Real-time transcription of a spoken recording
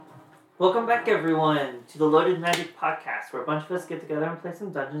Welcome back, everyone, to the Loaded Magic Podcast, where a bunch of us get together and play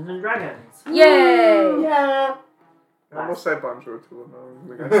some Dungeons and Dragons. Yay! Yeah! I almost said bonjour to him.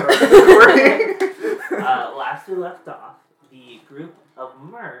 We got started recording. Last we left off, the group of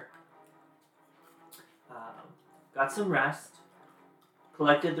Merc got some rest,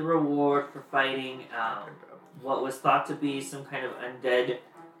 collected the reward for fighting what was thought to be some kind of undead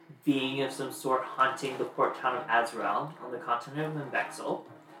being of some sort haunting the port town of Azrael on the continent of Mbexel.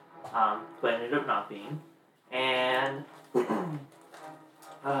 But ended up not being. And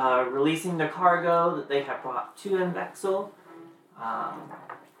releasing the cargo that they had brought to Mbexel.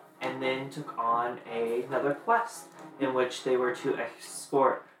 And then took on another quest in which they were to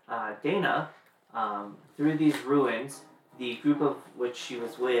escort Dana through these ruins. The group of which she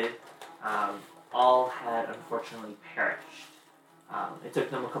was with all had unfortunately perished. It took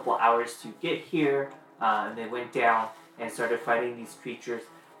them a couple hours to get here, and they went down and started fighting these creatures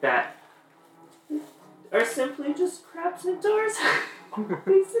that are simply just crab centaurs,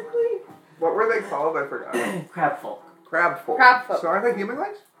 basically. What were they called? I forgot. Crab folk. Crab folk. Crab folk. So are they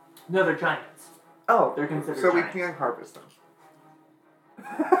humanoids? No, they're giants. Oh. They're considered so giants. we can harvest them.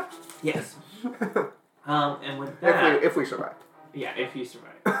 Yes. And with that... If we survive. Yeah, if you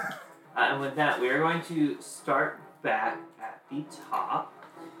survive. And with that, we are going to start back at the top,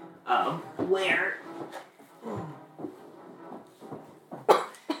 where...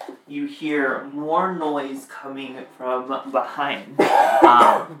 you hear more noise coming from behind.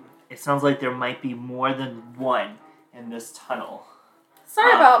 It sounds like there might be more than one in this tunnel.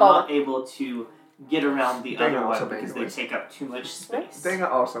 Sorry about all. Not able to get around the other also one because they noise. take up too much space. Dana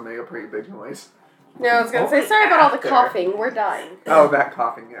also made a pretty big noise. No, I was going to say, sorry about all the coughing. We're dying. Oh, that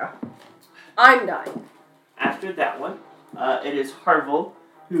coughing, yeah. I'm dying. After that one, it is Harville,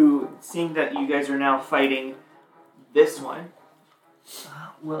 who, seeing that you guys are now fighting this one,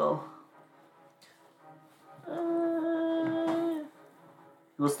 will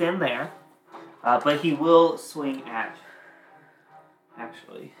stand there, but he will swing at.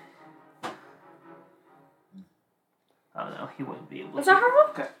 Actually, oh no, he wouldn't be able. Was to. that Harville?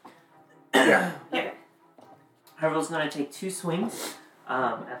 Okay. Yeah. Yeah. Harville's going to take 2 swings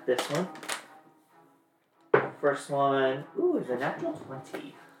at this one. First one, is a natural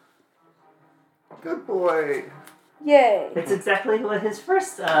 20. Good boy. Yay. It's exactly what his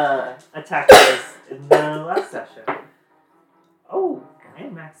first attack was in the last session. Oh,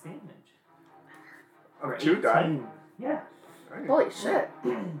 and max damage. For 2 die. 18. Yeah. Right. Holy shit.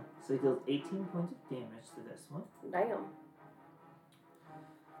 So he deals 18 points of damage to this one. Damn.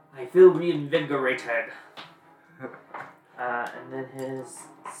 I feel reinvigorated. And then his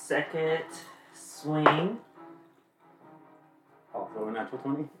second swing. Also a natural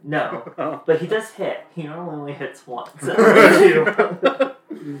 20? No, but he does hit. He normally only hits once.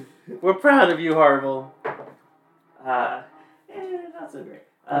 We're proud of you, Harville. Not so great.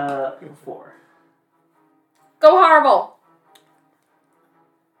 4. Go Harville.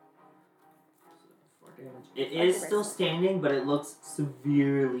 4 damage. It is still standing, but it looks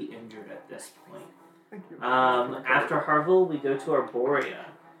severely injured at this point. Thank you. After Harville, we go to Arborea.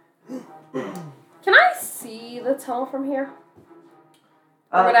 Can I see the tunnel from here?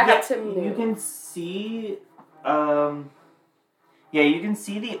 Or would I have to move? You can see, you can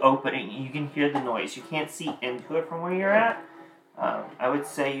see the opening. You can hear the noise. You can't see into it from where you're at. I would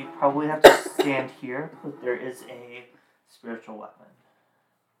say you'd probably have to stand here, but there is a spiritual weapon.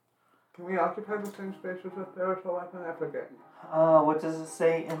 Can we occupy the same space as a spiritual weapon? I forget. What does it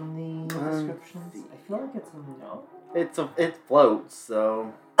say in the descriptions? I feel like it's a no. It floats,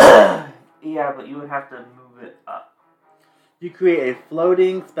 so... Yeah, but you would have to move it up. You create a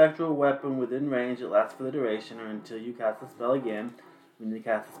floating spectral weapon within range that lasts for the duration or until you cast the spell again. When you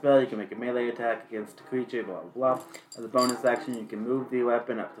cast the spell, you can make a melee attack against a creature, blah, blah, blah. As a bonus action, you can move the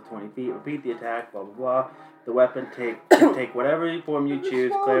weapon up to 20 feet, repeat the attack, blah, blah, blah. The weapon can take whatever form you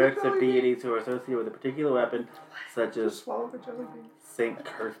choose. Clerics or deities who are associated with a particular weapon, such as Just swallow the jelly bean. Saint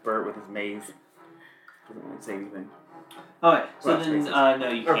Cuthbert with his maze. Doesn't really say anything. Okay, so Well, then, no,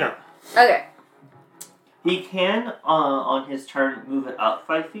 you Okay. can't. Okay. He can, on his turn, move it up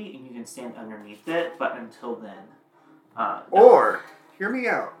 5 feet, and you can stand underneath it, but until then... no. Or, hear me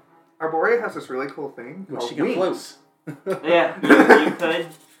out. Arborea has this really cool thing Which called she can wings. float. Yeah, you could.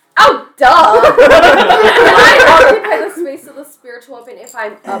 Oh, duh! Can I occupy the space of the spiritual weapon if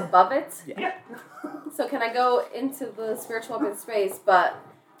I'm above it? Yeah. So can I go into the spiritual weapon space, but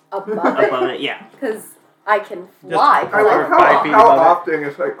above it? Above it, yeah. Because I can fly. I like 5 feet how above it. often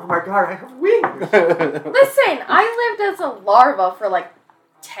it's like, oh my god, I have wings! Listen, I lived as a larva for like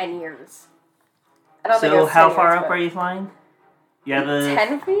 10 years. I don't think it So was how 10 far years, up but are you flying? Yeah,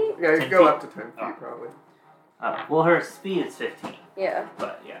 10 feet? Yeah, you 10 can go feet? up to 10 feet, probably. Well, her speed is 15. Yeah.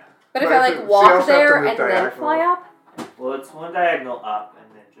 But yeah. But if But I so you walk also have to there move and then diagonal. fly up? Well, it's one diagonal up and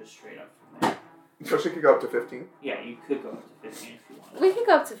then just straight up from there. So she could go up to 15. Yeah, you could go up to 15 if you wanted. We can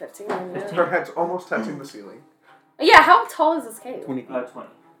go up to 15. 15? Her head's almost touching the ceiling. Yeah, how tall is this cave? 20 feet. 20.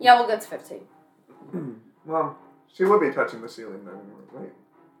 Yeah, we'll go to 15. Well, she would be touching the ceiling then. Wait.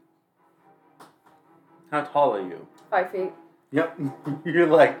 How tall are you? 5 feet. Yep. You're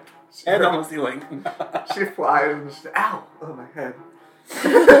like, head on the ceiling. She flies and just, ow! Oh, my head.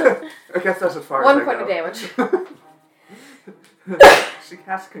 I guess that's as far 1 as I point go. of damage. She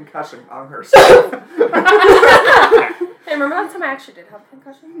casts concussion on herself. Hey, remember that time I actually did have a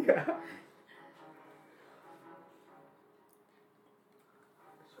concussion? Yeah.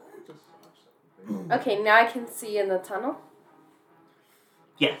 Okay, now I can see in the tunnel.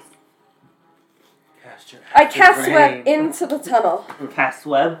 Yes. Cast your I cast acid web rain. into the tunnel. Cast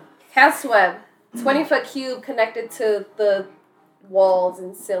web. Cast web. 20-foot cube connected to the walls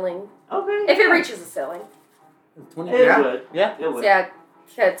and ceiling. Okay. If it reaches the ceiling. 20 It feet. Yeah. would. Yeah. It So would. yeah,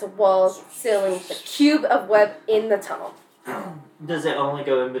 to walls, ceiling, the cube of web in the tunnel. Does it only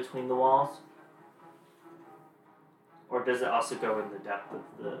go in between the walls? Or does it also go in the depth of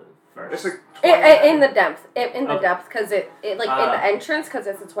the It's first? like In the depth. In the Okay. depth, because it like in the entrance, because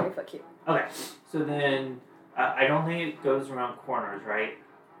it's a 20-foot cube. Okay. So then, I don't think it goes around corners, right?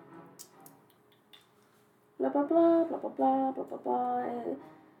 Blah, blah, blah, blah, blah, blah, blah, blah, blah.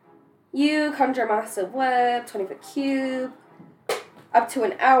 You conjure massive web, 20-foot cube, up to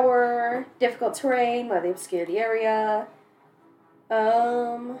an hour, difficult terrain, lightly obscured area.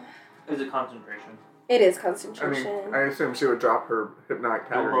 Is it concentration? It is I concentration. mean, I assume she would drop her hypnotic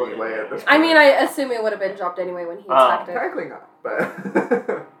tagger Oh, anyway yeah. at this I point. mean, I assume it would have been dropped anyway when he attacked it. Technically not,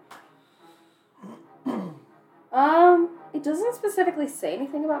 but... It doesn't specifically say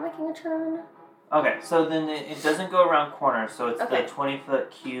anything about making a turn. Okay, so then it doesn't go around corners, so it's Okay. the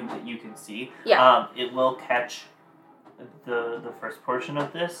 20-foot cube that you can see. Yeah. It will catch the first portion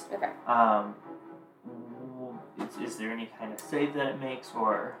of this. Okay. Is there any kind of save that it makes,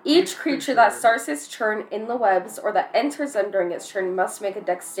 or... Each creature that starts its turn in the webs or that enters them during its turn must make a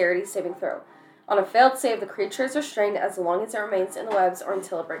dexterity saving throw. On a failed save, the creature is restrained as long as it remains in the webs or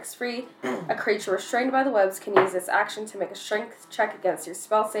until it breaks free. A creature restrained by the webs can use this action to make a strength check against your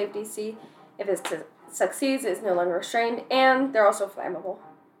spell save DC. If it succeeds, it is no longer restrained, and they're also flammable.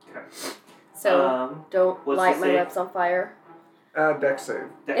 Okay. So don't what's light the my save? webs on fire. dex save.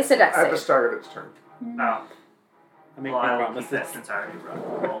 It's a dex At the save. start of its turn. Oh. I make Well, my I will keep that promises. since I already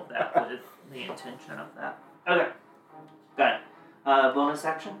wrote all of that with the intention of that. Okay. Got it. Bonus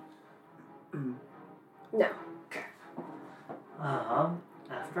action? No.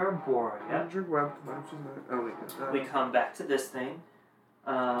 After Borea, Magic web. Oh, wait. we come back to this thing.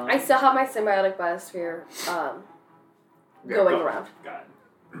 I still have my symbiotic biosphere going around. Got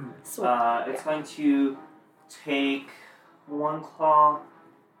it. So, It's going to take one claw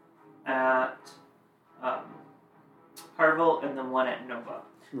at Harville and then one at Nova.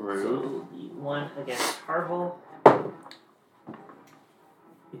 Rude. So the one against Harville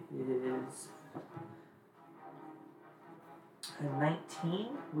is a 19,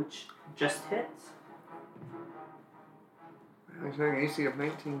 which just hits. I'm saying AC of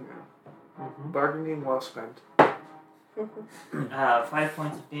 19 now. Mm-hmm. Bargaining well spent. 5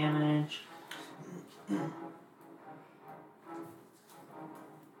 points of damage.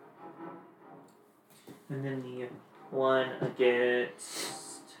 And then the one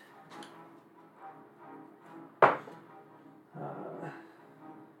against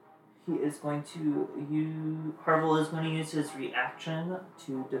he is going to use Harville is going to use his reaction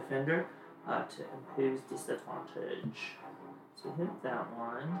to Defender to impose disadvantage. So hit that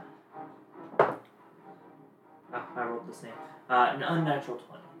one. Oh, I rolled the same. An unnatural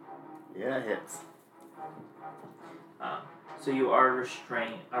 20. Yeah, it hits. So you are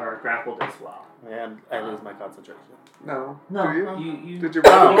restrained or grappled as well. And I lose my concentration. No. No, Do you? you Did you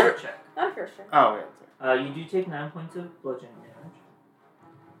roll roll your it? check. not for sure. Oh, yeah, sorry. You do take 9 points of bludgeoning damage.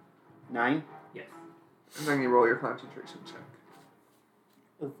 9 Yes. And then you roll your concentration check.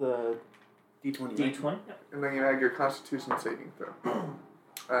 is the D20. D20. Yep. And then you add your constitution saving throw.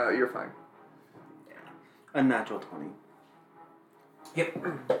 You're fine. Unnatural 20. Yep.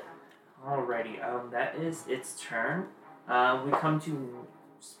 Alrighty. That is its turn. We come to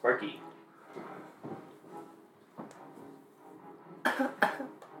Sparky.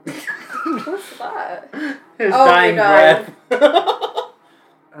 What's that? His Oh, dying no. breath.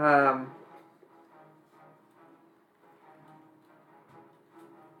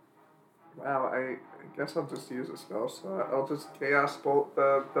 Wow, I guess I'll just use a spell slot. I'll just Chaos Bolt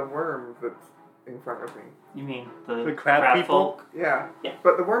the worm that's in front of me. You mean the crab people? folk? Yeah. Yeah.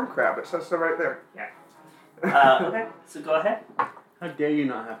 But the worm crab, it says so right there. Yeah. Okay, so go ahead. How dare you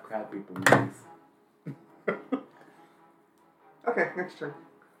not have crab people movies? Okay, next turn.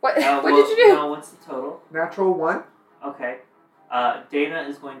 What did you do? No, what's the total? Natural 1. Okay. Dana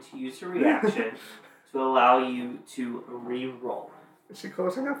is going to use her reaction to allow you to re-roll. Is she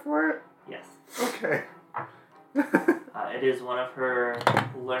close enough for it? Yes. Okay. It is one of her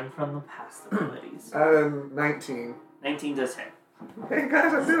learn from the past abilities. 19. 19 does hit. Hey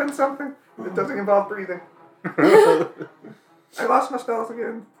guys, I'm doing something. It doesn't involve breathing. I lost my spells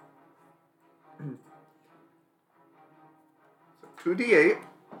again. So 2d8.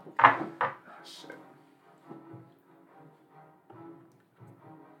 Oh, shit.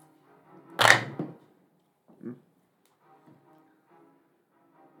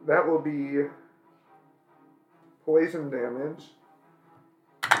 That will be poison damage.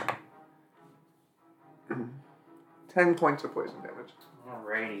 10 points of poison damage.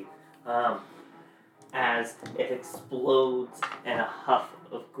 Alrighty. As it explodes in a huff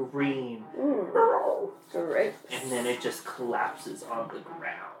of green, Great. and then it just collapses on the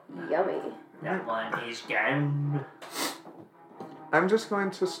ground. Yummy. That one is gone. I'm just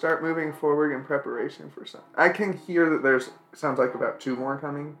going to start moving forward in preparation for some. I can hear that sounds like about 2 more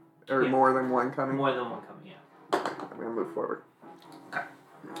coming, or Yeah. more than 1 coming. More than one coming in. I'm going to move forward.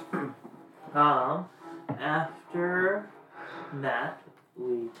 After that,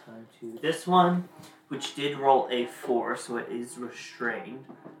 we come to this one, which did roll a 4, so it is restrained.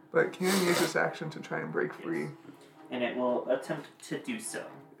 But it can use this action to try and break free. And it will attempt to do so.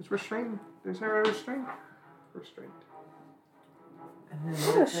 It's restrained. Is there a restraint? Restraint. And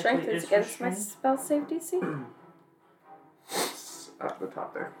then Oh, strength is against my restrained. spell save DC. It's at the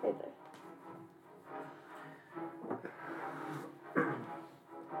top there. Right there.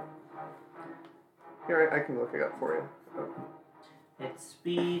 Here, I can look it up for you. Oh. Its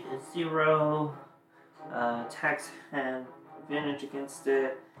speed is 0. Attacks have advantage against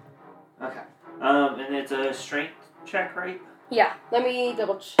it. Okay. And it's a strength check, right? Yeah, let me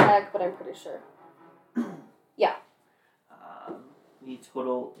double check, but I'm pretty sure. Yeah. The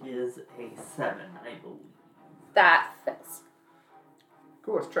total is a 7, I believe. That fits.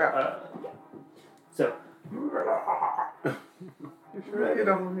 Cool, it's trapped. So, You sure you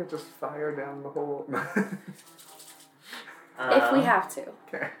don't want me to just fire down the hole? If we have to.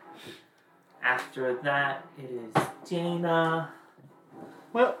 Okay. After that, it is Dana.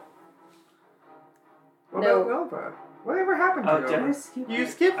 Well, What No. about Nova? Whatever happened to Oh, Nova? did I skip You it?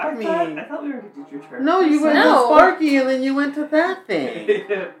 skipped I me. I thought we were going to do your turn. no, you went No. to Sparky and then you went to that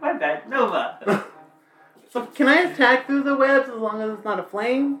thing. My bad. Nova. So can I attack through the webs as long as it's not a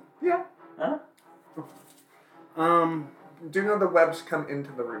flame? Yeah. Huh? Do you know the webs come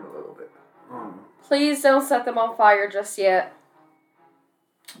into the room a little bit? Please don't set them on fire just yet.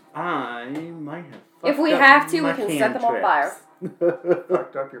 I might have. If we fucked up have to, we my can set them on fire. cantrips.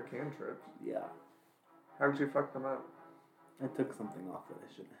 Fucked up your cantrips. Yeah, How'd you fuck them up? I took something off that I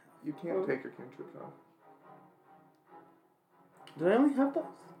shouldn't have. You can't take your cantrips off. Did I only have those?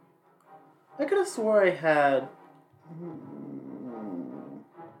 I could have swore I had.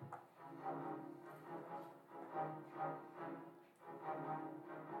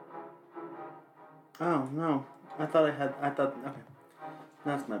 Oh no! I thought I had. Okay,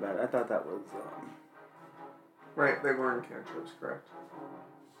 that's my bad. I thought that was. Right, they weren't cantrips, correct?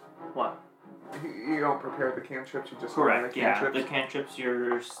 What? You don't prepare the cantrips, you just Correct, learn the yeah. cantrips. The cantrips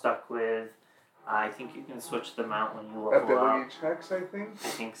you're stuck with. I think you can switch them out when you level Ability up. checks, I think. I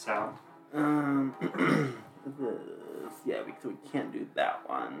think so. This, yeah, so we can't do that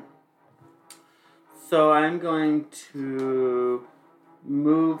one. So I'm going to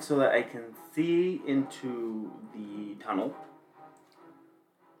move so that I can see into the tunnel.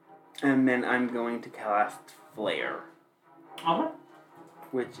 And then I'm going to cast Flare, Okay.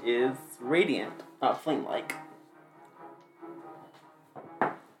 which is radiant, not flame-like.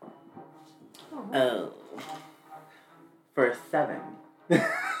 Oh. For a 7.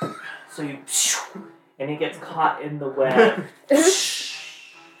 So you... And it gets caught in the web. These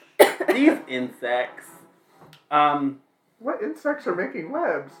insects. What insects are making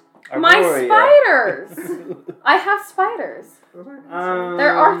webs? My Arborea. spiders! I have spiders. Those aren't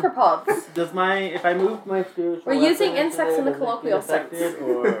They're arthropods. Does if I move my spiritual We're using weapon insects in the does it get colloquial sense. affected,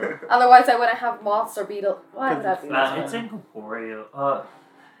 or Otherwise, I wouldn't have moths or beetles. Why would I have beetles? It's incorporeal.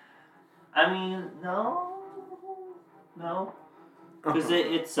 I mean, no. No. Because it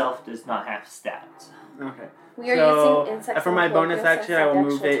itself does not have stats. Okay. We are So, using insects. for my and bonus colloquial action, I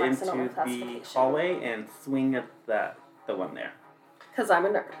will sense move it intellectual into taxonomic the classification. hallway and swing at the one there. Because I'm a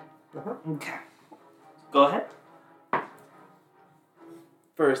nerd. Okay. Go ahead.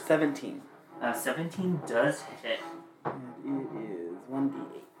 For 17. 17 does hit. And it is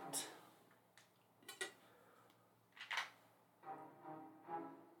 1d8.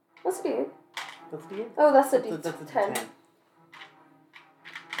 What's a D8? That's d8? Oh, that's a That's a D10. D10.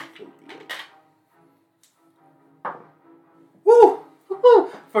 Woo! Woo!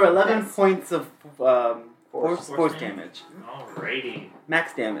 For 11 Nice. points of force Force damage. Alrighty.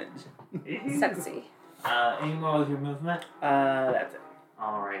 Max damage. Sexy. Any more with your movement? That's it.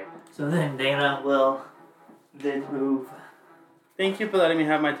 Alright. So then Dana will then move. Thank you for letting me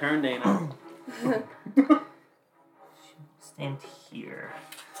have my turn, Dana. Stand here.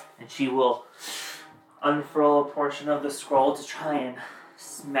 And she will unfurl a portion of the scroll to try and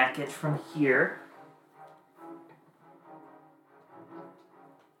smack it from here.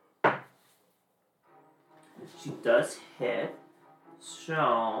 She does hit.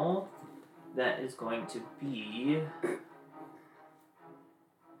 So that is going to be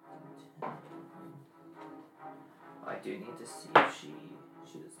I do need to see if she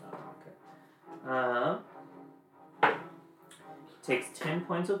does not. Okay. Takes 10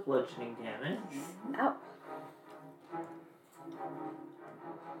 points of bludgeoning damage. Ow.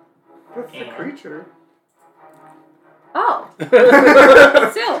 That's the And- creature. Oh.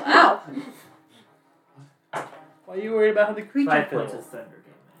 Still, ow. Why are you worried about how the creature 5 points feels? of thunder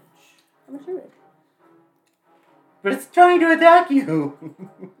damage. How much are it? But it's trying to attack you!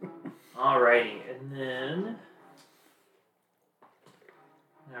 Alrighty, and then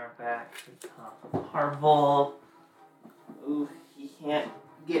now we're back to the top of Harville. Ooh, he can't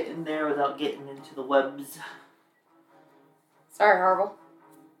get in there without getting into the webs. Sorry, Harville.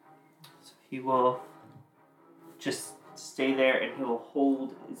 So he will just stay there and he will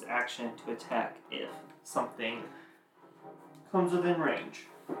hold his action to attack if something comes within range.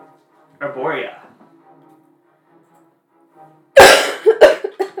 Arborea.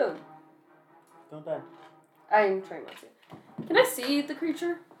 Don't die. I'm trying not to. Can I see the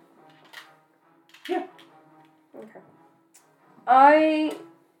creature? Yeah. Okay. I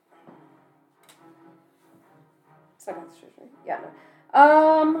concentration. Yeah, no.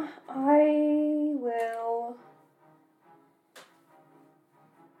 I will.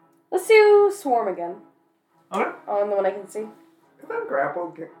 Let's do swarm again. Okay. On the one I can see. If I'm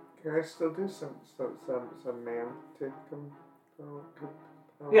grappled, can I still do some man take them?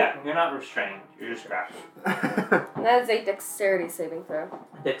 Yeah, you're not restrained. You're just grappled. And that is a dexterity saving throw.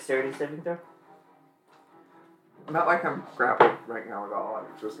 Dexterity saving throw? Not like I'm grappled right now at all. I'm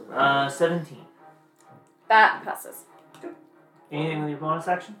just 17. That passes. Anything with your bonus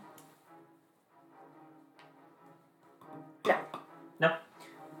action? No. No?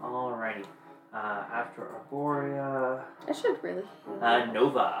 Alrighty. After Arborea, I should really.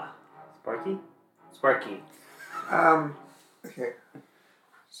 Nova. Sparky? Sparky. Okay.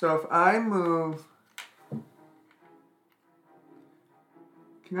 So if I move,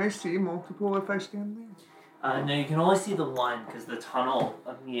 can I see multiple if I stand there? No, you can only see the one because the tunnel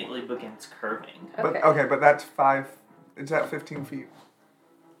immediately begins curving. Okay. But that's 5. Is that 15 feet?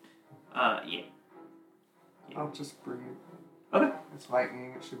 Yeah. I'll just breathe. Okay. It's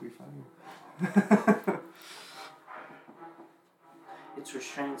lightning. It should be fine. It's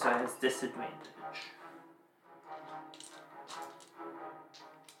restrained, so it has disadvantage.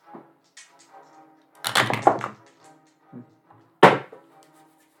 Hmm.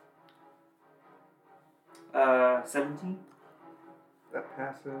 17? That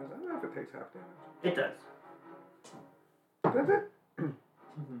passes. I don't know if it takes half damage. It does. Does it?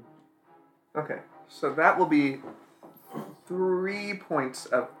 Mm-hmm. Okay. So that will be 3 points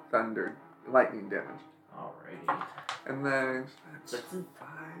of thunder, lightning damage. Alrighty. And then that's That's it.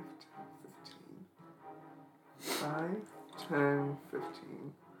 5, 10, 15. 5, 10,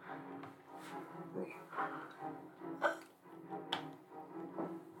 15.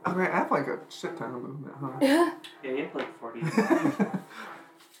 Okay, I have like a shit ton of movement, huh? Yeah, you have like 40. Is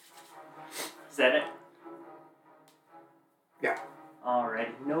that it? Yeah.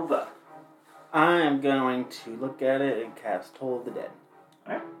 Alrighty. Nova. I am going to look at it and cast Toll of the Dead.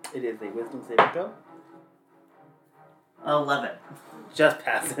 Alright. It is a wisdom saving throw. 11. Just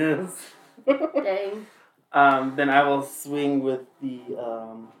passes. Dang. Then I will swing with the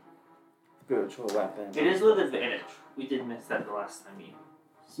spiritual weapon. It is with advantage. We did miss that the last time you...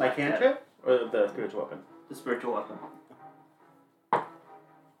 My smacked that. cantrip? Or the spiritual weapon? The spiritual weapon.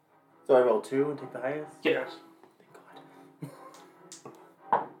 So I roll 2 and take the highest? Yes. Thank God.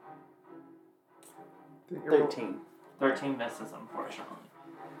 13. 13 misses, unfortunately.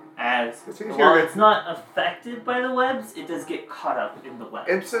 As It's easier while to- it's not affected by the webs, it does get caught up in the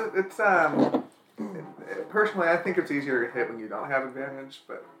webs. Personally, I think it's easier to hit when you don't have advantage,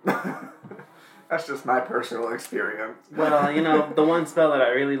 but that's just my personal experience. Well, the one spell that I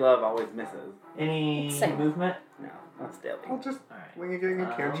really love always misses. Any Same. movement? No, that's daily. Well, just Alright. when you're getting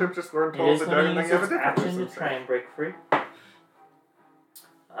a cantrip, just learn It Toll of is the going Dark, to and then use you have a its different action to wisdom try save. and break free.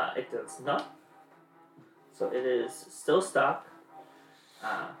 It does not. So it is still stuck.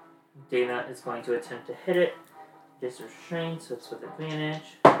 Dana is going to attempt to hit it. It is restrained, so it's with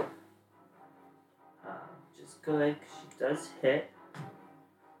advantage. Which is good, 'cause she does hit.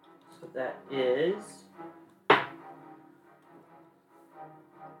 So that is...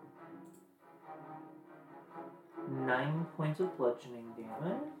 9 points of bludgeoning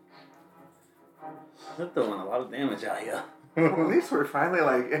damage. That's doing a lot of damage out here. Well, at least we're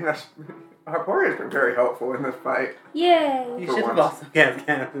finally in a... Our warrior's been very helpful in this fight. Yay! You For should have once. also cast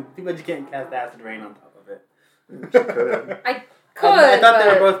Too bad you can't cast Acid Rain on top of it. She could. Could, I thought they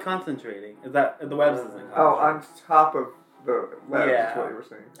but were both concentrating. Is that the webs isn't concentrating? Oh, on top of the web Yeah. is what you were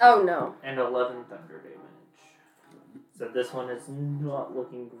saying. oh no. And 11 thunder damage. So this one is not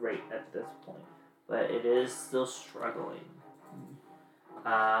looking great at this point. But it is still struggling.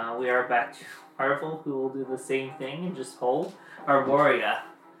 We are back to Harville, who will do the same thing and just hold. Arborea.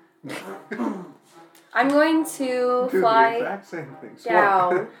 I'm going to Do the fly exact same thing. Swap.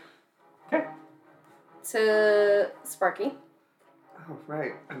 down Okay. to Sparky. Oh,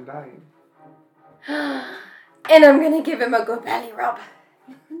 right. I'm dying. And I'm gonna give him a good belly rub.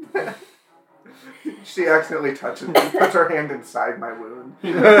 She accidentally puts her hand inside my wound.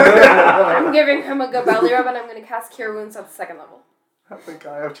 I'm giving him a good belly rub, and I'm gonna cast Cure Wounds at the 2nd level. I think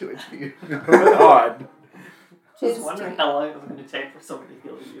I have 2 HP. Odd. I was wondering how long it was going to take for someone to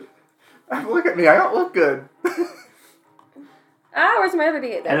heal you. Look at me. I don't look good. Where's my other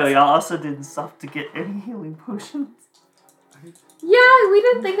D8 I know, dice? y'all also didn't stop to get any healing potions. Yeah, we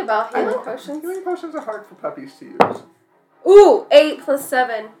didn't think about healing potions. Healing potions are hard for puppies to use. Ooh, 8 plus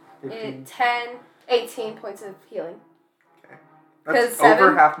 7. 15. 18 points of healing. Okay. 'Cause That's 7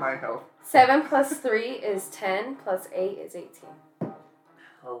 over half my health. 7 plus 3 is 10, plus 8 is 18.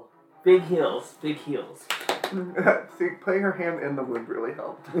 Oh, big heals, big heals. See, putting her hand in the wound really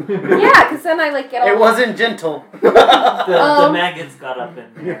helped. Yeah, because then I get all... It wasn't gentle. The maggots got up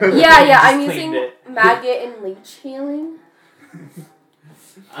in there. Yeah, Just I'm cleaned using it. maggot and leech healing.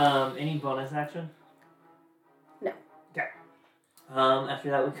 Any bonus action? No. Okay. After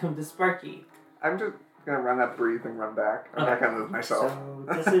that we come to Sparky. I'm just gonna run up, breathe, and run back. I'm not gonna move myself. So,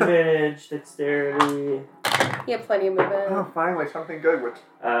 disadvantage, dexterity. You have plenty of movement. Oh, finally, something good. Which,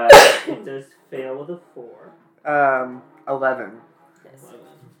 It does fail with a 4. 11. Yes.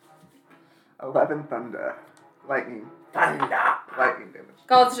 11 thunder. Lightning. Thunder. Lightning damage.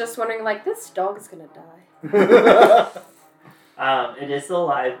 God's just wondering, this dog is gonna die. It is still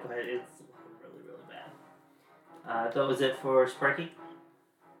alive, but it's really, really bad. That was it for Sparky?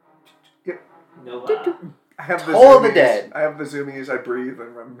 Yep. Nova. I have the Toll of the zoomies. Dead. I have the zoomies. I breathe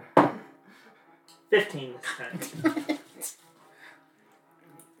and run. 15 this time.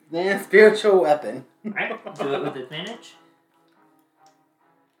 Man, spiritual weapon. Alright, do it with advantage.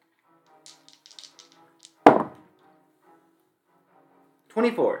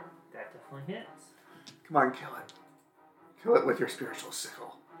 $24. That definitely hits. Come on, kill it. Kill it with your spiritual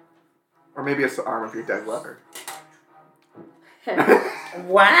sickle. Or maybe it's the arm of your dead lover.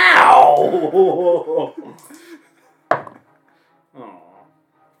 Wow! Aww.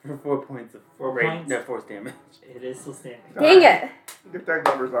 For 4 points of 4 rage- points? No, force damage. It is still standing. Dang it! Your dead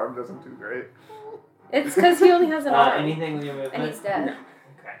lover's arm doesn't do great. It's because he only has an arm. Anything with your movement? And he's dead. No.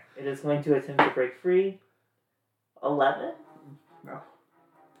 Okay. It is going to attempt to break free. 11? No.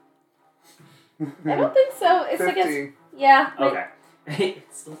 I don't think so. It's 15. yeah. Okay.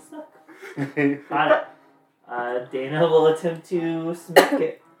 It's still stuck. Got it. Dana will attempt to smack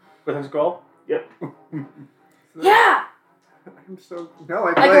it. With her scroll? Yep. Yeah! I'm so... No, I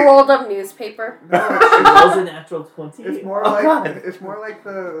Like play... a rolled up newspaper. No, It was a natural 20. it's more Oh, like... God. It's more like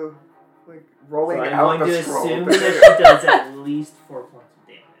the... Like, rolling So I'm out going the to scroll. assume that she does at least 4 points of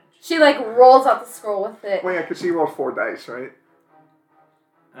damage. She rolls out the scroll with it. Well, yeah, because she rolled 4 dice, right?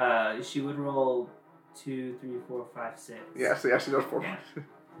 She would roll 2, 3, 4, 5, 6. Yeah, so yeah, she does 4 Yeah. dice.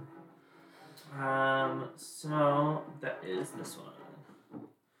 So that is this one.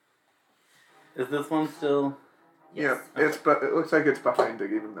 Is this one still... Yeah, but it looks like it's behind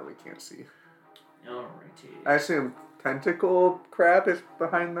it, even though we can't see. Alrighty. I assume tentacle crab is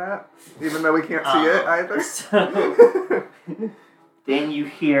behind that, even though we can't see it either. So, Then you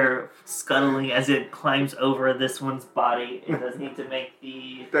hear scuttling as it climbs over this one's body. It does need to make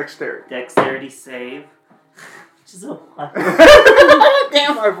the dexterity save. Which is a what?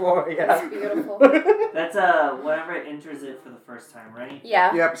 Damn our boy, yeah. That's beautiful. That's whenever it enters it for the first time, right?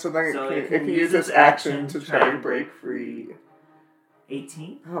 Yeah. Yep, so then it can use its action to try and break free.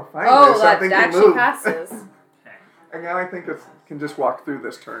 18? Oh, finally. That actually passes. Okay. And now I think it can just walk through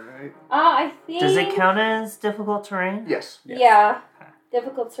this turn, right? I think... Does it count as difficult terrain? Yes. Yeah.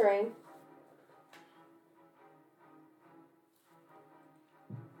 Difficult terrain.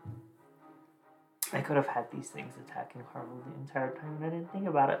 I could have had these things attacking Harville the entire time and I didn't think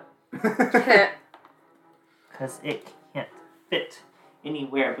about it. Because it can't fit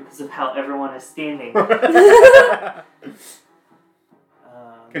anywhere because of how everyone is standing.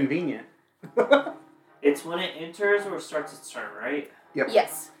 Convenient. It's when it enters or starts its turn, right? Yep.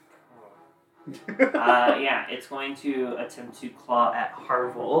 Yes. Yeah, it's going to attempt to claw at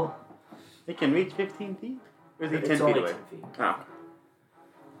Harville. It can reach 15 feet? Or is it 10 It's feet only away? 10 feet. Oh.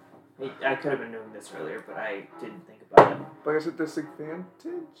 I could have been doing this earlier, but I didn't think about it. But is it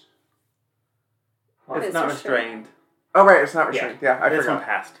disadvantage? Well, It's not restrained. Oh, right, it's not restrained. Yeah, I This forgot. one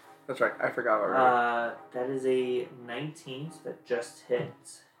passed. That's right, I forgot already. That is a 19, so that just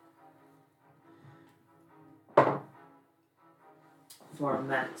hits. For a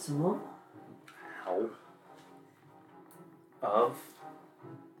maximum of...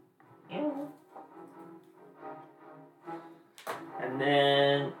 Yeah. And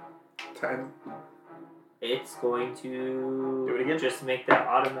then 10. it's going to Do it again? just make that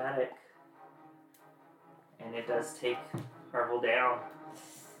automatic. And it does take Harville down.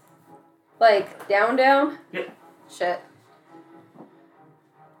 Like, down? Yep. Shit.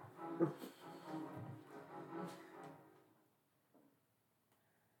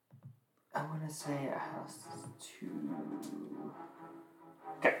 I want to say it has to...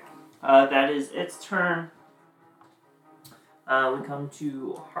 Okay. That is its turn. We come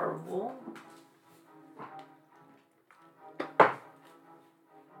to Harville.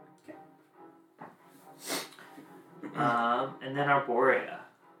 Okay. And then Arborea.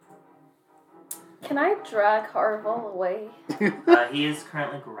 Can I drag Harville away? He is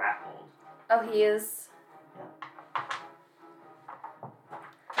currently grappled. Oh, he is? Yeah.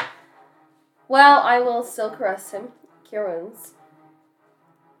 Well, I will still caress him. Cure wounds.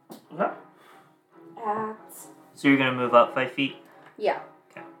 Okay. At... So you're going to move up 5 feet? Yeah.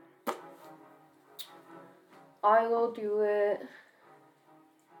 Okay. I will do it...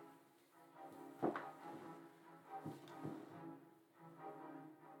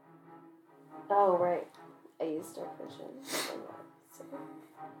 Oh, right. I used dark vision.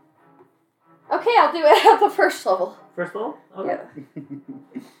 Okay, I'll do it at the first level. First level? Okay. Yeah.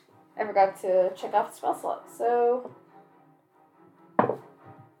 I forgot to check off the spell slot, so...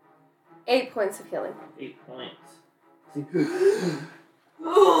 8 points of healing. 8 points.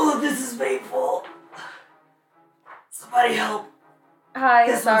 Oh, this is painful. Somebody help. Hi,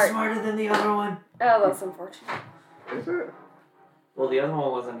 This sorry. one's smarter than the other one. Oh, that's unfortunate. Is it? Well, the other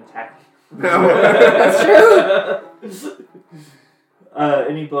one wasn't attacking. No. That's true.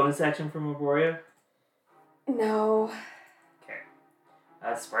 Any bonus action from Arborea? No. Okay.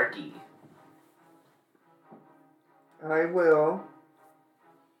 Sparky. I will.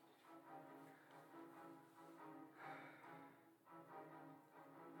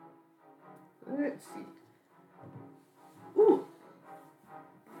 Let's see. Ooh.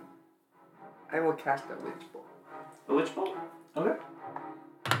 I will cast a witch bolt. A witch bolt? Okay.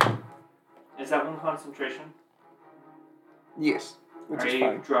 Is that one concentration? Yes, which Are is you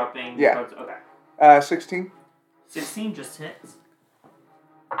fine. dropping? Yeah. Okay. 16. 16 just hits.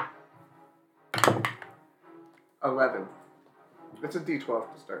 11. It's a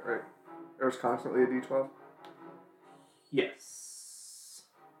D12 to start, right? Or it's constantly a D12? Yes.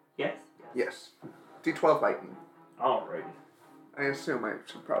 Yes? Yes. D12 lightning. Alrighty. I assume I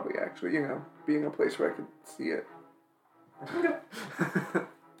should probably actually, be in a place where I could see it. Okay.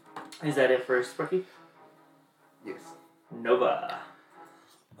 Is that it for Sparky? Yes. Nova.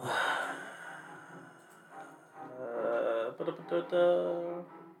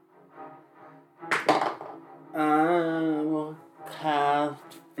 We'll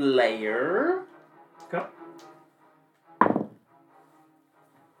cast Flare. Okay.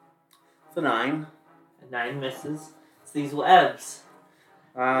 It's a 9. 9 misses. It's these webs.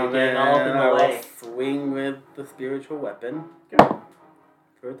 You're getting Then all up in the I will way. swing with the spiritual weapon. Okay.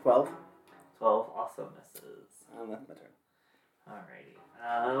 For a 12. 12 also misses. And that's my turn. Alrighty.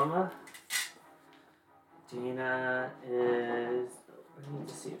 Dina is... I need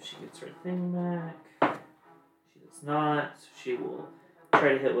to see if she gets her thing back. She does does not. So she will try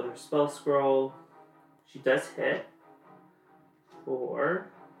to hit with her spell scroll. She does hit for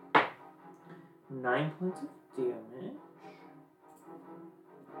 9 points of damage,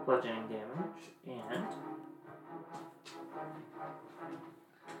 bludgeoning damage, and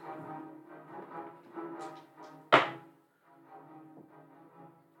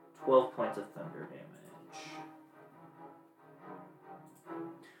 12 points of thunder damage.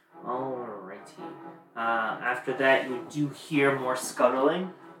 Alrighty. After that, you do hear more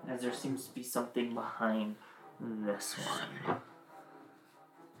scuttling, as there seems to be something behind this one.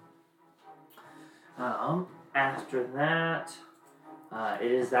 After that,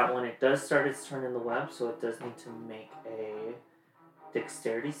 it is that one. It does start its turn in the web, so it does need to make a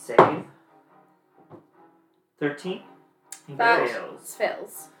dexterity save. 13. I think That it fails.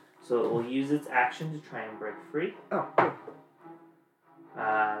 fails. So it will use its action to try and break free. Oh, cool.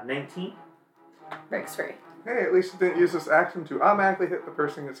 19. Breaks free. Hey, at least it didn't use this action to automatically hit the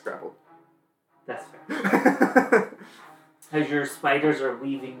person it's grappled. That's fair. As your spiders are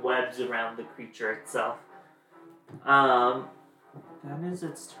weaving webs around the creature itself. That is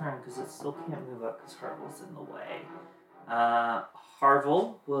its turn, because it still can't move up because Harvel's in the way.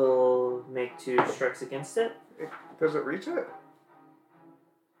 Harvel will make 2 strikes against it. Does it reach it?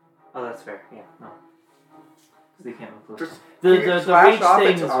 Oh, that's fair. Yeah, no. Because they can't move close. Just The slash reach off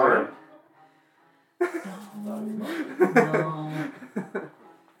thing its is arm? No.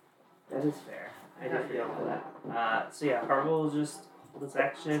 That is fair. I did forget about that. So yeah, Harvel will just hold its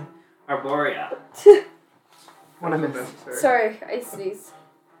action. Arborea. What I Wasn't missed. necessary. Sorry, I sneezed.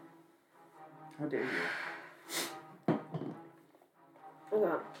 How dare you? Hang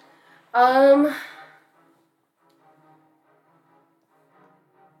on. I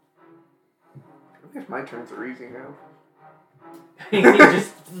guess my turns are easy now. Can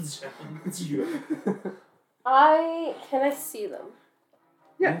I see them?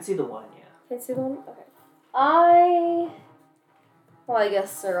 You can see the one, yeah. Can I see them? Okay. Well, I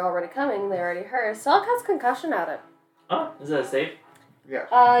guess they're already coming. They already heard. So I'll cast concussion at it. Oh, is that a save? Yeah.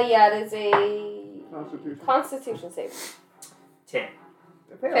 Yeah, it is a Constitution. Constitution save. 10.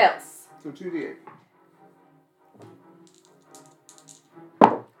 It failed. Fails. So 2d8.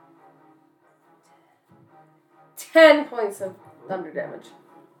 Ten points of thunder damage.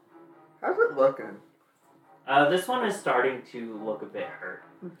 How's it looking? This one is starting to look a bit hurt.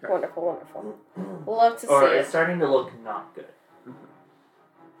 Okay. Wonderful, wonderful. Love to Or see it's it. starting to look not good.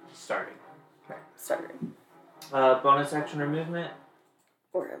 Starting. Starting. Bonus action or movement?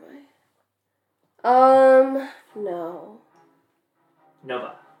 Where am I? No.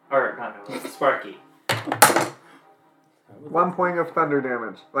 Nova. Or, not Nova, Sparky. 1 point of thunder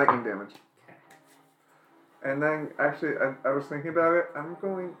damage. Lightning damage. Okay. And then, actually, I was thinking about it. I'm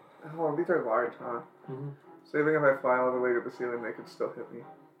going... Oh, these are large, huh? Mm-hmm. So even if I fly all the way to the ceiling, they could still hit me.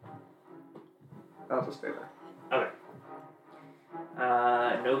 I'll just stay there. Okay.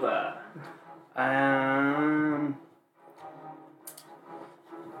 Nova.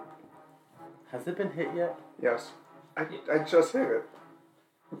 Has it been hit yet? Yes. I just hit it.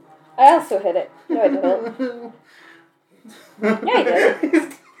 I also hit it. No, I didn't. Yeah, I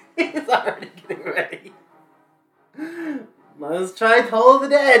did. He's already getting ready. Let's try Toll of the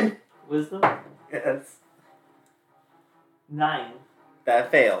Dead. Wisdom? Yes. 9.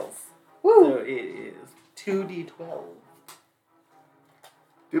 That fails. Woo! So it is 2d12.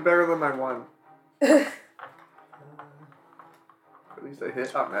 Do better than my 1. At least I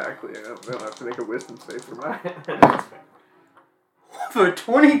hit automatically. I don't have to make a wisdom save for mine. For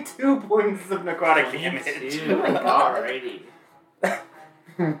 22 points of necrotic damage. Oh my God. Alrighty.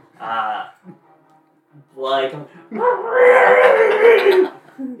 Like,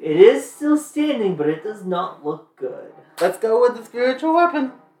 it is still standing, but it does not look good. Let's go with the spiritual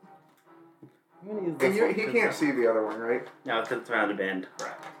weapon. I'm gonna use And this one he 'cause can't see the other one, right? No, it's because it's around a bend.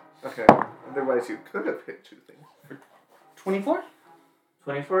 Correct. Okay. Otherwise, you could have hit 2 things. 24?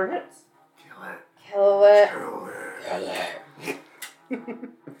 24 hits. Kill it. Kill it. Kill it.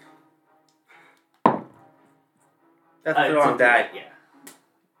 That's the It's wrong a die. Yeah.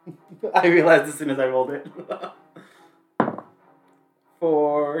 I realized as soon as I rolled it.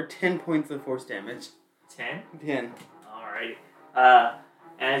 For 10 points of force damage. 10. 10. Alrighty.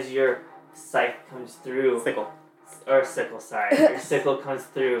 As your scythe comes through, Sickle. or sickle, sorry, your sickle comes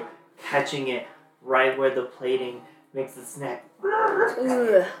through, catching it right where the plating makes it snap,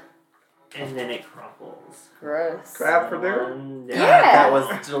 Ugh. and then it crumples. Gross. Crab for dinner? One Yeah. down. That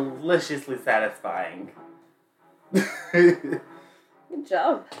was deliciously satisfying. Good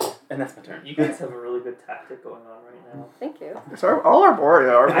job. And that's my turn. You guys have a really good tactic going on right now. Thank you. It's all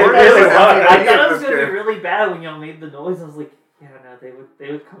Arborea. I Arborea is an thought MVP it of was this gonna be game. really bad when y'all made the noise. I was like, yeah, no,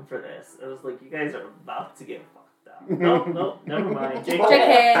 they would come for this. I was like, you guys are about to get fucked up. No, never mind. JK.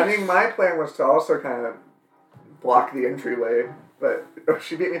 JK. I mean, my plan was to also kind of block the entryway, but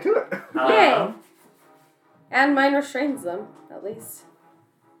she beat me to it. Yay. And mine restrains them, at least.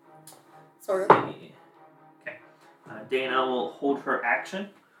 Sort of. Okay. Dana will hold her action.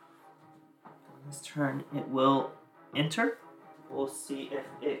 This turn, it will enter. We'll see if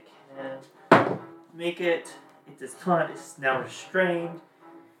it can make it. It does not. It's now restrained.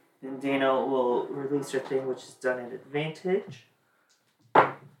 Then Dana will release her thing, which is done at advantage.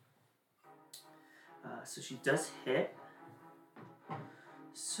 So she does hit.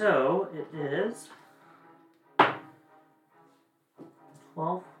 So it is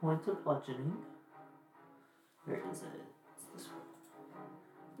 12 points of bludgeoning. Where is it? It's this one.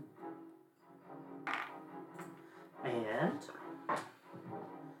 And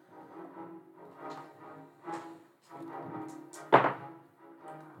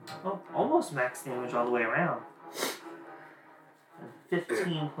almost max damage all the way around. And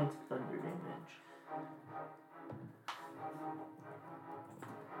 15 points of thunder damage.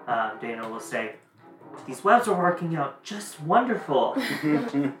 Dana will say, "These webs are working out just wonderful."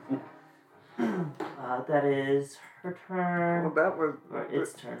 That is her turn. Well, that was... Or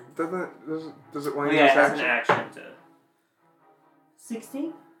its turn. Does it want Oh, to yeah, use it has action? an action to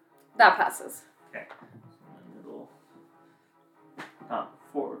 16? That passes. Okay. And it'll not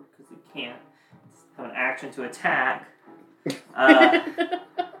forward because it can't. It's have an action to attack.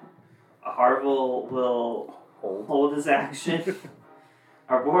 Harville will hold his action.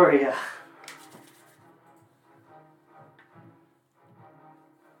 Arborea.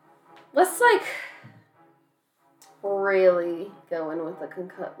 Let's really go in with the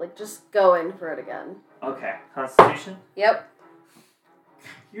just go in for it again. Okay. Constitution? Yep.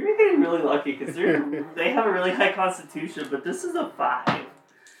 You're getting really lucky because they have a really high constitution, but this is a 5.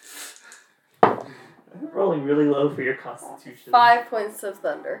 I'm rolling really low for your constitution. 5 points of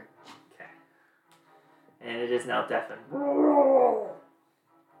thunder. Okay. And it is now deafened.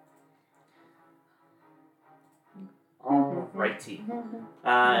 Alrighty.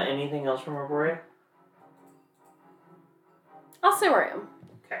 Anything else from Arborea? I'll stay where I am.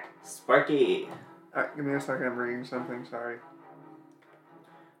 Okay. Sparky. Give me a second, I'm reading something, sorry.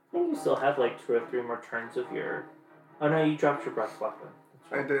 I think you still have 2 or 3 more turns of your... Oh no, you dropped your breath weapon.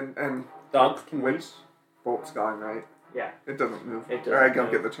 I did, and Dogs can which reach. bolt's gone, right? Yeah. It doesn't move. It doesn't Or I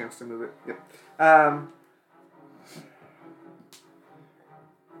don't move. get the chance to move it. Yep.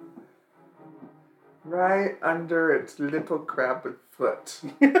 Right under its little crab foot.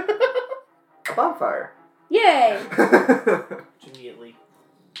 A bonfire. Yay! Immediately.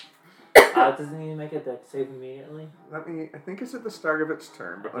 Doesn't even make a dex save immediately? I think it's at the start of its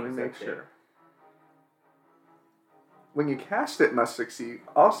turn, but let me make sure. When you cast it, must succeed.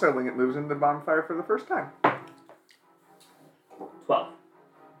 Also, when it moves into the bonfire for the first time. 12.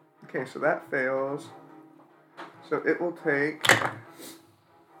 Okay, so that fails. So it will take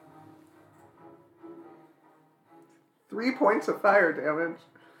 3 points of fire damage.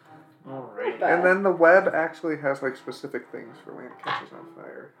 Alright. Bad. And then the web actually has specific things for when it catches on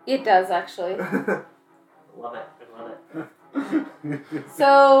fire. It does, actually. Love it. I love it.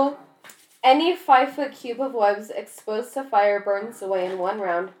 So, any 5-foot cube of webs exposed to fire burns away in 1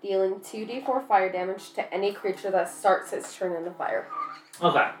 round, dealing 2d4 fire damage to any creature that starts its turn in the fire.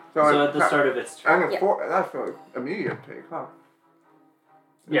 Okay. So So at the start of its turn. That's an immediate take, huh?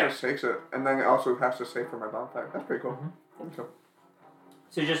 It Yeah. just takes it, and then it also has to save for my bonfire. That's pretty cool. Mm-hmm.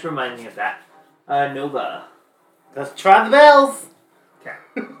 So just remind me of that. Nova. Let's try the bells! Okay.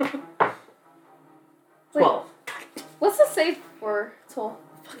 12. What's the save for Toll?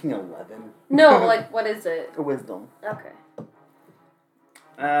 Fucking 11. No, what is it? A wisdom. Okay.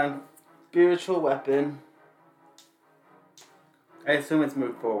 Spiritual weapon. I assume it's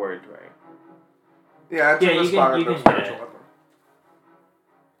moved forward, right? Yeah, it's Yeah, in the you spot can- of you the can spiritual hit it. weapon.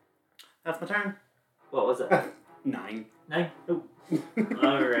 That's my turn. What was it? 9. 9? Oh.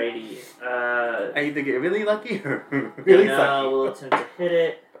 Alrighty. I either get really lucky or really Dana sucky. will attempt to hit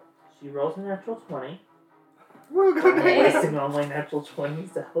it. She rolls a natural 20. We're I'm gonna Okay. wasting all my natural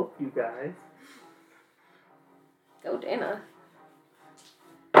 20s to help you guys. Go, Dana.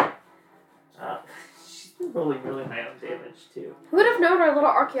 She's been rolling really high on damage too. Who would have known our little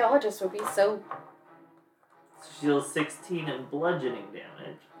archaeologist would be so... She deals 16 in bludgeoning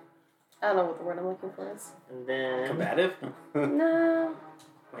damage. I don't know what the word I'm looking for is. And then... Combative? No.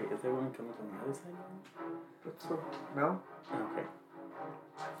 Wait, is there one coming from the other side? No? Oh, okay.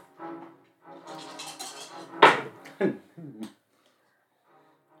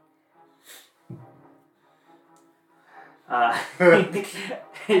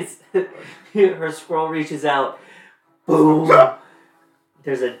 Her scroll reaches out. Boom!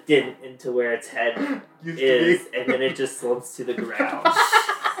 There's a dent into where its head is, and then it just slumps to the ground.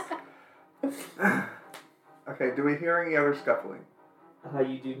 Okay, do we hear any other scuffling?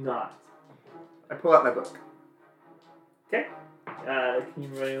 You do not. I pull out my book. Okay. Can you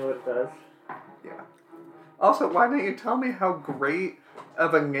remind me what it does? Yeah. Also, why don't you tell me how great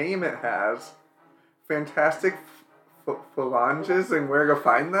of a name it has? Fantastic phalanges and where to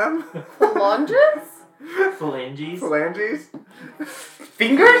find them? Phalanges? Phalanges? Phalanges?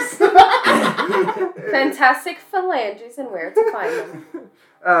 Fingers? Fantastic phalanges and where to find them.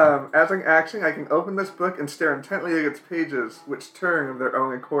 As an action, I can open this book and stare intently at its pages, which turn of their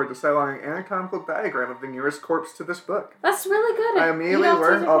own accord to set along an anatomical diagram of the nearest corpse to this book. That's really good. I immediately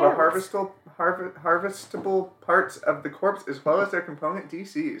learn all the harvestable parts of the corpse as well as their component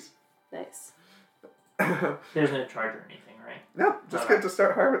DCs. Nice. There's no charge or anything, right? Nope, just get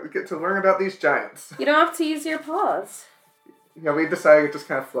to learn about these giants. You don't have to use your paws. Yeah, we decided it just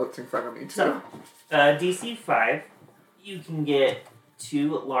kind of floats in front of me, too. So, DC 5, you can get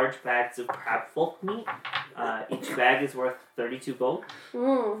 2 large bags of crab folk meat. Each bag is worth 32 gold.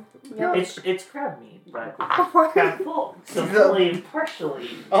 Yep. It's crab meat, but crab folk. So only partially.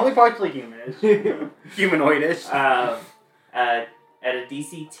 Only partially humanish. Humanoidish. At a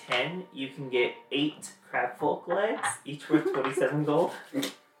DC 10, you can get 8 crab folk legs, each worth 27 gold.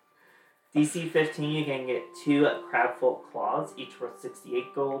 DC 15, you can get 2 crab folk claws, each worth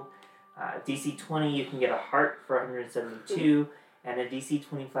 68 gold. DC 20, you can get a heart for 172. And at DC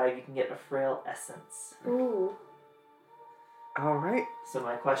 25, you can get a frail essence. Ooh. Alright. So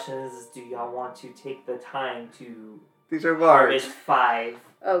my question is, do y'all want to take the time to These are large. harvest 5?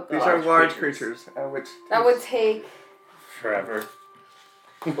 Oh, God. These are large creatures. Which that would take... Forever.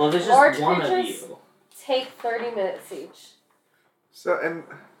 Well, there's just Large one creatures? of you. Take 30 minutes each. So, and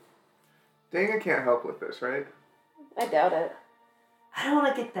Dana can't help with this, right? I doubt it. I don't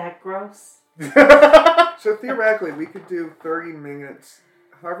want to get that gross. So theoretically, we could do 30 minutes.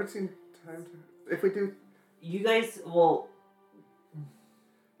 Harvesting time. If we do... You guys, well...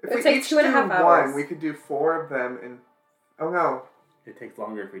 If It we takes each 2.5 do hours. one, we could do 4 of them in... Oh, no. It takes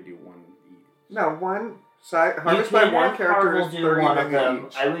longer if we do one each. No, one side... You Harvest by can one have character Harville is do 30 one of minutes them.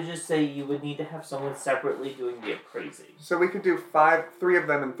 each. I would just say you would need to have someone separately doing the appraising. So we could do 3 of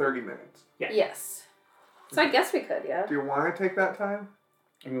them in 30 minutes. Yeah. Yes. So I guess we could, yeah. Do you want to take that time?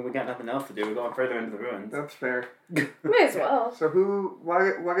 I mean, we got nothing else to do. We're going further into the ruins. That's fair. May as well. So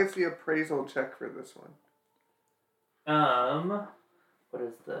what is the appraisal check for this one? What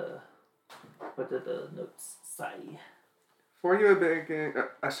did the notes say? For you, a big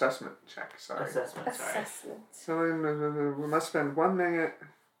assessment check, sorry. Assessment. So we must spend 1 minute.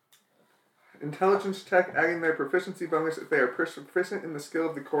 Intelligence check, adding their proficiency bonus if they are proficient in the skill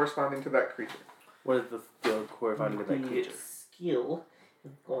of the corresponding to that creature. What is the skill corresponding to that creature? Skill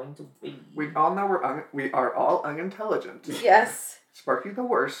is going to be... We all know we are all unintelligent. Yes. Sparky the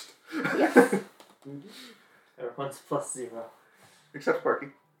worst. Yes. Everyone's +0. Except Sparky.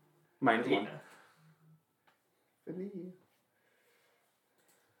 -1. Yeah. It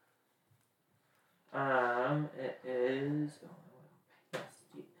is... yes,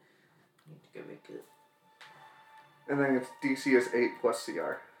 you need to go make it. And then its DC is 8 plus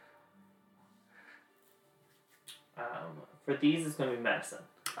CR. For these, it's going to be medicine.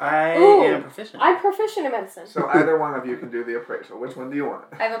 I Ooh, am proficient. I'm proficient in medicine. So either one of you can do the appraisal. Which one do you want?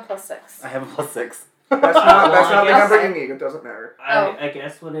 I have a +6. I have a +6. That's not the guess- number you need. It doesn't matter. I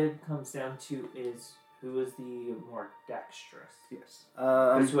guess what it comes down to is who is the more dexterous. Yes.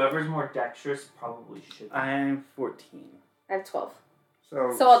 Because whoever's more dexterous probably should. I'm 14. I have 12.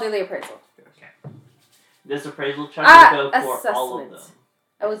 So So I'll do the appraisal. This appraisal check will go for all of them. assessment.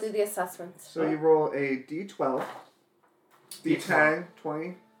 I will do the assessment. So you roll a D12, D10,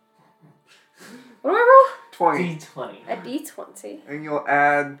 20, What do I roll? 20, D20. A D20. and you'll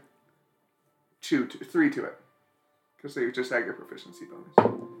add 3 to it. Because you just add your proficiency bonus.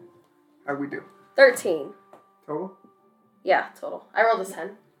 How'd we do? 13. Total? Yeah, total. I rolled a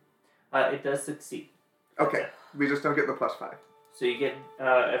 10. It does succeed. Okay. We just don't get the +5. So you get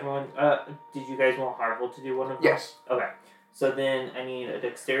everyone. Did you guys want Harville to do one of them? Yes. Okay. So then I need a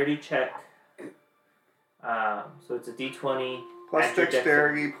dexterity check. So it's a D20 Plus add your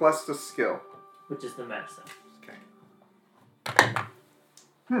dexterity, plus the skill. which is the medicine. Okay.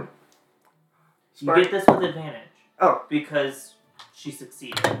 You get this with advantage. Oh. Because she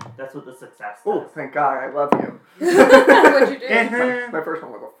succeeded. That's what the success Oh, does. thank God, I love you. What'd you do? My first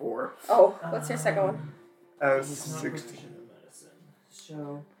one was a 4. Oh, what's your second one? He's not 16. proficient in medicine.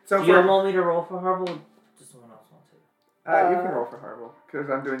 So So do you want me to roll for Harville? Or does someone else want to? you can roll for Harville,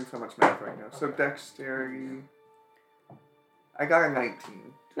 because I'm doing so much math right now. So dexterity. I got a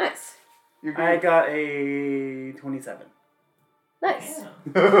 19. Nice. I got a 27. Nice. Yeah.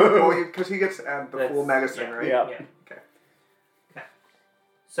 Well, because he gets to add the That's- full medicine, yeah. right? Yeah. Okay.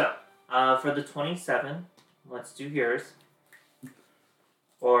 So, for the 27, let's do yours.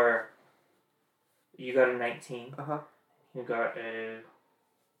 Or you got a 19. Uh-huh. You got a.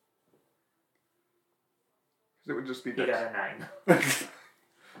 Because it would just be You dex. got a 9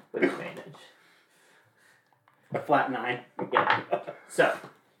 with advantage. A flat 9. Yeah. So,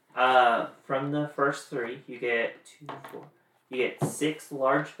 from the first 3, you get 2, 4. You get 6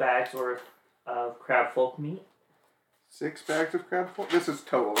 large bags worth of crab folk meat. 6 bags of crab folk? This is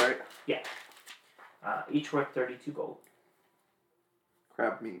total, right? Yeah. Each worth 32 gold.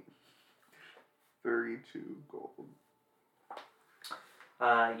 Crab meat. 32 gold.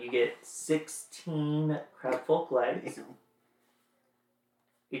 You get 16 crab folk legs.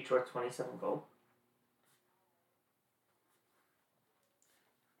 Each worth 27 gold.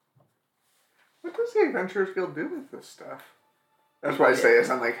 What does the Adventurers Guild do with this stuff? That's what I say as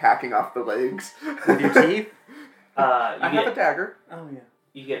I'm like hacking off the legs. With your teeth? I have a dagger. Oh, yeah.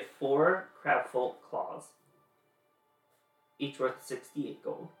 You get 4 crab folk claws. Each worth 68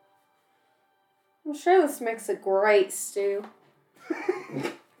 gold. I'm sure this makes a great stew.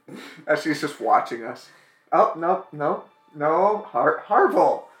 As she's just watching us. Oh, no. Harville.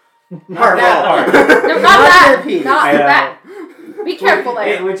 Harville. No, not that. piece. Not I know. that. Be careful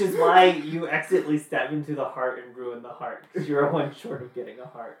there. Which is why you accidentally stab into the heart and ruin the heart. Because you're 1 short of getting a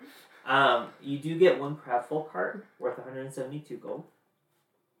heart. You do get 1 crab folk heart worth 172 gold.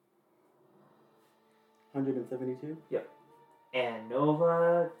 172? Yep. And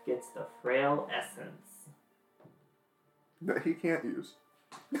Nova gets the frail essence. That he can't use.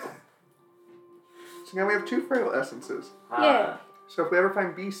 So now we have 2 frail essences. Yeah. So if we ever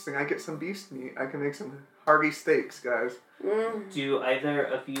find beasts and I get some beast meat, I can make some hearty steaks, guys. Do either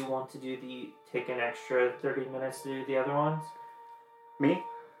of you want to take an extra 30 minutes to do the other ones? Me?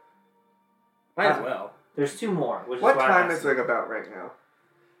 Might as well. There's 2 more. Which What is why time I'm is asking. it about right now?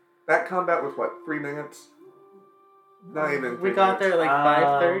 That combat was what, 3 minutes? Not even 3 We got minutes. there at like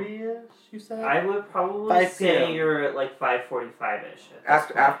 5:30ish, you said? I would probably 5 say p.m. you're at like 5:45ish.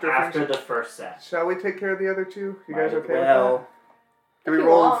 After the first set. Shall we take care of the other 2? You guys Might okay as with well. that? Do we If you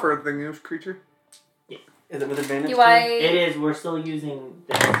roll want. for the new creature? Is it with advantage? Do too? It is. We're still using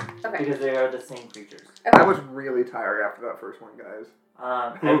this Okay. because they are the same creatures. I was really tired after that first one, guys.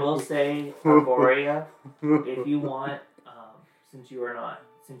 I will say, Arborea, if you want, since you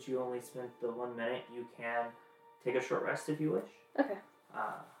only spent the 1 minute, you can take a short rest if you wish. Okay.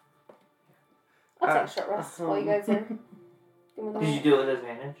 Uh, I'll take a short rest while you guys are doing the did you do it with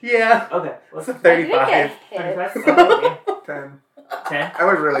advantage? Yeah. Okay. Let's It's a I didn't 35. get hit. 35? Okay, 10. yeah. 10? I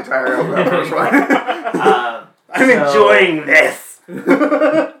was really tired after that first one. I'm enjoying this.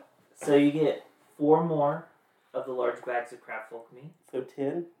 So you get 4 more of the large bags of crab folk meat. So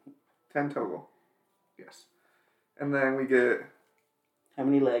 10? 10 total. Yes. And then we get How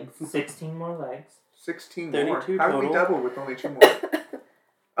many legs? 16 more legs. 16 more. 32 How did we total. double with only 2 more?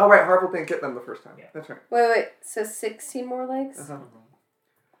 Oh, right. Harville didn't get them the first time. Yeah. That's right. Wait. So 16 more legs? Uh-huh.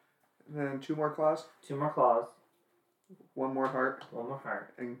 And then 2 more claws. 2 more claws. 1 more heart. 1 more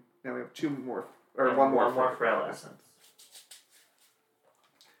heart. And now we have 2 more. Or and 1 more. One more frail essence.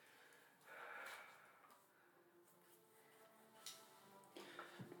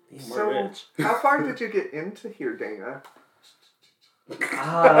 So, how far did you get into here, Dana? The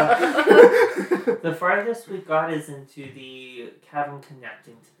farthest we got is into the cavern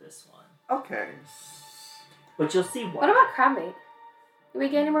connecting to this one. Okay. But you'll see why. What about crab meat? Did we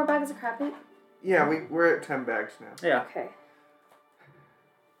get any more bags of crab meat? Yeah, we're at 10 bags now. Yeah. Okay.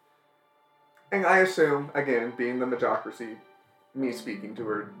 And I assume, again, being the Majocracy, me speaking to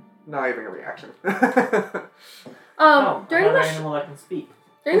her, not even a reaction. During another the animal that can speak.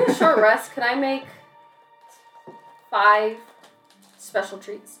 during the short rest, can I make 5 special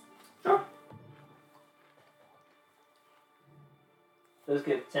treats? Sure. Those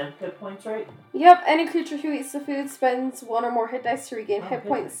give 10 hit points, right? Yep. Any creature who eats the food spends 1 or more hit dice to regain hit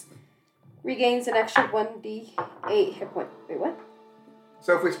points. Regains an extra 1d8 hit point. Wait, what?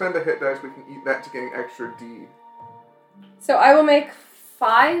 So if we spend a hit dice, we can eat that to gain extra D. So I will make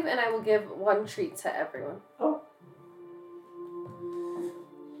 5, and I will give 1 treat to everyone. Oh.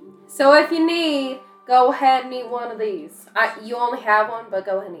 So if you need, Go ahead and eat one of these. You only have one, but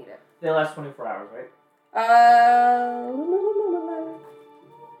go ahead and eat it. They last 24 hours, right? How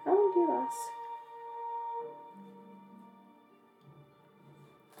long do you last?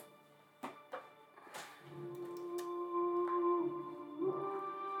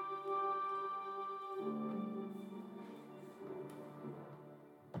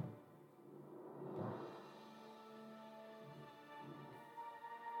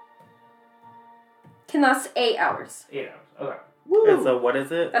 Can last 8 hours. 8 hours. Okay. And so what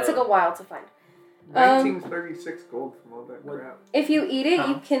is it? That took a while to find. 1936 gold from all that crap. If you eat it,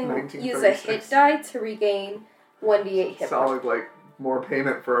 you can use a hit die to regain 1d8 hit points. Solid, like, more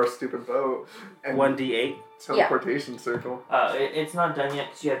payment for our stupid boat. And 1d8? teleportation circle. It's not done yet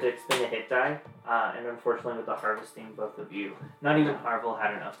because you have to expend a hit die. And unfortunately, with the harvesting, both of you, not even Harville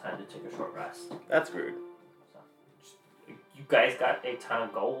had enough time to take a short rest. That's rude. So, you guys got a ton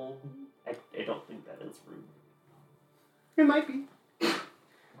of gold. I don't think that is rude. It might be.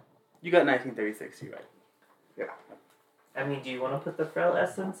 You got 1936, you're right. Yeah. I mean, do you want to put the frail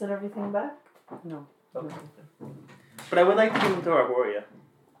essence and everything back? No. Okay. But I would like to give them to Arborea.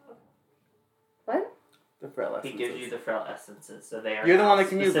 What? The frail He essences. gives you the frail essences, so they are. You're the one that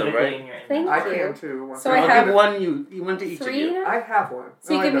can use them, specifically right? in your Thank inventory. I you. can too. So I'll I have give one you one to each of 3 you. now? I have one.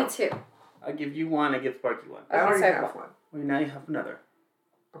 So you No, give I me don't. 2. I give you one, I give Sparky one. I already so I have have one. Well, now you have another.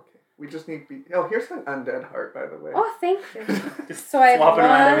 Okay. We just need Oh, here's an undead heart, by the way. Oh, thank you. Just So I have swapping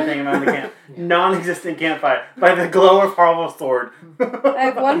around one- everything around the camp. Non-existent campfire by the glow of Harville's sword. I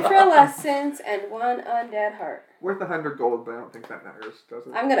have 1 frail essence and 1 undead heart. Worth 100 gold, but I don't think that matters, does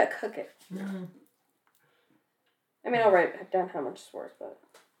it? I'm gonna cook it. Mm. I mean, I'll write down how much it's worth, but...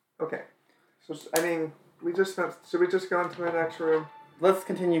 Okay. So, I mean, we just spent... Should we just go into the next room? Let's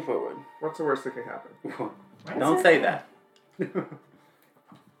continue forward. What's the worst that could happen? Don't say that.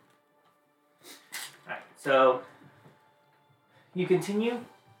 Alright, so you continue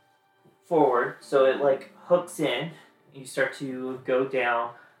forward, so it like hooks in. You start to go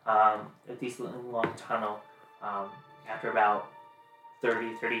down a decently long tunnel after about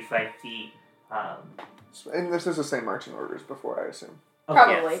 35 feet. And this is the same marching orders before, I assume.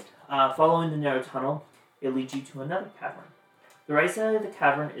 Probably. Yes. Following the narrow tunnel, it leads you to another cavern. The right side of the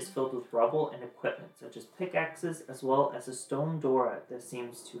cavern is filled with rubble and equipment, such as pickaxes, as well as a stone door that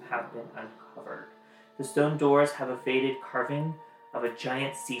seems to have been uncovered. The stone doors have a faded carving of a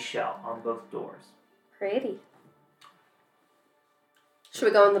giant seashell on both doors. Pretty. Should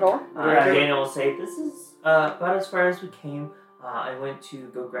we go in the door? Daniel will say, "This is about as far as we came. I went to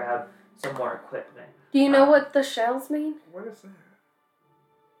go grab some more equipment." Do you know what the shells mean? What is that?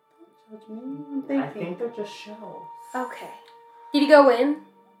 I think they're just shells. Okay. Did you go in?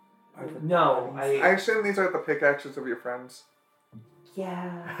 No, I assume these are the pickaxes of your friends.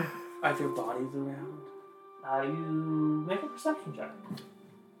 Yeah. Are there bodies around? You make a perception check.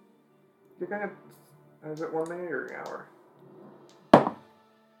 You're gonna... Is it 1 minute or an hour?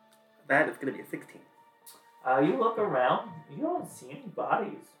 That is going to be a 16. You look around. You don't see any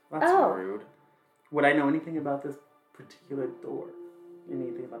bodies. That's Oh. rude. Would I know anything about this particular door?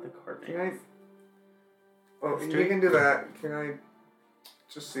 Anything about the carvings? Can I... Well, History? you can do that. Can I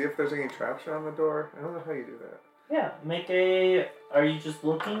just see if there's any traps around the door? I don't know how you do that. Yeah, make a... Are you just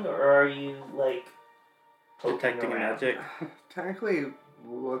looking, or are you, like... Detecting poking around? magic. Technically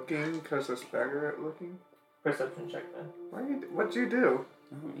looking, because it's better at looking. Perception check, then. What'd you do?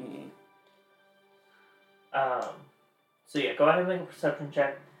 So yeah, go ahead and make a perception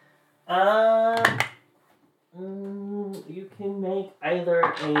check. You can make either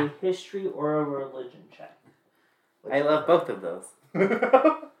a history or a religion check. I love both of those.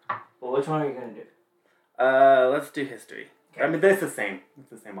 Well, which one are you going to do? Let's do history. I mean, they're the same. It's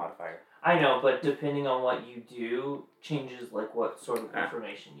the same modifier. I know, but depending on what you do, changes like what sort of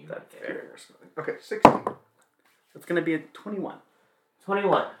information you that's get. fair. Okay, 16. It's going to be a 21.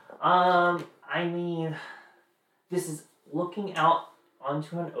 21. I mean, this is looking out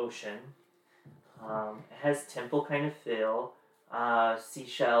onto an ocean. It has temple kind of feel.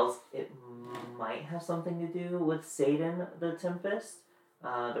 Seashells. It might have something to do with Satan the Tempest,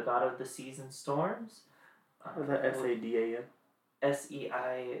 the god of the seas and storms. Was that S-A-D-A-N?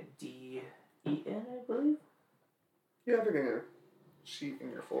 Seidien, I believe. You have it in a sheet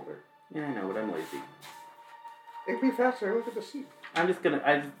in your folder. Yeah, I know, but I'm lazy. It'd be faster. Look at the sheet. I'm just going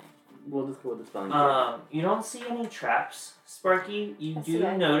to... We'll just go with the spelling. You don't see any traps, Sparky. You I do see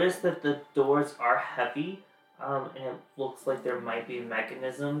that. notice that the doors are heavy, and it looks like there might be a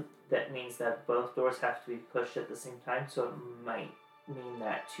mechanism that means that both doors have to be pushed at the same time, so it might mean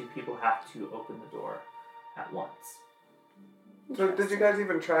that 2 people have to open the door at once. So did you guys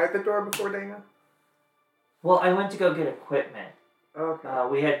even try the door before, Dana? Well, I went to go get equipment. Okay.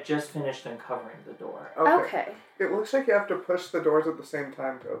 We had just finished uncovering the door. Okay. It looks like you have to push the doors at the same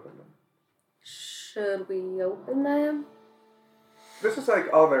time to open them. Should we open them? This is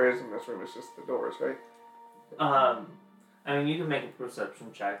like all there is in this room is just the doors, right? I mean, you can make a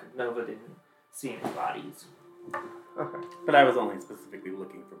perception check. Nova didn't see any bodies. Okay. But I was only specifically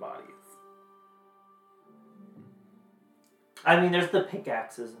looking for bodies. I mean, there's the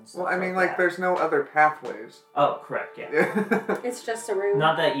pickaxes and stuff. Well, I mean, like that. there's no other pathways. Oh, correct, yeah. Yeah. It's just a room.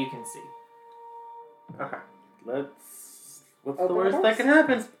 Not that you can see. Okay. What's the Open worst doors? that can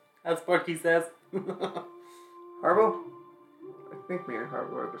happen? As Sparky says. Harbo? I think me and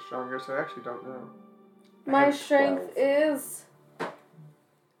Harbo are the strongest. I actually don't know. My have strength 12. is... I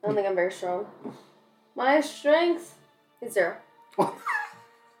don't think I'm very strong. My strength is 0.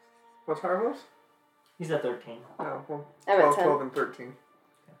 What's Harbo's? He's at 13. Oh, well, I'm at 12, 10. 12, and 13.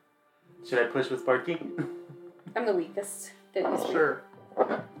 Should I push with Sparky? I'm the weakest. Don't use me. Sure.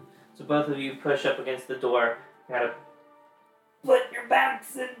 So both of you push up against the door. You gotta put your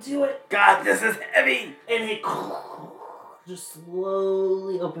backs into it, God, this is heavy! and it just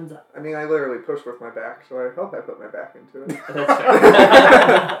slowly opens up. I mean, I literally pushed with my back, so I hope I put my back into it. That's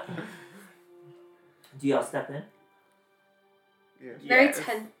fair. Do y'all step in? Yeah. Very Yes.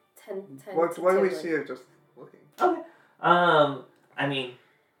 10. What do we see of just looking? Okay. I mean,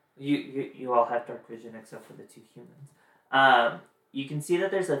 you all have dark vision except for the two humans. You can see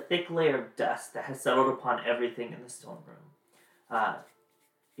that there's a thick layer of dust that has settled upon everything in the stone room.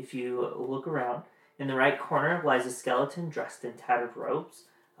 If you look around, in the right corner lies a skeleton dressed in tattered robes,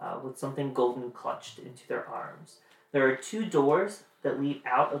 with something golden clutched into their arms. There are 2 doors that lead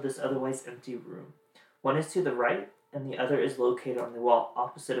out of this otherwise empty room. One is to the right, and the other is located on the wall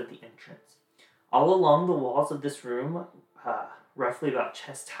opposite of the entrance. All along the walls of this room, roughly about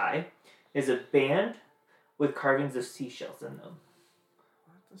chest high, is a band with carvings of seashells in them.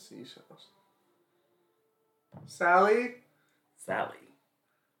 What the seashells? Sally? Sally.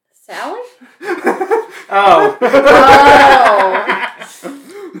 Sally? Oh!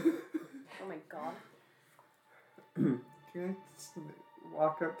 Oh my god. Can I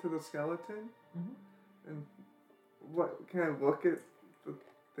walk up to the skeleton? Mm-hmm. And what? Can I look at the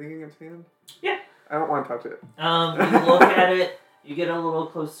thing in its hand? Yeah. I don't want to touch it. You look at it, you get a little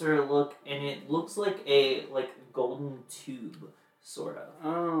closer look, and it looks like a golden tube, sort of.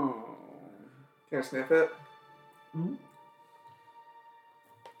 Oh. Can I sniff it? Mm-hmm.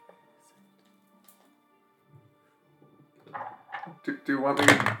 Do you want me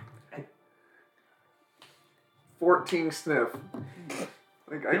to... 14 sniff.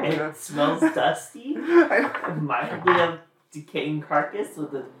 Like, I don't know. It smells dusty, mildly of decaying carcass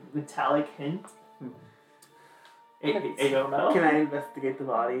with a metallic hint. I don't know. Can I investigate the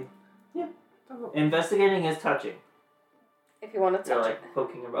body? Yeah. Investigating is touching. If you want to They're touch it.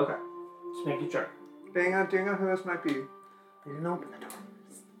 poking your... Okay. Just making sure. Do you know who this might be? They didn't open the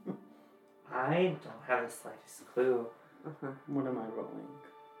doors. I don't have the slightest clue. Uh-huh. What am I rolling?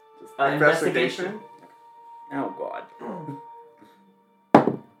 Just Investigation. Oh god.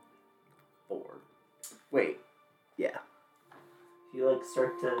 4. Wait. Yeah. You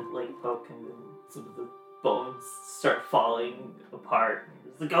start to poke and then some of the bones start falling apart.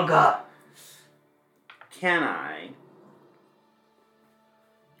 It's like, oh god! Can I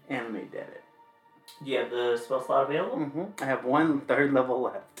animate dead it? Do you have the spell slot available? Mm-hmm. I have 1 third level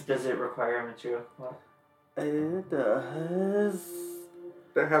left. Does it require a material component? It does.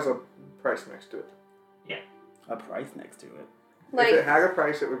 That has a price next to it. A price next to it. If it had a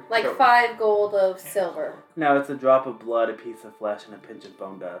price, it would... Like show. 5 gold of silver. No, it's a drop of blood, a piece of flesh, and a pinch of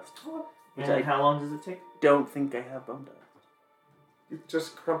bone dust. And how long does it take? Don't think I have bone dust. You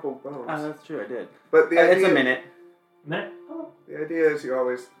just crumple bones. Oh, that's true, I did. But the idea... It's a minute. Minute? Oh, The idea is you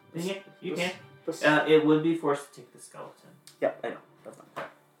always... yeah, you can. This, It would be forced to take the skeleton. Yeah, I know. That's fine.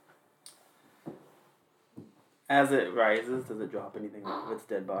 As it rises, does it drop anything off of its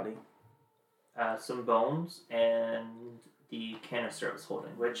dead body? Some bones and the canister it was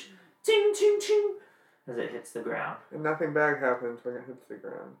holding, which ting ting ting as it hits the ground. and nothing bad happens when it hits the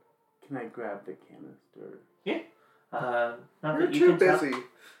ground. Can I grab the canister? Not You're that you too can tell. busy.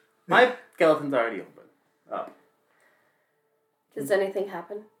 My skeleton's already open. Up. Does anything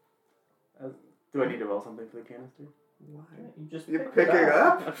happen? Do I need to roll something for the canister? Why? You just You pick it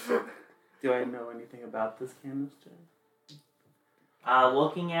up? Do I know anything about this canister?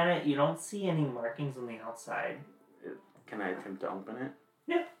 Looking at it, you don't see any markings on the outside. Can I attempt to open it?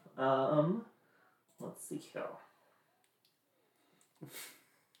 Let's see here.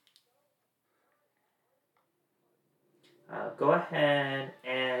 Go ahead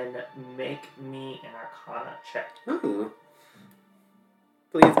and and make me an Arcana check. Ooh.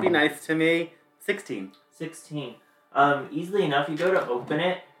 Please be nice to me. 16. 16. Easily enough, you go to open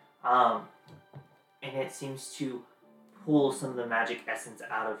it, and it seems to pull some of the magic essence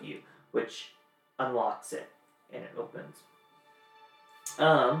out of you, which unlocks it, and it opens.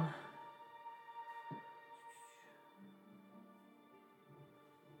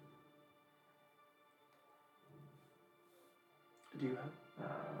 Do you have?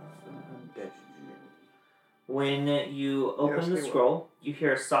 When you open the scroll, you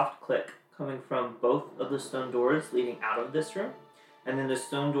hear a soft click coming from both of the stone doors leading out of this room, and then the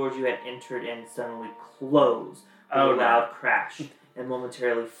stone doors you had entered in suddenly close with a loud crash and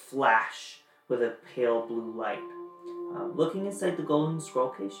momentarily flash with a pale blue light. Looking inside the golden scroll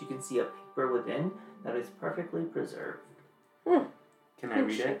case, you can see a paper within that is perfectly preserved. Can I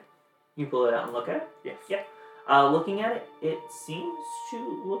read it? You pull it out and look at it? Yes. Yeah. Looking at it, it seems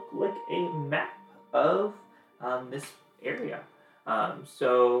to look like a map of this area. Of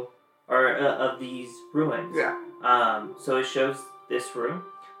these ruins. Yeah. So it shows this room,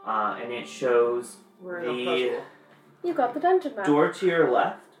 and it shows the You got the dungeon map. door to your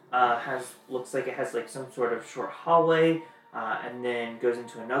left. Looks like it has like some sort of short hallway, and then goes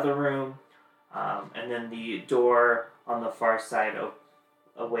into another room, and then the door on the far side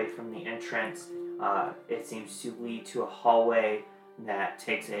away from the entrance. It seems to lead to a hallway that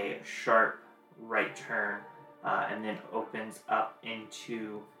takes a sharp right turn, and then opens up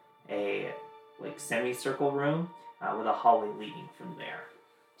into a like semicircle room with a hallway leading from there.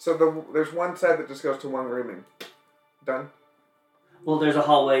 So there's one side that just goes to one room and done? Well, there's a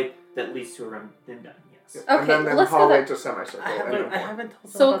hallway that leads to a room, then done, yes. Yeah. Okay, and then let's go hallway there. to semicircle. I haven't told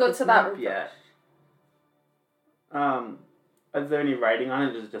them So we'll about go this to that map room yet. Is there any writing on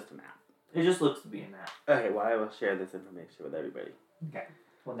it, or is it just a map? It just looks to be a map. Okay, well, I will share this information with everybody. Okay.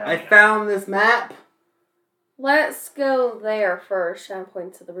 Well, now I you know. found this map! Let's go there first and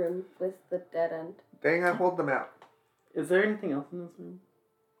point to the room with the dead end. Dang, I hold the map. Is there anything else in this room?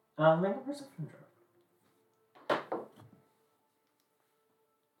 Make a perception check.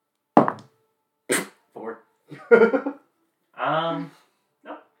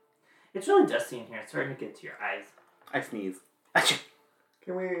 No. It's really dusty in here. It's starting to get to your eyes. I sneeze.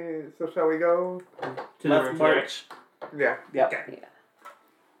 Can we... So shall we go? To the room march. Yeah. Yeah. Okay. Yeah.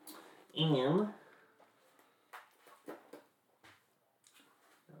 And...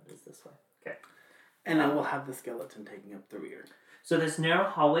 it is this way. Okay. And I will have the skeleton taking up the rear. So this narrow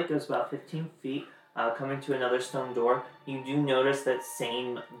hallway goes about 15 feet, coming to another stone door. You do notice that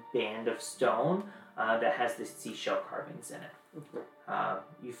same band of stone that has the seashell carvings in it.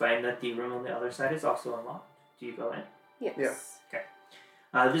 You find that the room on the other side is also unlocked. Do you go in? Yes. Yeah. Okay.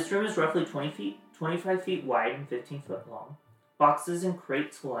 This room is roughly 25 feet wide and 15 foot long. Boxes and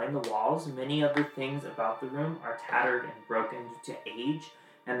crates line the walls. Many of the things about the room are tattered and broken due to age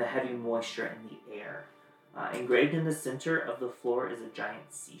and the heavy moisture in the air. Engraved in the center of the floor is a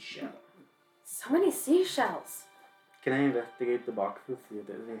giant seashell. So many seashells. Can I investigate the boxes, see if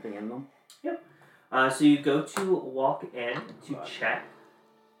there's anything in them? Yep. So you go to walk in to check.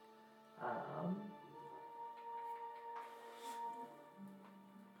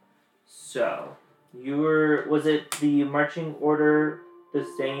 So, was it the marching order the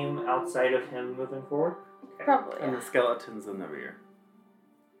same outside of him moving forward? Okay. Probably. And the skeleton's in the rear.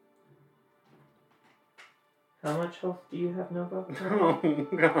 How much health do you have, Nova? Oh,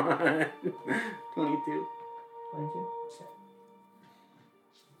 God. 22. 22?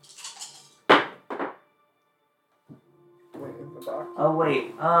 Wait, in the box. Oh,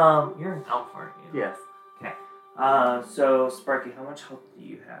 wait. You're an elf, aren't you? Yes. Okay. So, Sparky, how much health do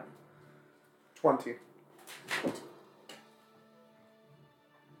you have? 20.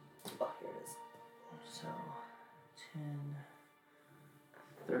 Oh, here it is. So, 10,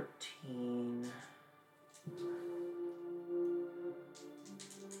 13...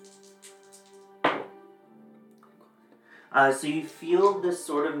 So you feel this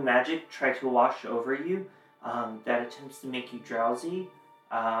sort of magic try to wash over you that attempts to make you drowsy,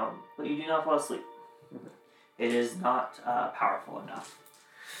 but you do not fall asleep. It is not powerful enough.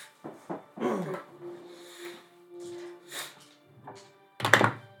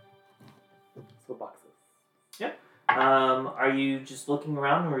 So boxes. Yep. Are you just looking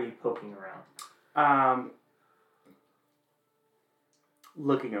around or are you poking around?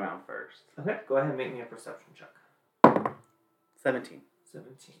 Looking around first. Okay, go ahead and make me a perception check. 17.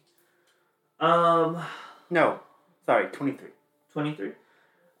 17. No. Sorry, 23. 23.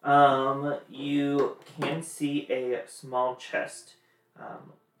 You can see a small chest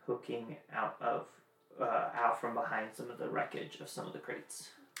poking out from behind some of the wreckage of some of the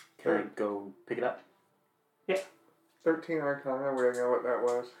crates. Can I go pick it up? 13 Arcana, we don't know what that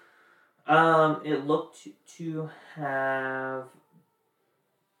was. It looked to have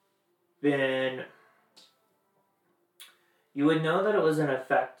been... You would know that it was an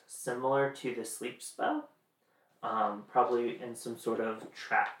effect similar to the sleep spell. Probably in some sort of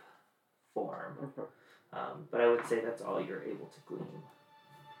trap form. Okay. But I would say that's all you're able to glean.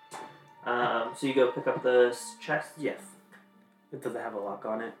 So you go pick up the chest? Yes. Does it have a lock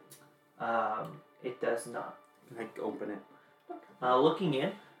on it? It does not. Can I open it? Looking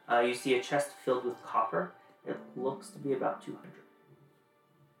in, you see a chest filled with copper. It looks to be about 200.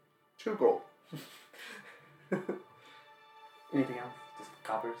 2 gold. Anything else? Just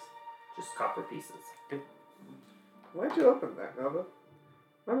coppers? Just copper pieces. Good. Why'd you open that, Nova?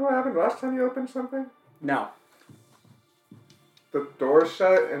 Remember what happened last time you opened something? No. The doors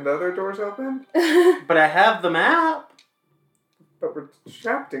shut and the other doors open? But I have the map! But we're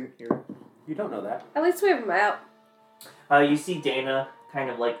trapped in here. You don't know that. At least we have a map. You see Dana kind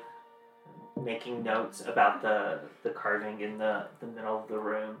of like making notes about the carving in the middle of the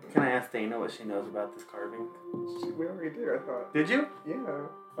room. Can I ask Dana what she knows about this carving? We already did, I thought. Did you? Yeah,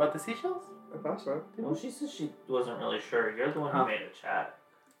 About the seashells? I thought so. Well, she says she wasn't really sure. You're the one who made a chat.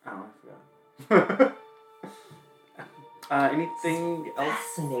 Oh, I forgot. Anything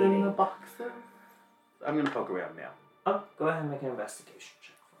else in Fascinating. the boxes? I'm gonna poke around now. Oh, go ahead and make an investigation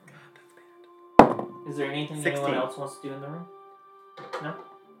check for me. God, that's bad. Is there anything 16. anyone else wants to do in the room? No?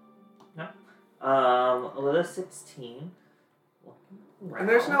 With a 16. And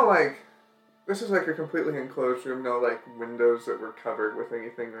there's no, like... This is like a completely enclosed room, no, like, windows that were covered with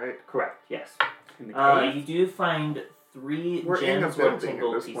anything, right? Correct, yes. In the cave? You do find 3 We're in a gems or building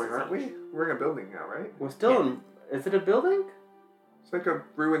tingle at this pieces point, aren't we? each. We're in a building now, right? We're still in... Is it a building? It's like a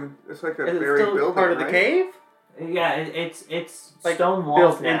ruined... It's like a Is it buried still building, part of the right? cave? Yeah, it's Like, stone walls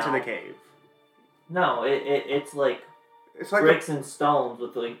built now. into the cave. No, it's like It's like bricks and stones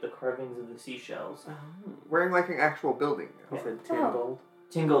with like the carvings of the seashells. we're in like an actual building now. You said 10 Oh. gold?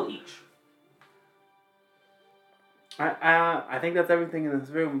 Tingle each. I think that's everything in this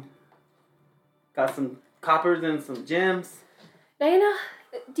room. Got some coppers and some gems. Dana,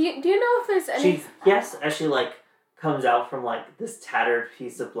 do you know if there's any... As she like comes out from like this tattered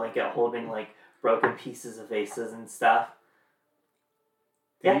piece of blanket holding like broken pieces of vases and stuff.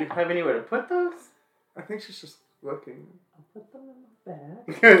 Do you have anywhere to put those? I think she's just looking. I'll put them in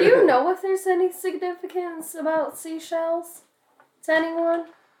the bag. Do you know if there's any significance about seashells to anyone?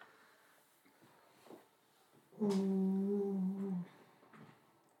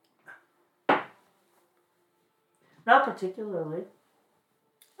 Not particularly.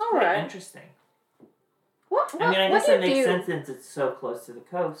 All Quite right. Interesting. What I mean, I guess do it you makes do? sense since it's so close to the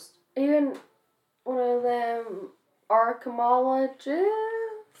coast. Are you in one of them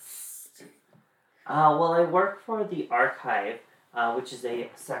archaeologists? Well, I work for the archive, which is a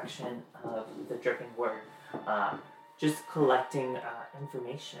section of the Dripping Word, just collecting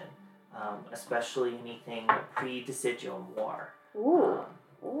information, especially anything pre-Deciduum War. Ooh.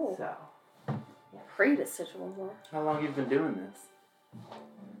 Ooh. So, Pre-decisional war. How long have you been doing this?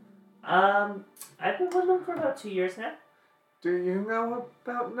 I've been with them for about 2 years now. Do you know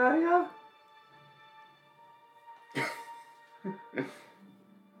about Naya?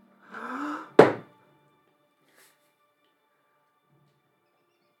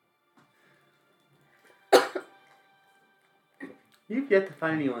 You've yet to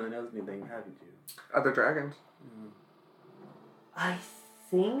find anyone that knows anything, haven't you? Other dragons. I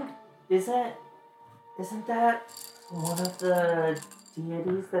think isn't that one of the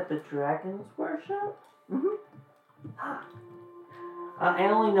deities that the dragons worship? Mm-hmm. I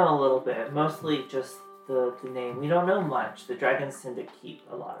only know a little bit, mostly just the name. We don't know much. The dragons tend to keep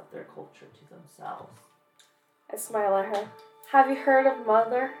a lot of their culture to themselves. I smile at her. Have you heard of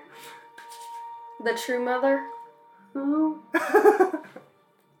Mother? The true mother? Who?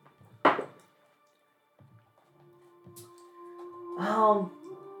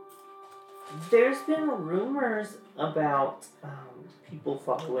 There's been rumors about people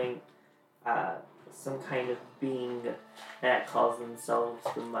following some kind of being that calls themselves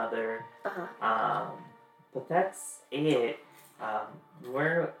the Mother. Uh-huh. But that's it.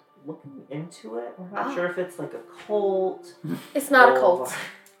 We're looking into it. We're not sure if it's like a cult. It's not a cult.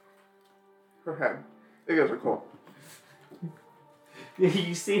 Her head. It goes a cult.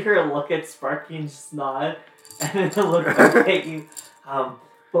 You see her look at Sparky and just nod, and then look back at you.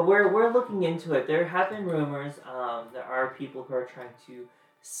 But we're looking into it. There have been rumors. There are people who are trying to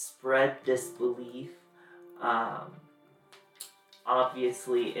spread this belief.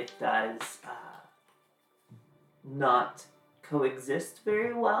 Obviously, it does not coexist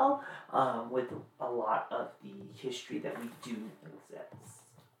very well with a lot of the history that we do exist.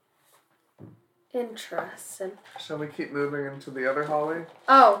 Interesting. Shall we keep moving into the other hallway?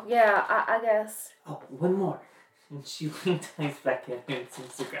 Oh, yeah, I guess. Oh, one more. And she dives back in and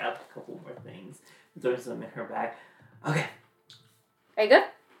seems to grab a couple more things. Throws them in her bag. Okay. Are you good?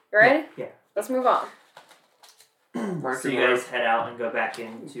 You ready? Yeah. Let's move on. So you guys head out and go back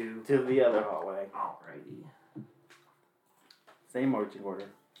into... To the other hallway. Alrighty. Same marching order.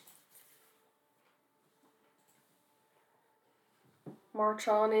 March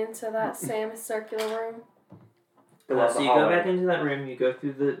on into that same circular room. So you go back into that room, you go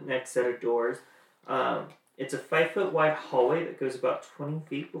through the next set of doors. It's a 5-foot wide hallway that goes about 20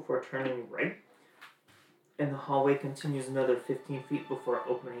 feet before turning right. And the hallway continues another 15 feet before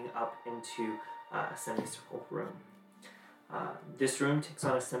opening up into a semicircle room. This room takes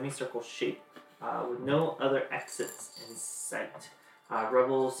on a semicircle shape with no other exits in sight.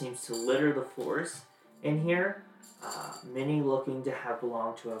 Rubble seems to litter the floors in here, many looking to have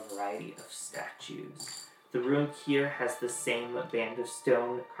belonged to a variety of statues. The room here has the same band of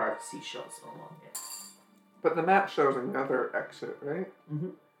stone carved seashells along it. But the map shows another exit, right? Mm-hmm.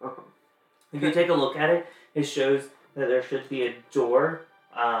 Uh-huh. If you take a look at it, it shows that there should be a door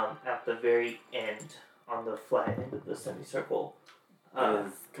at the very end, on the flat end of the semicircle. It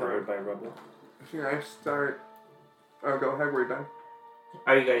is covered by rubble. Should I start... Oh, go ahead, we're done.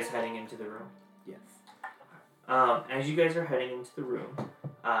 Are you guys heading into the room? Yes. As you guys are heading into the room,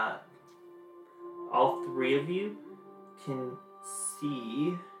 all three of you can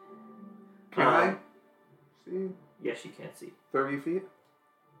see... Can I see? Yes, you can see. 30 feet?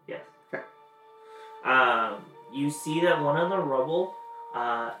 Yes. Okay. You see that one of the rubble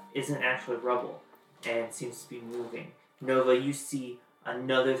isn't actually rubble and seems to be moving. Nova, you see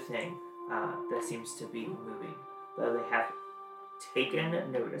another thing that seems to be moving. Though they have taken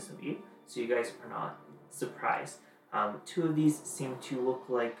notice of you, so you guys are not surprised. Two of these seem to look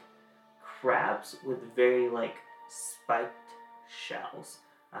like crabs with very spiked shells.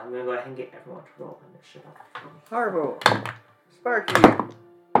 I'm going to go ahead and get everyone to roll initiative. Harville. Sparky.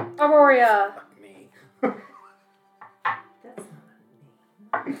 Aurora. Fuck me. That's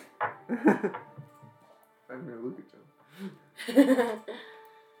not a name. I'm going to look at you.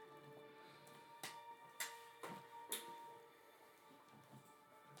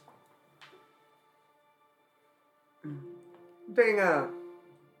 Dana.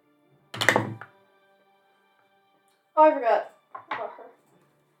 Oh, I forgot about her.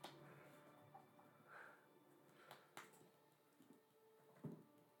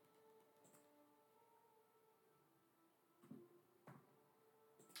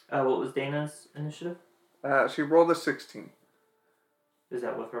 What was Dana's initiative? She rolled a 16. Is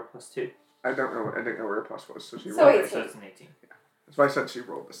that with her +2? I don't know. I didn't know where her plus was, so she So rolled. it's- So it's an 18. That's why I said she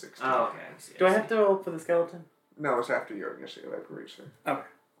rolled a 16. Oh, okay. I see. Do I have to roll for the skeleton? No, it's after your initiative. I'm pretty sure. Okay.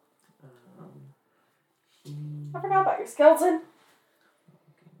 I forgot about your skeleton.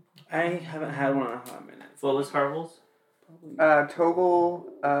 I haven't had one in a hot minute. What was Harville's? Total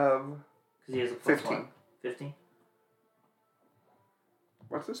of... Because he has a +1. 15. 15?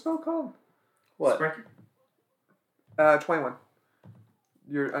 What's the spell called? What? Sparky? 21.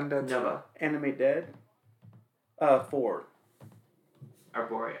 You're undead. Nova. Animate dead? 4.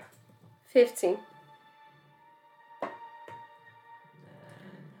 Arborea. 15.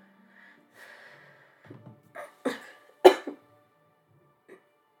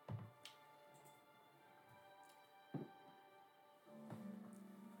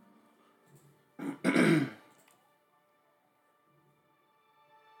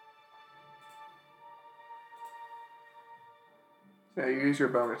 Yeah, you use your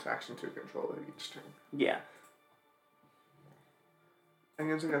bonus action to control it each turn. Yeah. I'm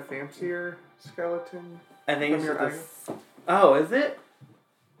using a fancier skeleton. I think From it's your just a... Oh, is it?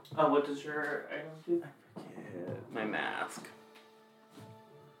 What does your item do? I forget. My mask.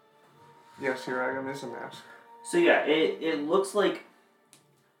 Yes, your item is a mask. So yeah, it looks like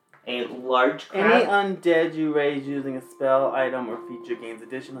a large Any crab. undead you raise using a spell, item, or feature gains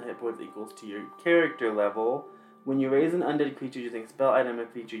additional hit points equals to your character level. When you raise an undead creature using a spell, item, or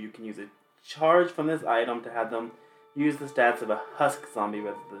feature, you can use a charge from this item to have them use the stats of a husk zombie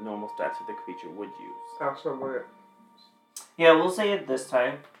rather than the normal stats that the creature would use. Absolutely. Yeah, we'll say it this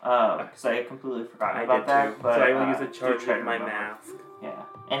time, because I completely forgot I about did that. too. But, So I will use a do charge try with to my remember. mask. Yeah,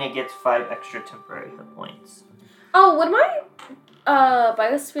 and it gets 5 extra temporary hit points. Oh, would my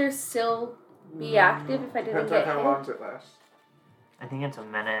biosphere still be active if I didn't Depends on get how hit? long it lasts. I think it's a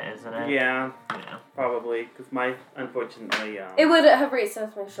minute, isn't it? Yeah, Yeah. probably. Because my, unfortunately... It would have raised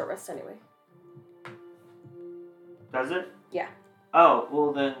with my short rest anyway. Does it? Yeah. Oh,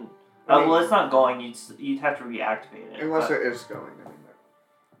 well then... well, it's not going. You'd have to reactivate it. Unless it is going.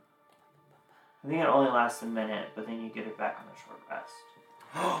 I think it only lasts a minute, but then you get it back on a short rest.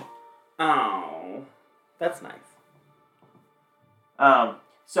 Oh, that's nice.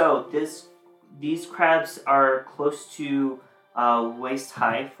 So these crabs are close to waist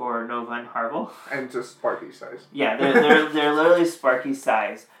high for Nova and Harville. And just Sparky size. Yeah, they're literally Sparky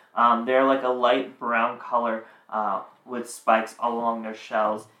size. They're like a light brown color with spikes all along their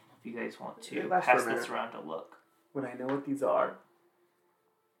shells. If you guys want to pass this around to look. Would I know what these are?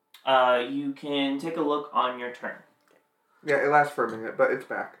 You can take a look on your turn. Yeah, it lasts for a minute, but it's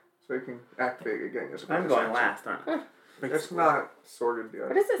back. So you can activate it again. I'm going last, aren't I? It's not sorted yet.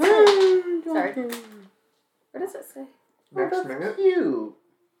 What does it say? Sorry. What does it say? Next minute? Cute.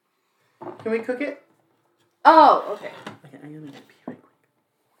 Can we cook it? Oh, okay. Okay, I'm gonna pee right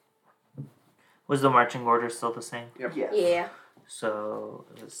quick. Was the marching order still the same? Yep. Yes. Yeah. So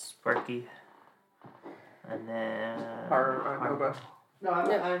it was Sparky, and then Nova. No,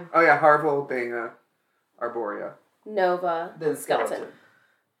 I'm Oh yeah, Harville, Dana, Arborea. Nova. then Skeleton.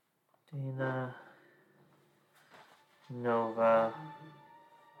 Dana, Nova,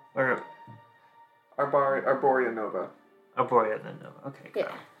 or Arborea Nova. Arborea, then Nova. Okay, Yeah.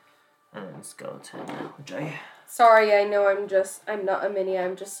 got it. And then Skeleton, which I... Sorry, I know I'm not a mini,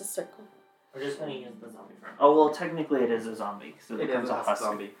 I'm just a circle. We're just going to use the zombie form. Oh, well, technically it is a zombie, so it becomes a husk.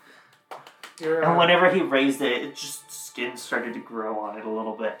 zombie. And whenever he raised it, it just skin started to grow on it a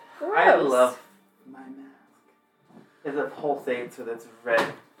little bit. Gross. I love my mask. It's a pulsates with its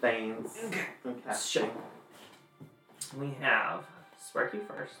red veins. Okay. So, we have Sparky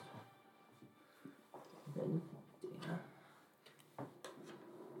first. Then Dana.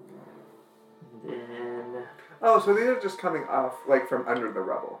 Then... Oh, so these are just coming off, like, from under the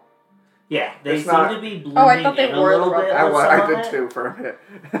rubble. Yeah, they It's seem not- to be blending I thought they in a were the little bit. rubble. with some I of did it. too for a bit.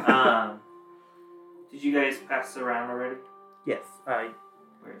 Did you guys pass it around already? Yes. Where is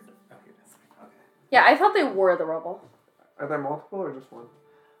it? Okay, that's fine. Okay. Yeah, I thought they were the rubble. Are there multiple or just one?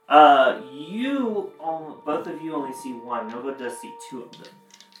 Both of you only see one. Nova does see two of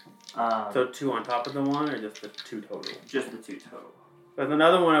them. So 2 on top of the one, or just the 2 total? Just the two total. There's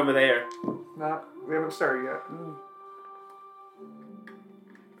another one over there. We haven't started yet.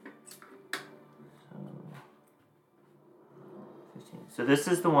 So this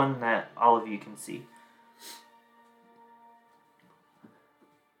is the one that all of you can see.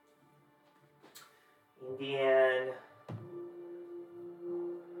 Indian.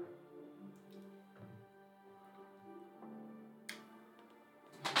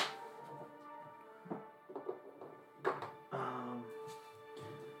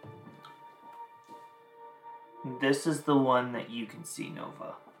 This is the one that you can see,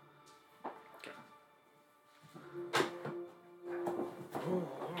 Nova.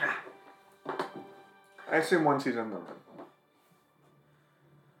 I assume once he's in the room.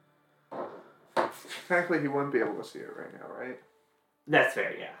 Technically, he wouldn't be able to see it right now, right? That's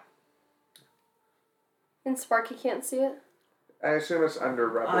fair, yeah. And Sparky can't see it? I assume it's under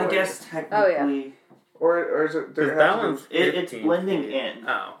rubble. I guess technically... Oh, yeah. Or is it... Does it That have to do one's with- It's 15 blending feet. in.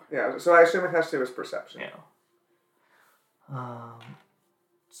 Oh. Yeah, so I assume it has to do with perception. Yeah.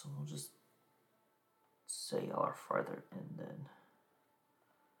 So we'll just say y'all are farther in then.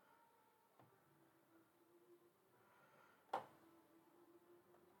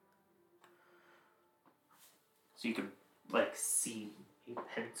 So you can like see a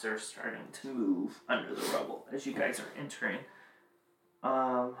pincer starting to move under the rubble as you guys are entering.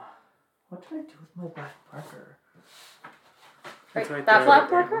 What did I do with my black marker? Right, right that there.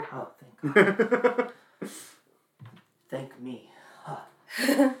 black marker? Oh, thank God. Thank me.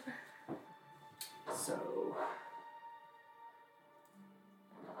 So.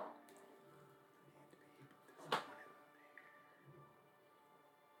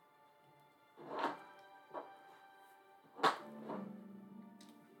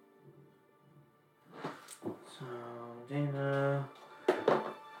 So, Dana.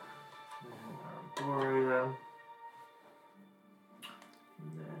 Arborea.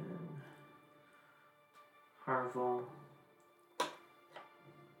 And then Harville.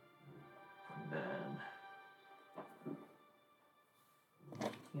 And then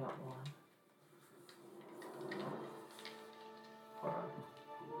yeah, one. Hold on.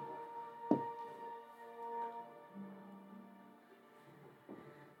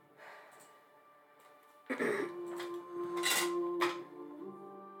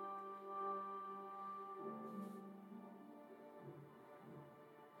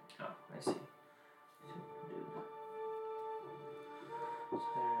 Oh, I see. So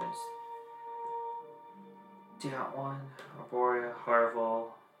there's Dion 1, Arborea,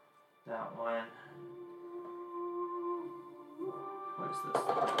 Harville, that one. What is this?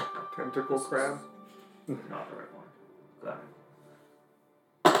 Tentacle crab. Not the right one. Got it.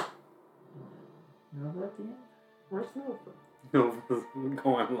 Nova at the end? Where's Nova? Nova's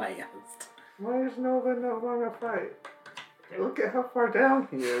going last. Why is Nova not on a fight? Look at how far down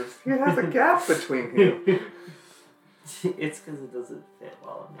he is. He has a gap between him. It's because it doesn't fit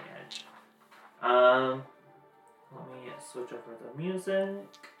well on the edge. Let me switch over the music.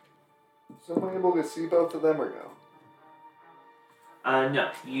 So am I able to see both of them or no?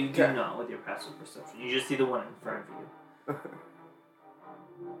 No, you do not with your passive perception. You just see the one in front of you.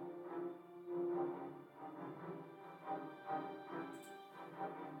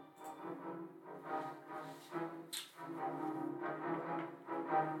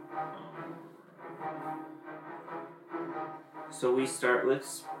 So we start with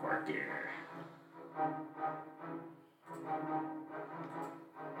Sparky.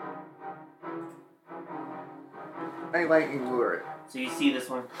 I lightning lure it. So you see this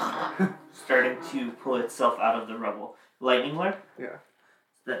one starting to pull itself out of the rubble. Lightning lure? Yeah.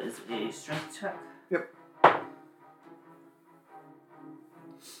 That is a strength check. Yep.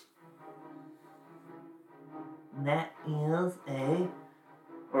 That is a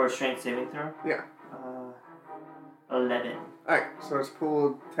strength saving throw? Yeah. 11. Alright, so it's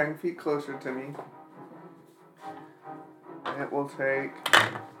pulled 10 feet closer to me. It will take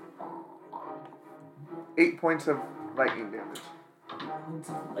 8 points of lightning damage. 8 points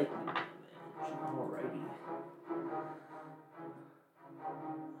of lightning damage. Alrighty.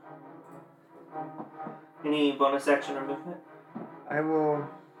 Any bonus action or movement? I will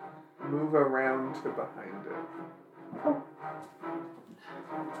move around to behind it.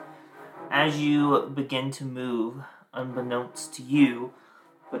 As you begin to move, unbeknownst to you,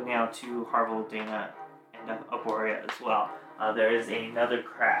 but now to Harville, Dana, and Arborea as well, there is another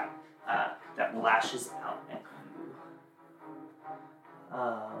crab that lashes out at you.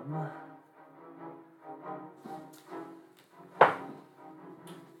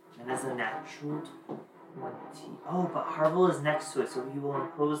 And is a natural 20. Oh, but Harville is next to it, so he will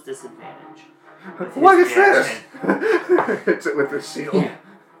impose disadvantage. What is this? Hits it with the shield. Yeah.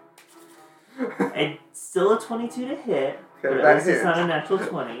 It's still a 22 to hit, but at least it's not a natural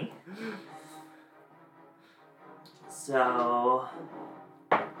 20. So,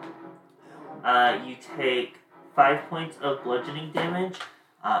 you take 5 points of bludgeoning damage.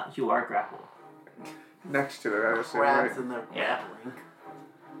 You are grappled. Next to it, I assume, Crabs right? in their Yeah. grappling.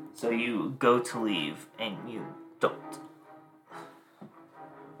 So you go to leave, and you don't.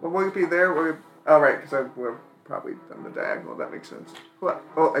 Well, will it be there? Oh, right, because we've probably done the diagonal. That makes sense. What?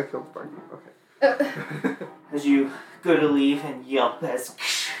 Oh, I killed Sparky. Okay. As you go to leave and yelp as...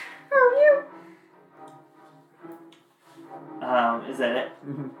 is that it?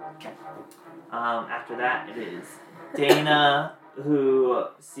 Mm-hmm. Okay. After that, it is Dana who,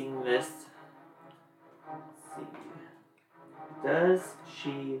 seeing this... Let's see. Does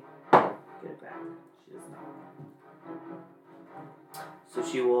she get it back? She does not. So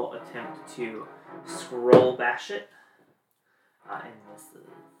she will attempt to scroll bash it. And misses.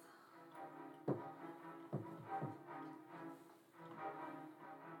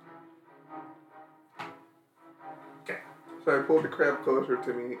 Okay. So I pulled the crab closer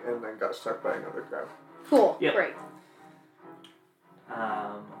to me and then got stuck by another crab. Cool. Yep. Great.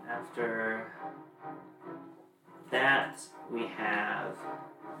 After that, we have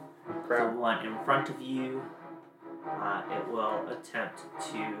Crab. the one in front of you. It will attempt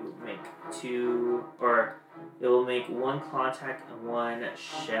to make it will make one claw attack and one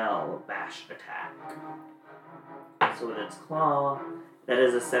shell bash attack. So with its claw, that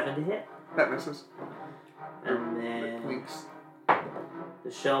is a 7 to hit. That misses. And It then winks.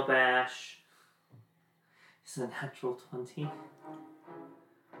 the shell bash is a natural 20.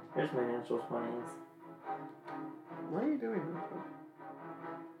 There's my natural 20s. Why are you doing this?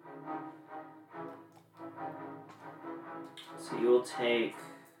 So you will take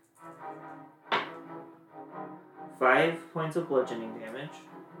 5 points of bludgeoning damage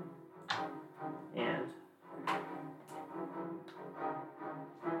and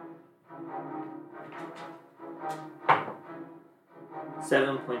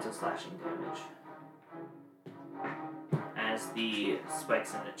 7 points of slashing damage as the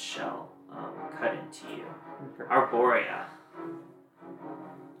spikes in its shell cut into you. Okay. Arborea.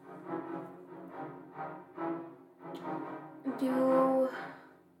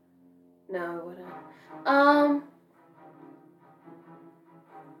 No, it wouldn't.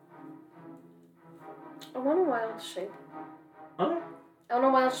 I want a wild shape. Okay. I want a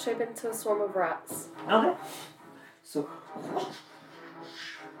wild shape into a swarm of rats. Okay. So I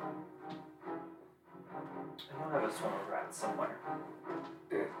don't have a swarm of rats somewhere.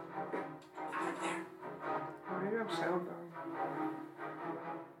 Why do you have sound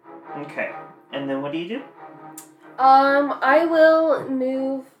on? Okay, and then what do you do? I will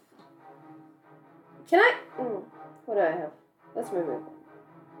move. Can I? What do I have? Let's move.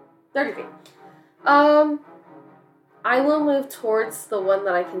 30 feet. I will move towards the one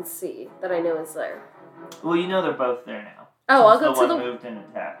that I can see that I know is there. Well, you know they're both there now. Oh, I'll go to the one moved and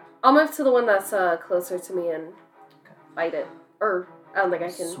attacked. I'll move to the one that's closer to me and fight it. Or I don't think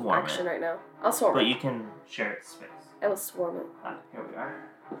I can Swarm action it. right now. I'll swarm But it. you can share its space. I will swarm it. Here we are.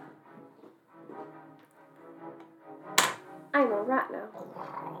 I'm a rat now.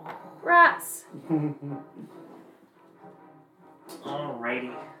 Rats.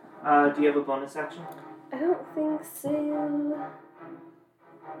 Alrighty. Do you have a bonus action? I don't think so.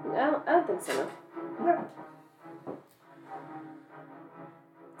 No, I don't think so. No.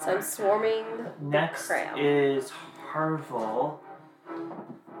 So I'm swarming Next the crab. is Harville.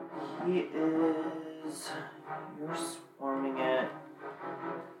 He is... You're swarming it.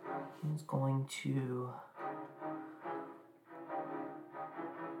 He's going to...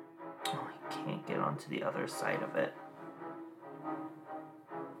 Oh, he can't get onto the other side of it.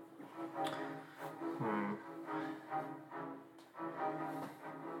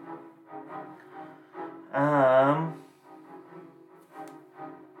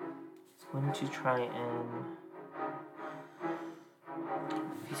 Going to try and...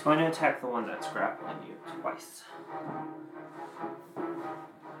 He's going to attack the one that's grappling you twice.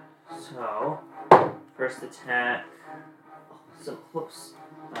 So, first attack... Oh, so close.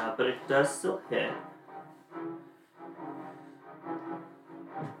 But it does still hit.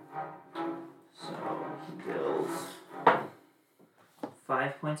 So, he deals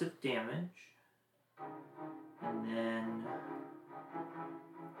 5 points of damage. And then...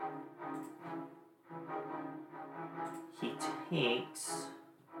 He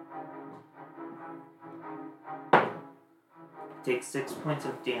takes 6 points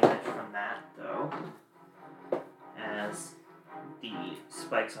of damage from that, though, as the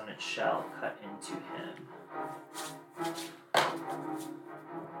spikes on its shell cut into him.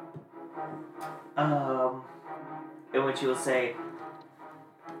 In which he will say,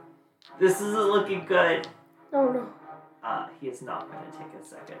 "This isn't looking good." Oh no. He is not going to take a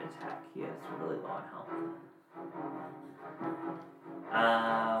second attack. He is really low on health.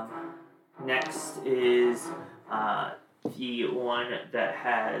 Next is the one that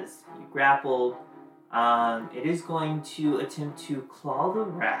has you grappled. It is going to attempt to claw the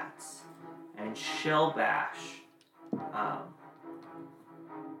rats and shell bash.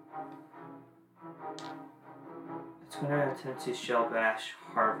 It's going to attempt to shell bash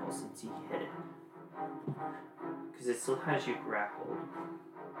Harville since he hit it. Because it still has you grappled.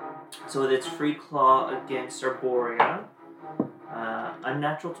 So with its free claw against Arborea,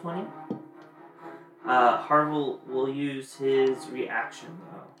 unnatural 20. Harville will use his reaction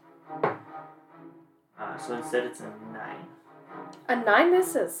though. So instead it's a 9. A 9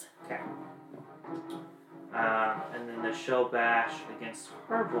 misses. Okay. And then the shell bash against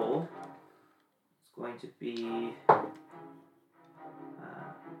Harville is going to be...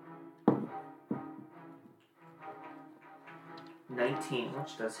 19,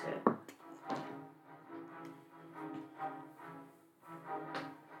 which does hit.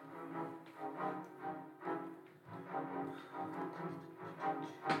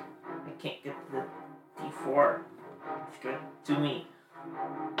 I can't get the D4. Good to me.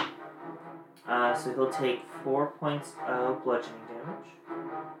 So he'll take 4 points of bludgeoning damage.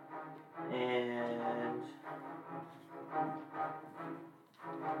 And...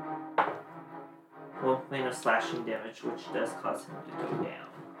 1 point of slashing damage, which does cause him to go down.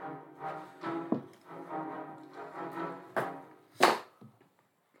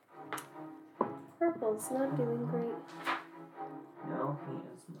 Purple's not doing great. No, he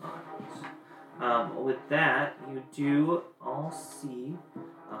is not. With that, you do all see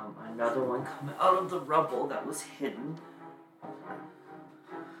another one come out of the rubble that was hidden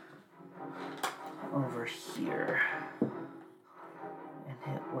over here. And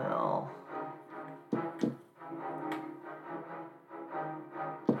it will...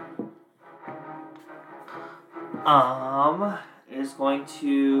 is going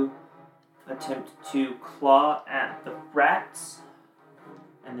to attempt to claw at the rats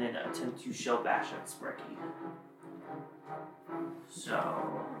and then attempt to shell bash at Sparky.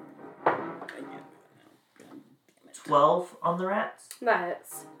 So 12 on the rats? That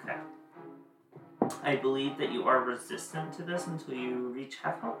hits. Okay. I believe that you are resistant to this until you reach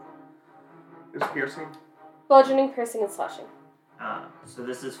half health. Is piercing? Bludgeoning, piercing, and slashing. So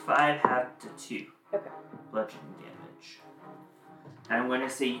this is 5 half to 2. Okay. Bludgeoning damage. And I'm going to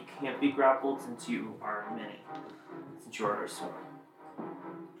say you can't be grappled since you are mini. Since you are a sword.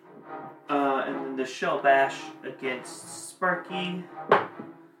 And then the shell bash against Sparky.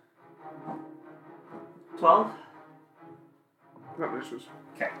 12. That misses.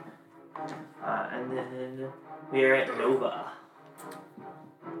 Okay. And then we're at Nova.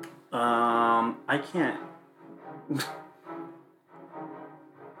 I can't.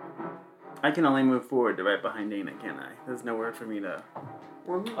 I can only move forward to right behind Dana, can't I? There's nowhere for me to.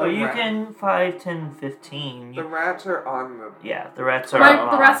 Oh, you can 5, 10, 15. The rats are on the. Yeah, the rats are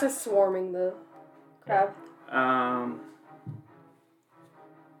The rats are swarming the crab.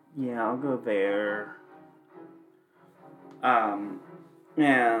 Yeah, I'll go there. And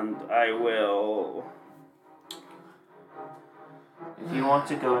I will. If you want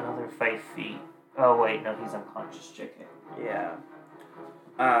to go another 5 feet. Oh, wait, no, he's unconscious, JK. Yeah.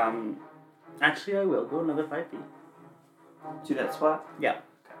 Actually, I will go another 5 feet. To that spot? Yeah.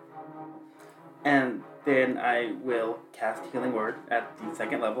 Okay. And then I will cast Healing Word at the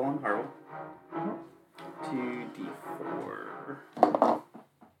 2nd level on Harwell. 2d4.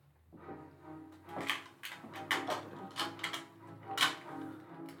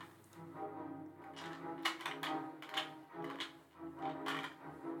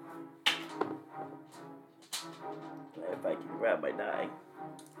 If I can grab my die.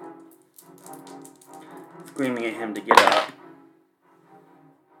 Screaming at him to get up.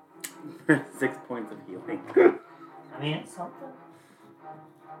 6 points of healing. I mean, it's something.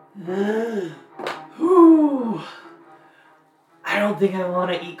 I don't think I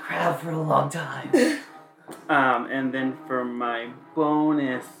want to eat crab for a long time. And then for my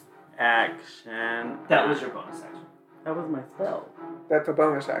bonus action... That was your bonus action. That was my spell. That's a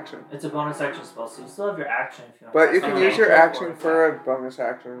bonus action. It's a bonus action spell, so you still have your action if you want. But you can use your action for a bonus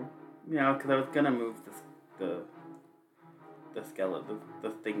action. Yeah, because I was gonna move the skeleton, the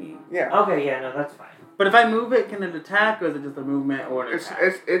thingy. Yeah. Okay, yeah, no, that's fine. But if I move it, can it attack, or is it just a movement or an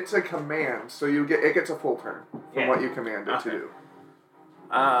attack? It's a command, so it gets a full turn from what you command it to do.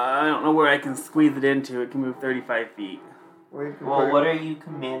 I don't know where I can squeeze it into. It can move 35 feet. Well, what are you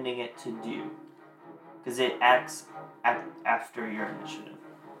commanding it to do? Because it acts after your initiative.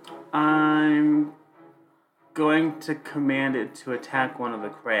 I'm going to command it to attack one of the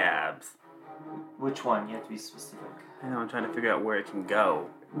crabs. Which one? You have to be specific. I know, I'm trying to figure out where it can go.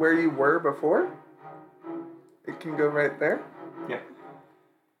 Where you were before? It can go right there? Yeah.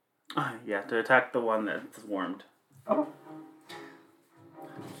 Yeah, to attack the one that's swarmed. Oh.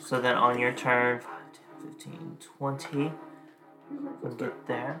 So then on your turn, 5, 10, 15, 20. We'll get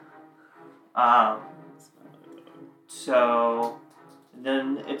there. So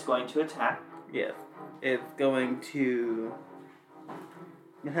then it's going to attack. Yes. It's going to...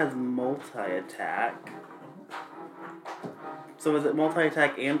 It has multi-attack. So is it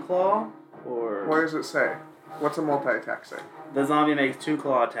multi-attack and claw? Or... What does it say? What's a multi-attack say? The zombie makes 2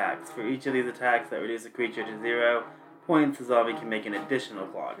 claw attacks. For each of these attacks that reduce a creature to 0 points, the zombie can make an additional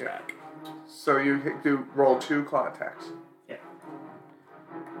claw attack. Yeah. So you do roll 2 claw attacks. Yeah.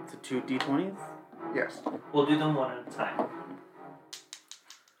 So 2 d20s? Yes. We'll do them one at a time.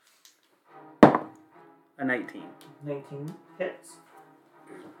 A 19. 19 hits.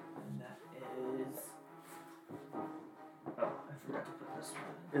 And that is... Oh, I forgot to put this one.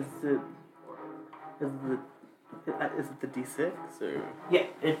 Is it the d6 or? Yeah,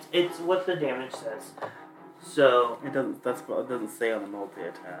 it's what the damage says. So It doesn't say on the multi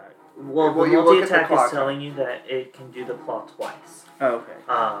attack. well Well, the you look multi at the attack claw is telling you that it can do the claw twice. Oh, okay.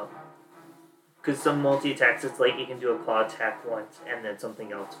 Because some multi attacks, it's like you can do a claw attack once and then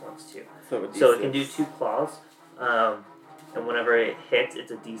something else once too. So it can do 2 claws, and whenever it hits,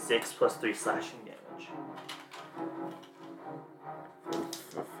 it's a d6 plus 3 slashing damage.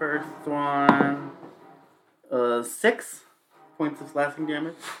 The first one, 6 points of slashing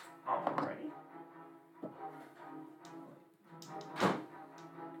damage. Alrighty.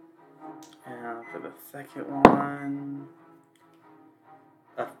 And for the second one,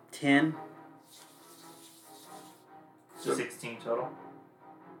 a 10. So 16 total.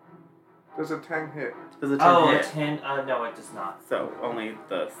 Does a 10 hit? Does a 10 hit? A 10. No, it does not. So only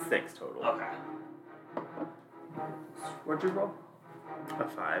the 6 total. Okay. What'd you roll? A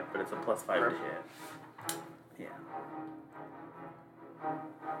 5, but it's a +5 to hit. Yeah.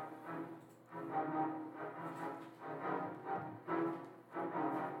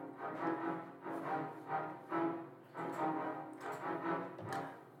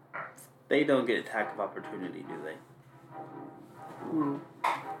 They don't get attack of opportunity, do they? Mm.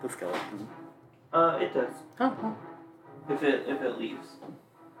 The skeleton. It does. Oh. If it leaves.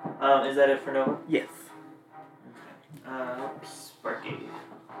 Is that it for Nova? Yes. Sparky.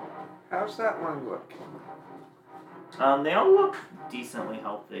 How's that one look? They all look decently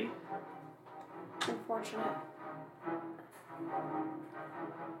healthy. Unfortunate.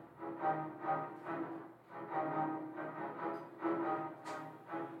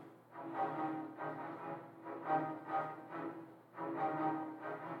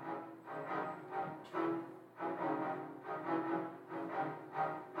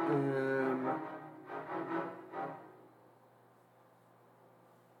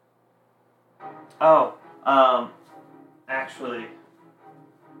 Actually,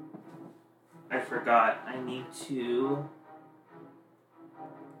 I forgot. I need to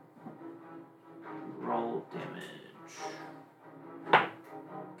roll damage.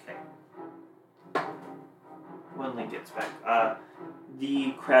 Okay. When Link gets back.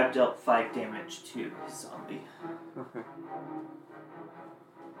 The crab dealt 5 damage to his zombie. Okay.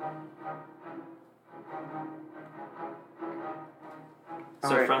 So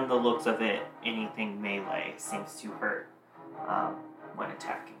Alright. from the looks of it, anything melee seems to hurt when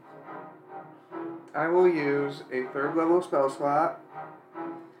attacking. I will use a 3rd level spell slot.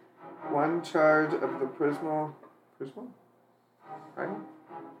 1 charge of the Prismal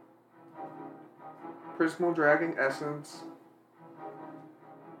Dragon Essence.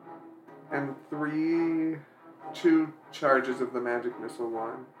 And 2 charges of the Magic Missile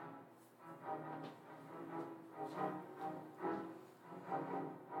Wand.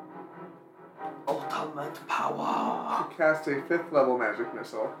 Ultimate power! To cast a 5th level Magic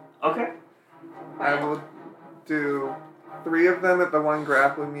Missile. Okay. I will do 3 of them at the one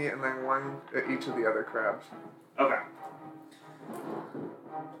grappling me and then 1 at each of the other crabs. Okay.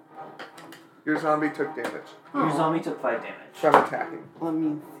 Your zombie took damage Your zombie took 5 damage. from attacking. Let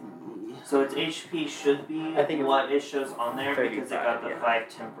me see. So its HP should be I think what it shows on there because it got the 35, 5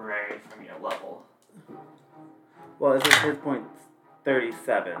 temporary from your level. Well, it says hit points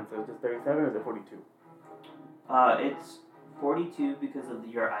 37. So is it 37 or is it 42? It's 42 because of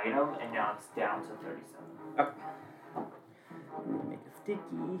your item, and now it's down to 37. Okay. I'm gonna make it sticky.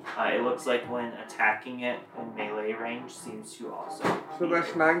 It looks like when attacking it in melee range seems to also. So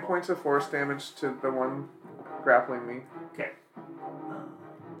that's 9 points of force damage to the one grappling me. Okay.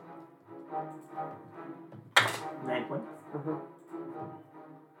 9 points.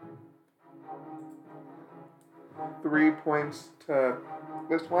 3 points to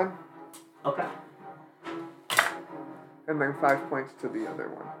this one, Okay. and then 5 points to the other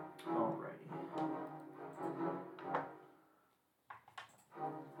one. Alrighty.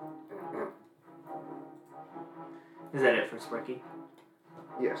 Is that it for Sparky?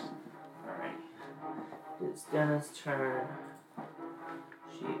 Yes. Alright. It's Dennis' turn.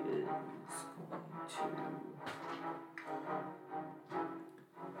 She is going to...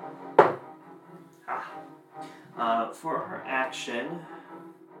 for her action,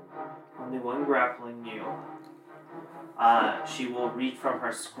 on the one grappling you, she will reach from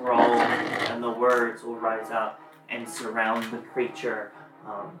her scroll and the words will rise up and surround the creature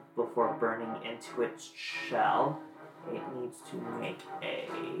before burning into its shell. It needs to make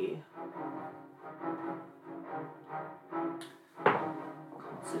a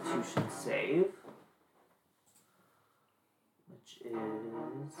Constitution save, which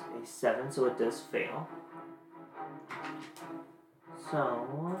is a 7, so it does fail.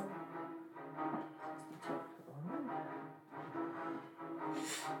 So,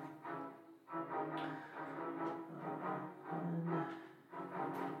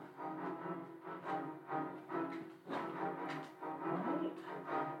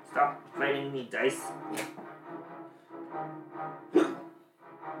 stop fighting me, dice. 2,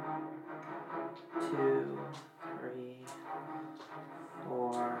 3,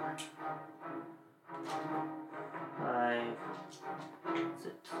 4, 5,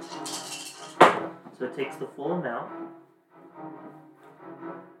 6. So it takes the full amount.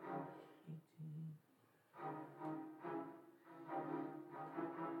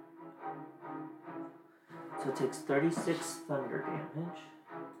 So it takes 36 thunder damage.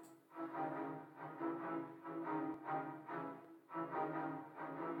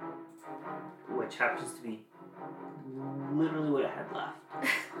 Which happens to be literally what it had left.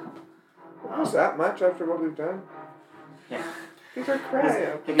 Was that much after what we've done? Yeah. These are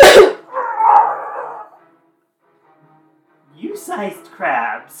crabs. You sized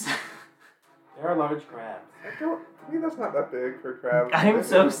crabs. There are large crabs. To me, that's not that big for crabs. I'm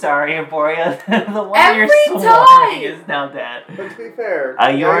so sorry, Emporia. The one Every you're time! swallowing is now dead. But to be fair,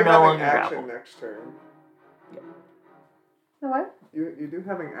 You are no having longer action grappled. next turn. The what? You do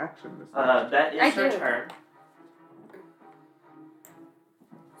have an action this time. That is her do. turn.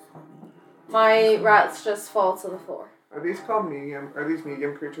 My rats just fall to the floor. Are these called medium? Are these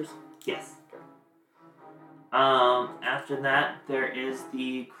medium creatures? Yes. After that, there is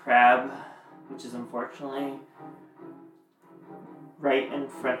the crab, which is unfortunately right in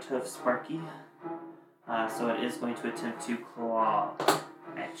front of Sparky. So it is going to attempt to claw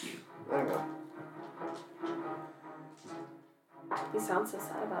at you. I know. You sound so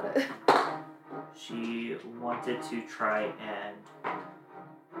sad about it. She wanted to try and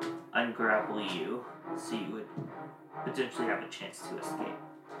ungrapple you, so you would potentially have a chance to escape,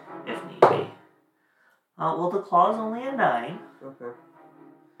 if need be. Well, the claw is only a 9. Okay.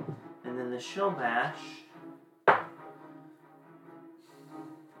 And then the shell bash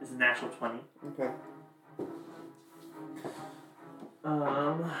is a natural 20. Okay. That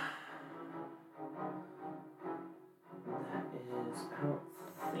is, I don't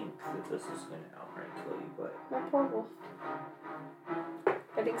think that this is going to outright kill you, but My poor wolf.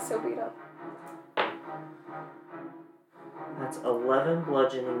 Getting so beat up. that's 11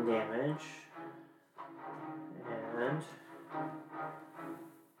 bludgeoning damage. And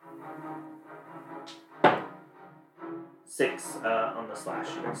 6 on the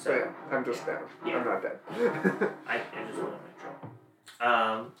slashing. So yeah, I'm just down. Yeah. I'm not dead. I just want to make sure.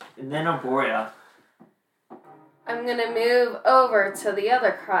 And then Arborea. I'm gonna move over to the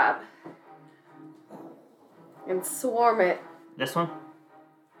other crab. And swarm it. This one?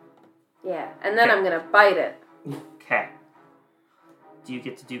 Yeah. And then Okay. I'm gonna bite it. Okay. Do you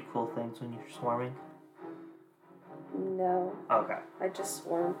get to do cool things when you're swarming? No. Okay. I just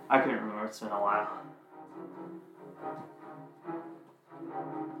swarm. I couldn't remember. It's been a while.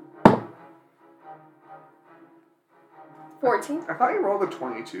 $14. I thought you rolled a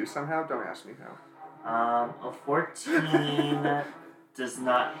 22 somehow. Don't ask me how. A 14 does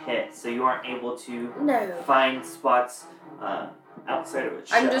not hit, so you aren't able to No. find spots outside of its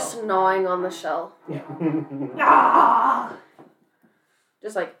shell. I'm just gnawing on the shell. Ah!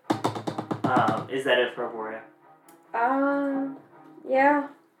 Just like, Is that it for Arborea? yeah.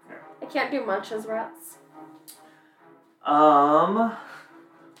 I can't do much as rats.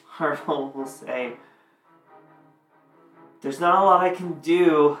 Harville will say, there's not a lot I can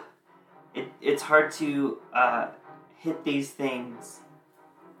do. It's hard to hit these things.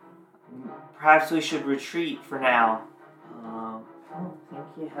 Perhaps we should retreat for now. I don't think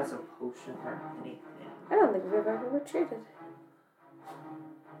he has a potion or anything. I don't think we've ever retreated.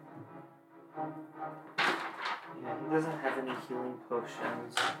 Yeah, he doesn't have any healing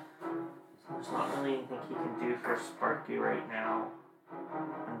potions. So there's not really anything he can do for Sparky right now.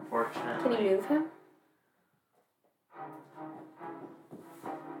 Unfortunately. Can you move him?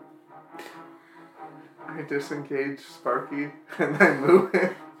 I disengage Sparky and then move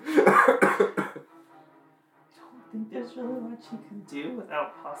him. I don't think there's really much he can do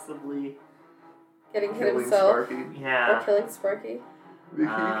without possibly... Getting hit Killing himself? Sparky. Or Yeah. killing Sparky?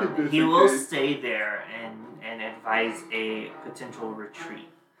 He will stay there and advise a potential retreat.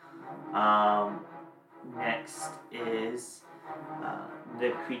 Next is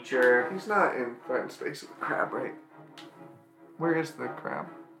the creature... He's not in threatened space with the crab, right? Where is the crab?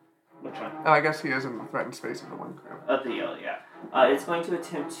 Which one? Oh, I guess he is in the threatened space of the one crab. Of the yellow, yeah. It's going to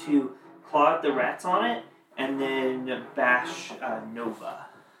attempt to claw at the rats on it and then bash Nova.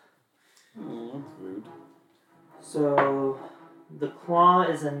 That's rude. So the claw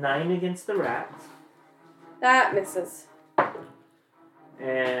is a 9 against the rats. That misses.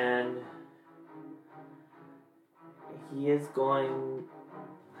 And he is going...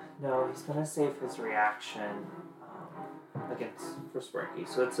 No, he's going to save his reaction for Sparky.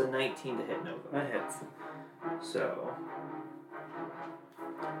 So it's a 19 to hit Nova. That hits. So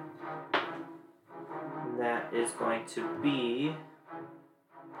that is going to be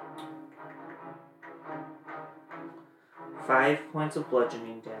 5 points of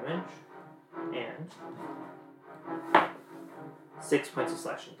bludgeoning damage and 6 points of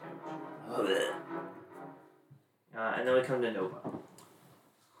slashing damage. And then we come to Nova.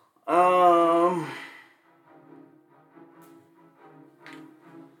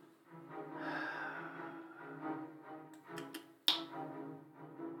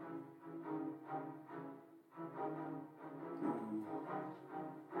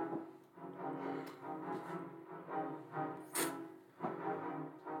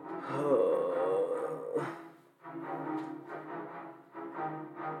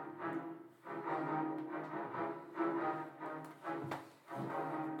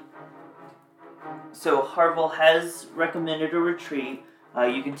 So Harville has recommended a retreat.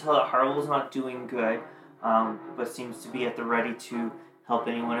 You can tell that Harville's not doing good. but seems to be at the ready to help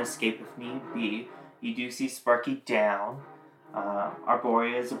anyone escape if need be. You do see Sparky down.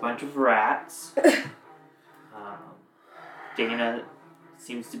 Arborea is a bunch of rats. Dana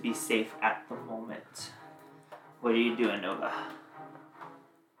seems to be safe at the moment. What are you doing, Nova?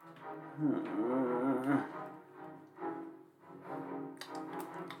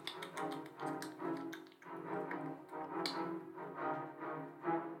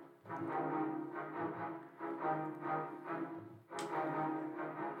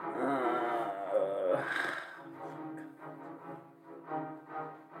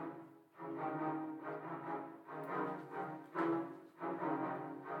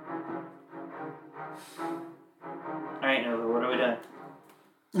 Alright, Nova, what are we doing?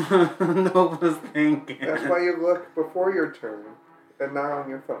 Nova's thinking. That's why you look before your turn and not on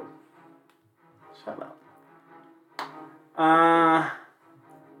your phone. Shut up.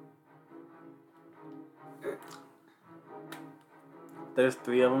 There's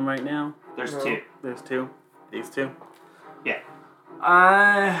 3 of them right now. There's No. 2. There's 2. These 2. Yeah.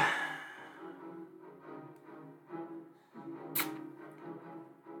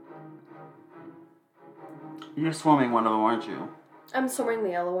 You're swarming one of them, aren't you? I'm swarming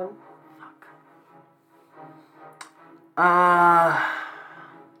the yellow one.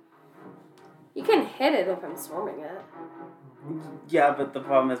 You can hit it if I'm swarming it. Yeah, but the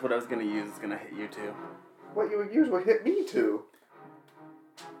problem is what I was gonna use is gonna hit you too. What you would use would hit me too.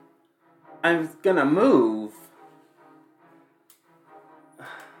 I was gonna move.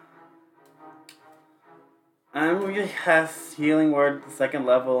 I'm gonna cast Healing Word, the 2nd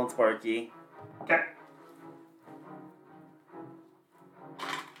level, on Sparky. Okay.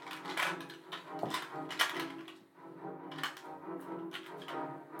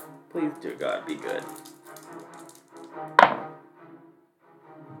 Please, dear God, be good.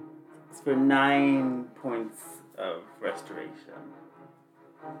 It's for 9 points of restoration.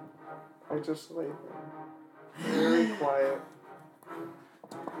 I just lay there. Very quiet.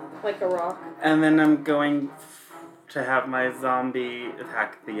 Like a rock. And then I'm going to have my zombie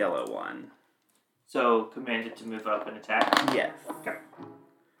attack the yellow one. So, commanded to move up and attack? Yes. Okay.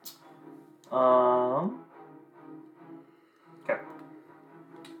 Okay.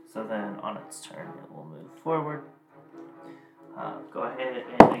 So then, on its turn, it will move forward. Go ahead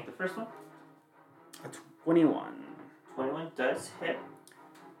and make the first one. A 21. 21 does hit.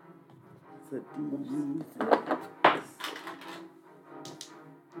 It's a D6.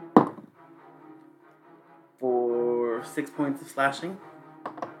 For 6 points of slashing.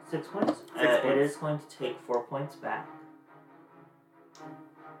 6 points? 6 points. It is going to take 4 points back.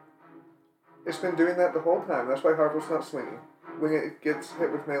 It's been doing that the whole time. That's why Harville's not swinging. When it gets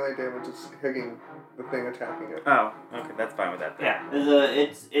hit with melee damage, it's hitting the thing attacking it. Oh, okay, that's fine with that then. Yeah,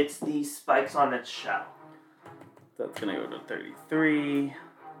 it's the spikes on its shell. So it's gonna go to 33.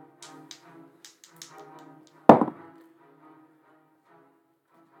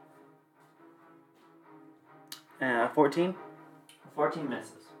 And 14? 14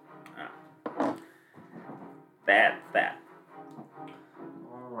 misses. That's that.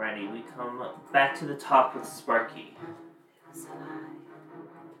 Alrighty, we come back to the top with Sparky.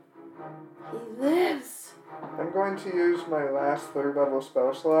 He lives. I'm going to use my last 3rd level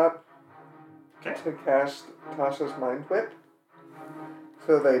spell slot to cast Tasha's Mind Whip.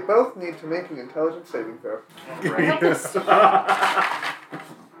 So they both need to make an intelligence saving throw.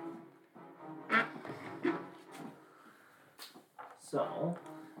 So,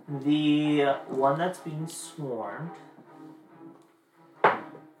 the one that's being swarmed.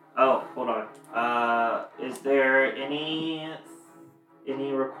 Oh, hold on. Is there any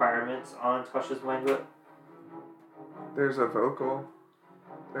requirements on Tasha's Mind Whip? There's a vocal.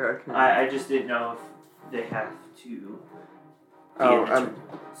 I just didn't know if they have to be in a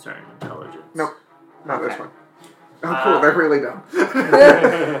certain intelligence. Nope, not this Okay. one. Oh, cool, they're really dumb.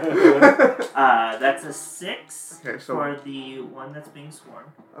 That's a 6 Okay, so- for the one that's being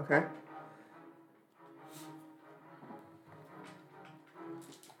swarmed. Okay.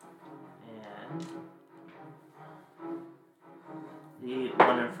 And the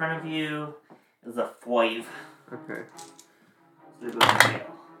one in front of you is a 5. Okay. So they both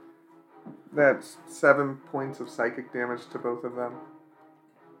fail. That's 7 points of psychic damage to both of them.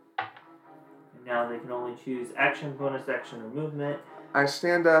 And now they can only choose action, bonus action, or movement. I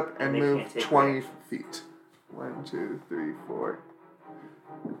stand up and And they move can't take 20 damage. feet. 1, 2, 3, 4.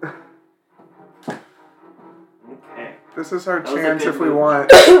 Okay. This is our That was a chance good if we move. want.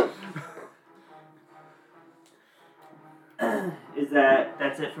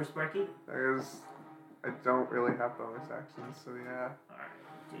 That's it for Sparky? I don't really have bonus actions, so yeah. Alright,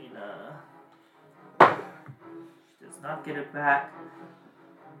 Dina. not get it back.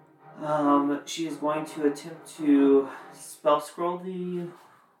 She is going to attempt to spell scroll the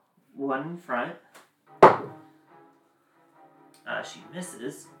one in front. She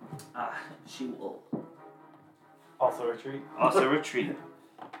misses. She will Also retreat. also retreat.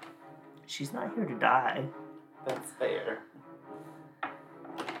 She's not here to die. That's fair.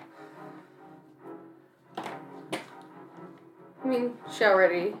 I mean, she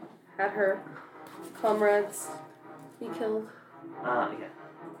already had her comrades be killed. Yeah.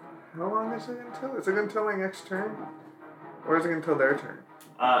 How long is it until? Is it until my next turn? Or is it until their turn?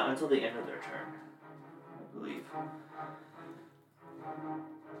 Until the end of their turn, I believe.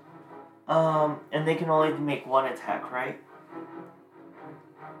 And they can only make one attack, right?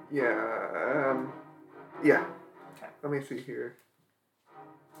 Yeah. Yeah. Okay. Let me see here.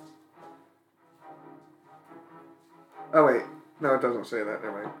 Oh wait, no, it doesn't say that.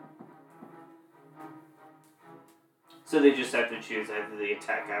 Never mind. So they just have to choose either the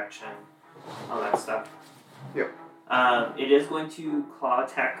attack action, all that stuff. Yep. It is going to claw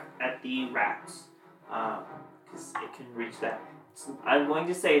attack at the rats, because it can reach that. I'm going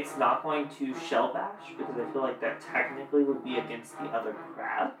to say it's not going to shell bash, because I feel like that technically would be against the other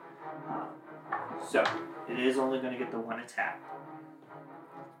crab. So, it is only going to get the one attack.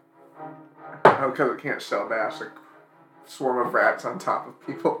 Oh, because it can't shell bash a swarm of rats on top of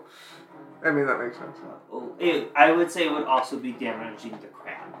people. I mean, that makes sense. I would say it would also be damaging the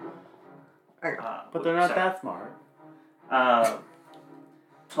crab. But they're not that smart.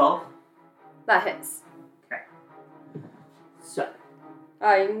 12? That hits. Okay. So.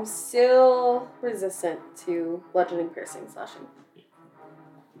 I'm still resistant to bludgeoning, piercing, slashing.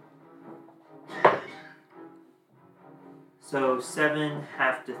 So 7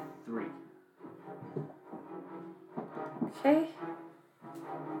 half to 3. Okay.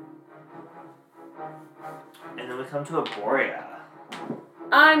 And then we come to Aboria.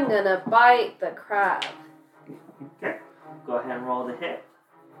 I'm gonna bite the crab. Okay. Go ahead and roll the hit.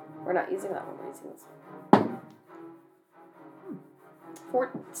 We're not using that one, we're using this one.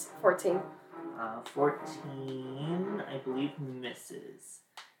 14. 14, I believe, misses.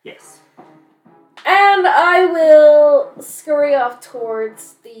 Yes. And I will scurry off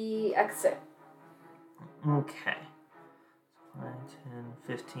towards the exit. Okay. 5, 10,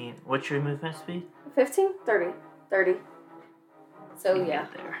 15. What's your movement speed? 15? 30. 30. So, You yeah.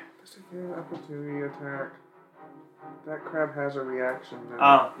 get there. Just an opportunity attack. That crab has a reaction now.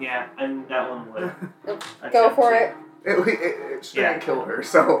 Oh, yeah. And that one would. Go for it. It shouldn't Yeah. kill her,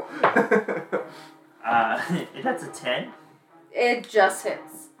 so. That's a 10? It just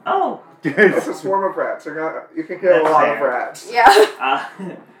hits. Oh! It's a swarm of rats. You can kill That's a lot fair. of rats. Yeah.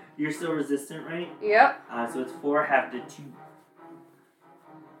 You're still resistant, right? Yep. So it's 4 half to 2.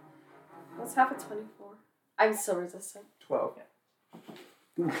 What's half of 24? I'm still resistant. 12.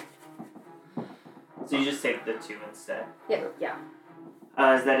 So you just take the 2 instead. Yeah. Yeah.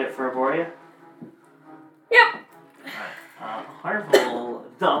 Is that it for Aboria? Yep. Alright. Harville,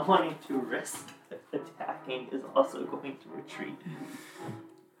 not wanting to risk attacking, is also going to retreat.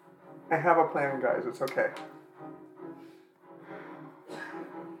 I have a plan, guys. It's okay.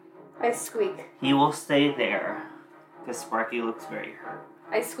 I squeak. He will stay there, because Sparky looks very hurt.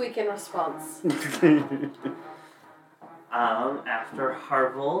 I squeak in response. After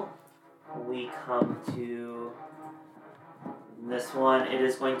Harville, we come to this one. It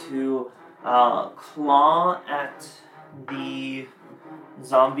is going to claw at the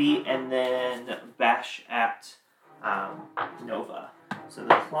zombie and then bash at Nova. So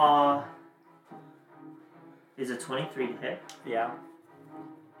the claw is a 23 to hit. Yeah.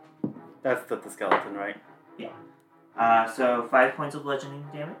 That's the skeleton, right? Yeah. So 5 points of bludgeoning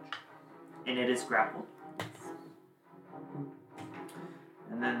damage, and it is grappled.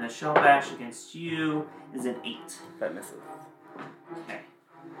 And then the shell bash against you is an 8. That misses. Okay.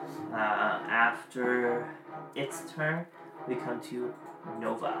 After its turn, we come to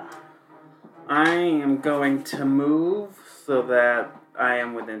Nova. I am going to move so that I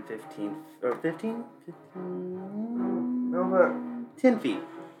am within 15... Or 15? 15? Nova. 10 feet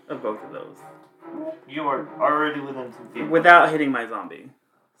of both of those. You are already within 2 feet. Without hitting my zombie.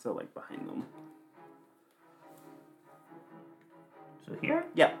 So, like, behind them. So here?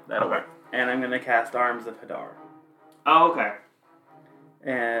 Yeah, that'll Okay. work. And I'm going to cast Arms of Hadar. Oh, okay.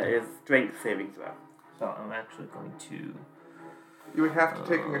 And it's strength saving throw. So I'm actually going to... You would have to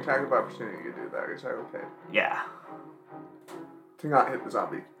take an attack of opportunity to do that. Is that okay? Yeah. To not hit the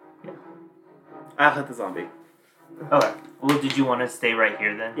zombie. I'll hit the zombie. Okay. Well, did you want to stay right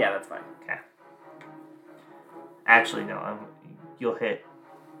here then? Yeah, that's fine. Okay. Actually, no. You'll hit...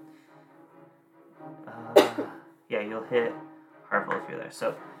 Yeah, you'll hit Harville if you're there.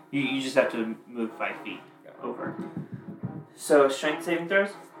 So you just have to move 5 feet over. So strength saving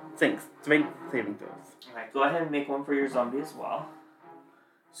throws? Strength saving throws. Alright, go ahead and make one for your zombie as well.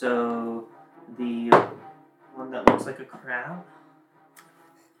 So the one that looks like a crab.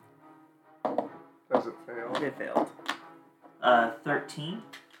 Does it fail? It failed. 13.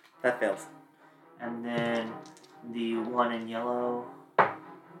 That fails. And then the one in yellow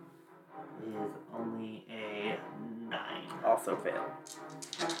is only a 9. Also failed.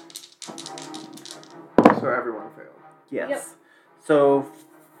 So everyone failed. Yes. Yep. So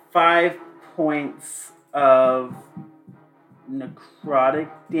 5 points of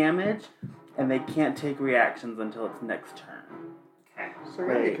necrotic damage, and they can't take reactions until its next turn. Okay. So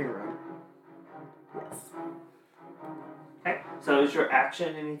yeah, you can run. Yes. Okay. So is your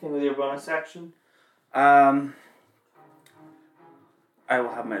action anything with your bonus action? I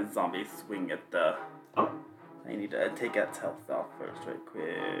will have my zombie swing at the... Oh. I need to take its health off first, right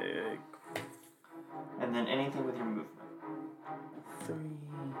quick. And then anything with your movement? 3...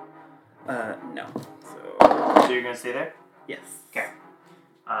 no. So you're going to stay there? Yes. Okay.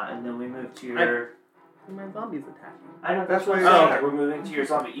 And then we move to your... My zombie's attacking. I know, that's what I'm Oh, saying. okay. We're moving to your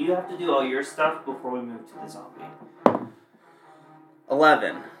zombie. You have to do all your stuff before we move to the zombie.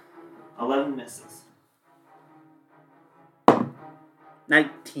 11. 11 misses.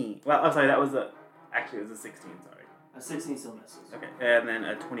 19. Well, I'm sorry, that was a... Actually, it was a 16, sorry. A 16 still misses. Okay, and then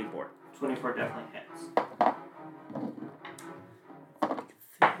a 24. 24 definitely hits.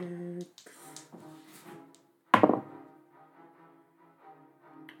 6.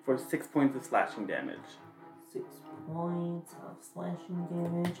 For 6 points of slashing damage. 6 points of slashing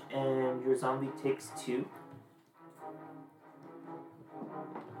damage, and your zombie takes 2.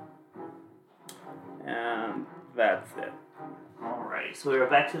 And that's it. Alright, so we're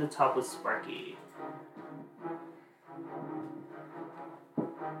back to the top with Sparky.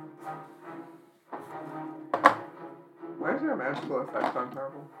 Why is there a magical effect on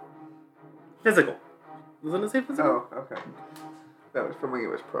Marvel? Physical. Wasn't it say physical? Oh, okay. That was from when he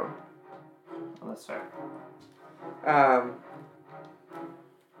was prone. Oh, that's fair.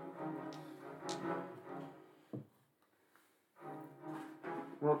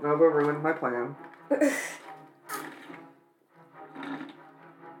 Well, Nova ruined my plan.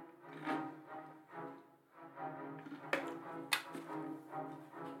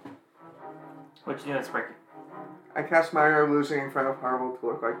 What you doing, Sparky? I cast Minor Illusion in front of Harville to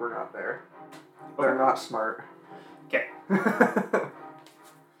look like we're not there. They're not smart. Okay.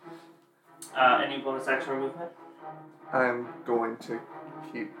 Any bonus action or movement? I'm going to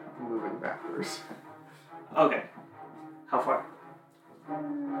keep moving backwards. Okay. How far?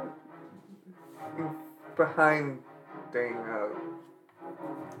 Behind Dana.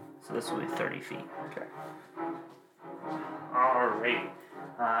 So this will be 30 feet. Okay. Alright.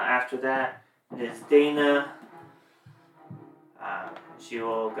 After that, it is Dana. She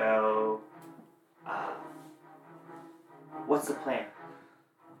will go... what's the plan?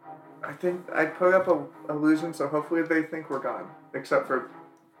 I think I put up a illusion, so hopefully they think we're gone. Except for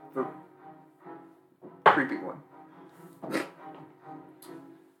the creepy one. Okay.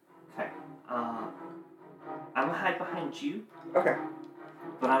 I'm gonna hide behind you, Okay.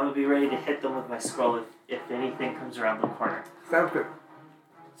 but I'm gonna be ready to hit them with my scroll if anything comes around the corner. Sounds good.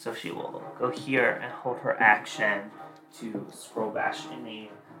 So she will go here and hold her action to scroll bash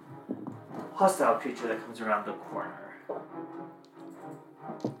any hostile creature that comes around the corner.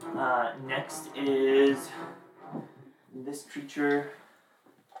 Next is this creature.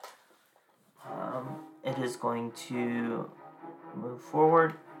 It is going to move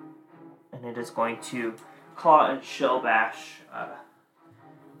forward, and it is going to claw and shell bash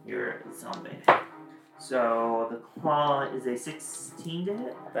your zombie. So the claw is a 16 to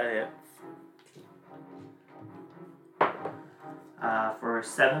hit. That hits. For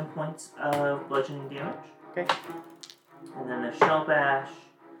 7 points of bludgeoning damage. Okay. And then the shell bash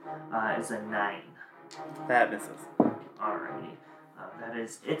is a 9. That misses. Alrighty. That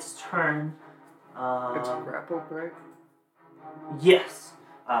is its turn. It's grappled, right? Yes.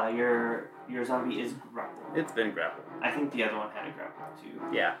 Your zombie is grappled. It's been grappled. I think the other one had a grapple too.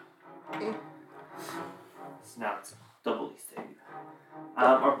 Yeah. So now it's doubly saved.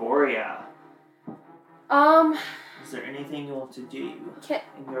 Arborea. Is there anything you want to do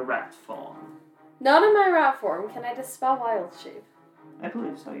in your rat form? Not in my rat form. Can I dispel Wild Shape? I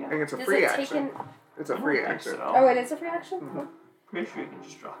believe so, yeah. I think it's a Does free it take action. It's a free action. Oh, it is a free action? Mm-hmm. Pretty sure you can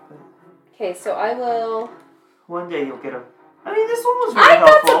just drop it. Okay, so I will... One day you'll get a... I mean, this one was very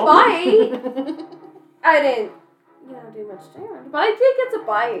helpful. I got to bite! I didn't, do much damage. But I did get to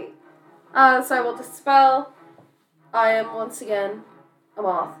bite. So I will dispel I am once again a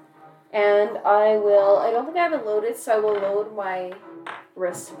moth. And I don't think I have it loaded, so I will load my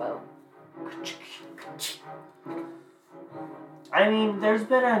wrist bow. I mean, there's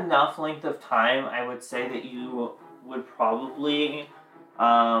been enough length of time, I would say, that you would probably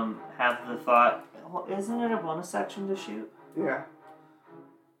have the thought, well, isn't it a bonus action to shoot? Yeah.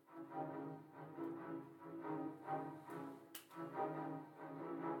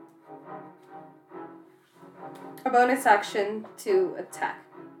 A bonus action to attack.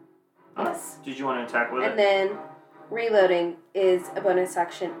 Yes. Did you want to attack with it? And then reloading is a bonus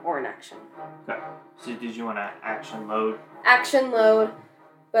action or an action. Okay. So did you want to action load? Action load,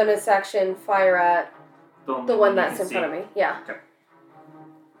 bonus action, fire at the one that's in front of me. Yeah. Okay.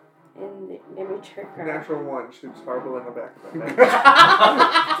 And let me check. Natural 1 shoots Harble in the back of the head.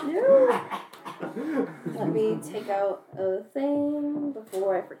 No. Let me take out a thing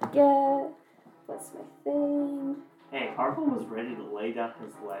before I forget. What's my thing? Hey, Harville was ready to lay down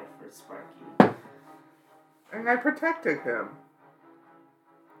his life for Sparky. And I protected him.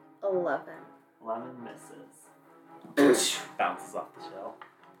 11. 11 misses. Bounces off the shell.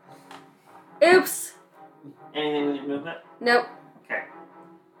 Oops. Anything with your movement? Nope. Okay.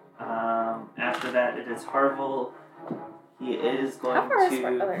 After that, it is Harville. He is going How far is to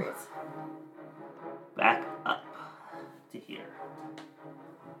Sparky? Oh, there he is. back up to here.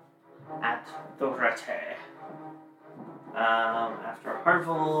 At the rete. After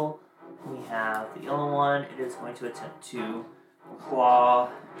Harville, we have the yellow one. It is going to attempt to claw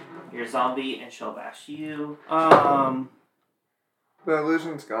your zombie and shell bash you. The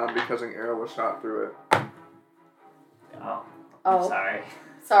illusion's gone because an arrow was shot through it. Oh. I'm sorry.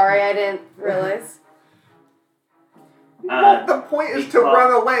 Sorry, I didn't realize. Well, the point is to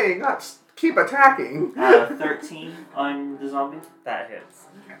run away, not keep attacking. 13 on the zombie. That hits.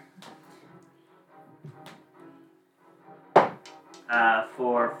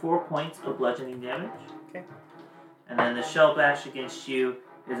 For 4 points of bludgeoning damage. Okay. And then the shell bash against you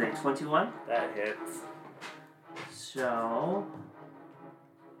is a 21. That hits. So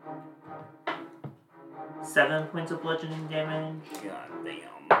 7 points of bludgeoning damage. God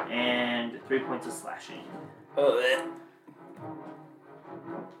damn. And 3 points of slashing. We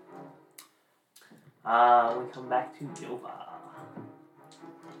come back to Nova.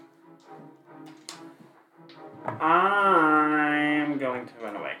 I'm going to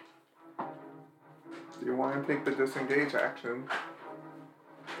run away. Do you want to take the disengage action?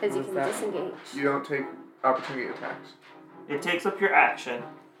 Because you can disengage. You don't take opportunity attacks. It takes up your action.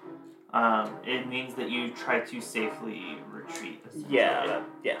 It means that you try to safely retreat. Yeah,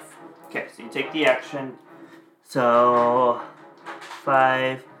 yes. Okay, so you take the action. So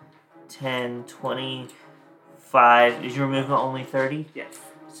 5, 10, 25. Is your movement only 30? Yes.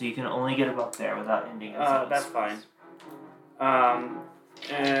 So you can only get about there without ending it. That's fine. So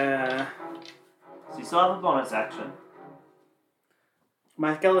you still have a bonus action.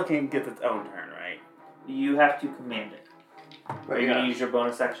 My skeleton gets its own turn, right? You have to command it. But Are you going to use your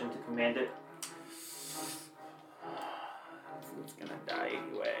bonus action to command it? It's going to die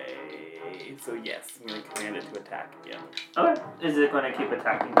anyway. So yes, I'm going to command it to attack again. Okay. Is it going to keep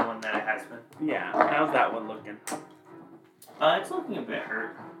attacking the one that it has been? Yeah. How's that one looking? It's looking a bit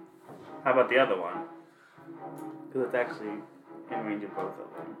hurt. How about the other one? Because it's actually in range of both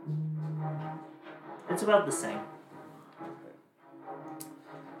of them. It's about the same.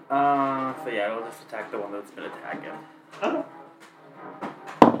 So yeah, I'll just attack the one that's been attacking. Okay.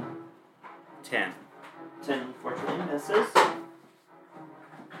 10. 10 unfortunately misses.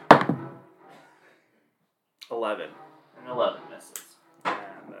 11. And 11 misses.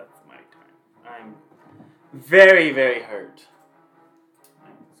 And that's my turn. I'm very, very hurt.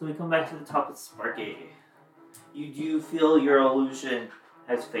 So we come back to the top of Sparky. You do feel your illusion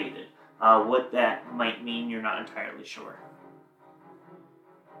has faded. What that might mean, you're not entirely sure.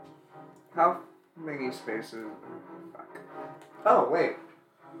 How many spaces? Fuck. Oh, wait.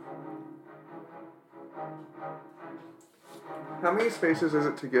 How many spaces is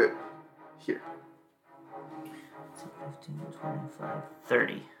it to get here? 15, 25,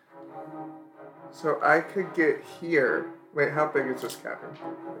 30. So I could get here. Wait, how big is this cavern?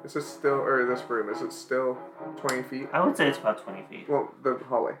 Is this still, or this room, is it still 20 feet? I would say it's about 20 feet. Well, the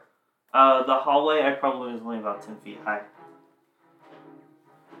hallway. The hallway, I probably was only about 10 feet high.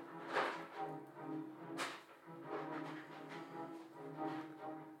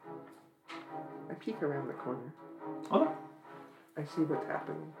 I peek around the corner. Okay. I see what's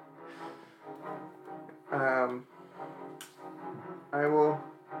happening. I will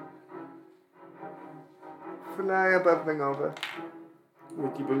fly above Vingova.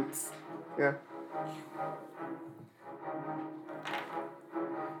 With your boots. Yeah.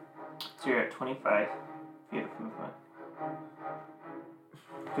 So you're at 25 feet of movement.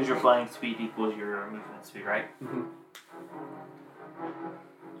 Because your flying speed equals your movement speed, right? Mm-hmm.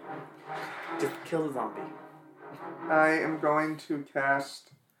 Just kill the zombie. I am going to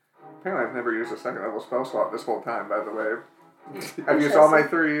cast... Apparently I've never used a second level spell slot this whole time, by the way. I've used all my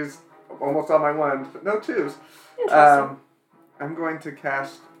 3s, almost all my 1s, but no 2s. I'm going to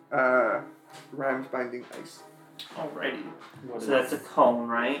cast Rhymes Binding Ice. Alrighty. So that's a cone,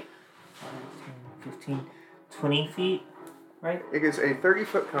 right? 10, 15, 20 feet, right? It is a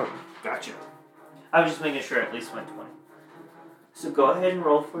 30-foot cone. Gotcha. I was just making sure at least went 20. So go ahead and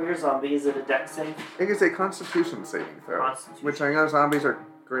roll for your zombie. Is it a dex save? It is a Constitution saving throw. Constitution. Which I know zombies are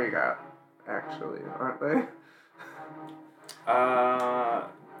great at, actually, aren't they?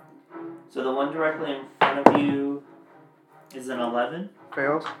 So the one directly in front of you is an 11.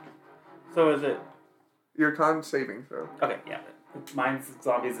 Fails. So is it... Your con saving throw. Okay, yeah. Mine's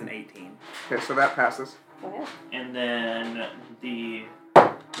zombies an 18. Okay, so that passes. Oh, yeah. And then the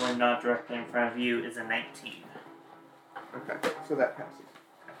one not directly in front of you is a 19. Okay, so that passes.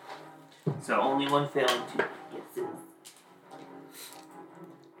 So only one failing, 2 yeses.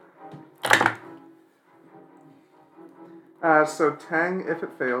 So 10 if it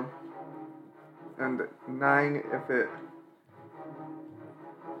failed, and 9 if it...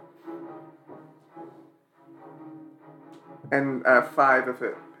 And 5 if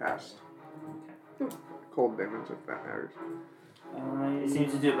it passed. Okay. Cold damage if that matters. It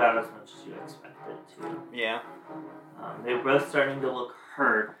seems to do about as much as you expected it to. Yeah. They're both starting to look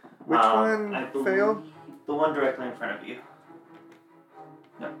hurt. Which one I believe failed? The one directly in front of you.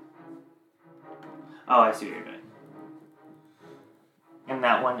 No. Oh, I see what you're doing. And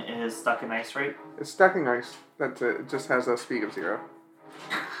that one is stuck in ice, right? It's stuck in ice. That's it. It just has a speed of 0.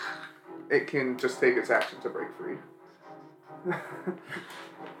 It can just take its action to break free.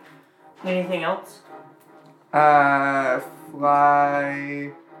 Anything else? Fly...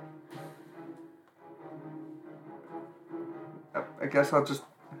 I guess I'll just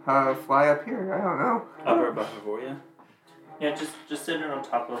fly up here. I don't know. Up or above Itherias? Yeah, just sit it on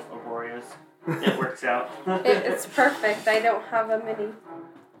top of Itherias. It works out. It's perfect. I don't have a mini.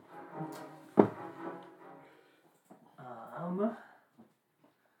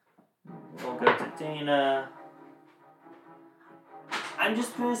 We'll go to Dana. I'm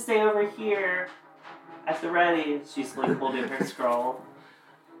just gonna stay over here at the ready. She's like holding her scroll.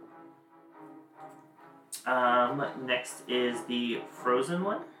 Next is the frozen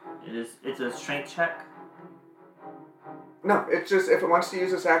one. It's a strength check. No, it's just if it wants to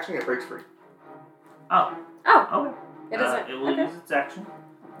use this action, it breaks free. Oh. Okay. It doesn't. It will use its action.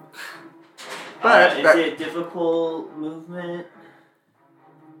 But is it difficult movement?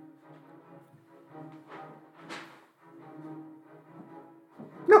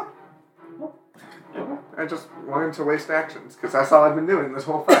 No. I just wanted to waste actions, because that's all I've been doing this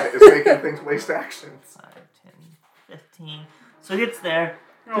whole fight, is making things waste actions. 5, 10, 15. So it gets there.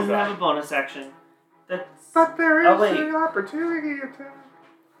 Doesn't have a bonus action. But there is wait. an opportunity to...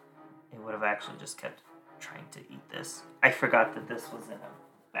 It would have actually just kept trying to eat this. I forgot that this was in a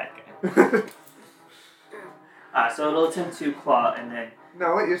bad guy. So it'll attempt to claw and then...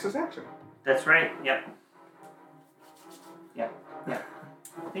 No, it uses action. That's right. Yep.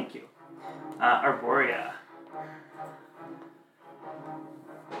 Thank you. Arborea.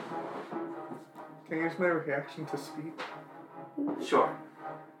 Can I use my reaction to speed? Sure.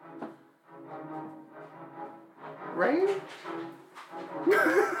 Rain?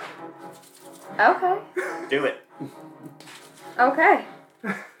 Okay. Do it. Okay.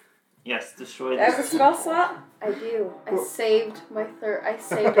 Yes, destroy I have a this. spell slot? I do. I saved a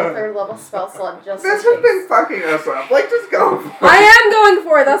third level spell slot just This in has case. been fucking us up. Like, just go for it. I am going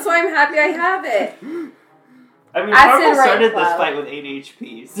for it. That's why I'm happy I have it. I mean, Acid Marvel rain started this cloud. fight with 8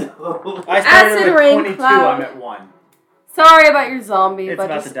 HP, so... I started Acid with rain 22, cloud. I'm at 1. Sorry about your zombie, It's but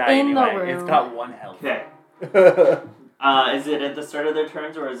about just to die in anyway. the room. It's got 1 health. Okay. Is it at the start of their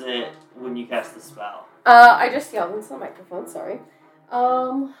turns, or is it when you cast the spell? I just yelled into the microphone, sorry.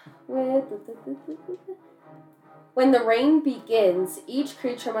 When the rain begins, each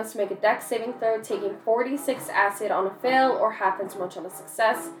creature must make a dex saving throw, taking 46 acid on a fail or half as much on a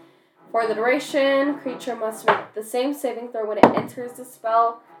success. For the duration, creature must make the same saving throw when it enters the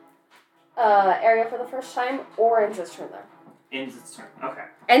spell area for the first time, or ends its turn there. Ends its turn. Okay.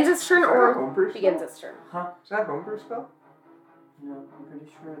 Ends its turn Is that a or homebrew begins spell? its turn. Huh? Is that a homebrew spell? No, I'm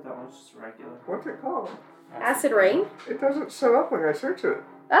pretty sure that one's just regular. What's it called? Acid rain? It doesn't show up when I search it.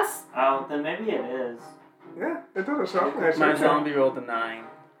 That's... Oh, then maybe it is. Yeah, it doesn't show up when I My search it. zombie rolled a 9.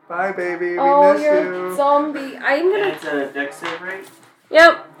 Bye, baby. We Oh, miss you're you. zombie. I'm And gonna... it's a dex save rate?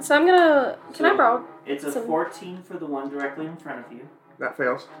 Yep. So I'm gonna. Can I borrow? It's a 14 for the one directly in front of you. That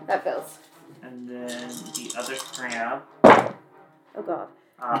fails. That fails. And then the other crab Oh god.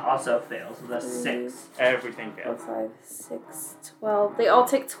 also fails with a 6. Everything fails. 5, 6, 12. They all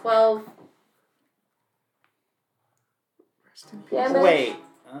take 12 Rest in peace. damage. Wait.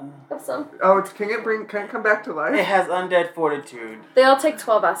 Of some. Oh, can it come back to life? It has undead fortitude. They all take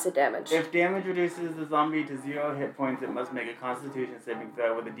 12 acid damage. If damage reduces the zombie to 0 hit points, it must make a Constitution saving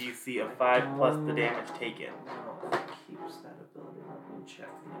throw with a DC of 5 plus the damage taken. No, it keeps that ability. Let me check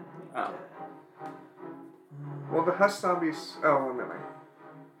the enemy. Well, the husk zombies. Oh, never mind.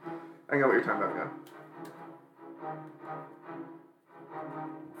 I know what you're talking about now.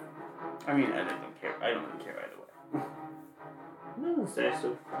 I mean, I don't care. I don't really care either way. No, say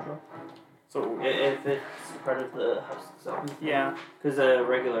so. So If it's part of the house zombies. yeah. Because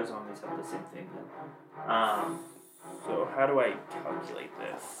regular zombies have the same thing. So how do I calculate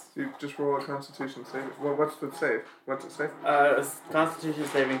this? You just roll a Constitution save. Well, what's the save? What's it say? A Constitution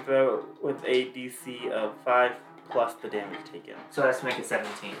saving throw with a DC of 5 plus the damage taken. So that's make it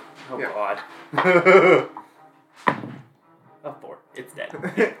 17. Oh Yeah. god. A 4. It's dead.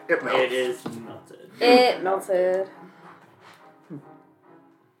 It melts. It is melted. It melted.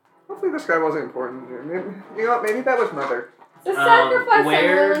 Hopefully this guy wasn't important. Maybe, you know what? Maybe that was Mother. The sacrifice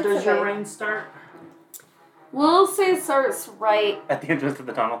Where I'm willing does to your make. reign start? We'll say it starts right. At the entrance to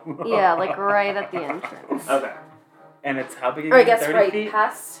the tunnel. Yeah, like right at the entrance. Okay. And it's how big Or I again? guess 30 right feet?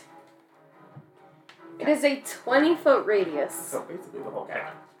 past. It is a 20-foot radius. So basically the whole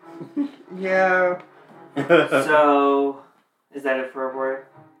cat. Yeah. So, is that it for a word?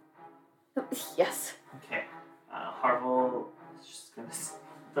 Yes. Okay. Harville is just going to stay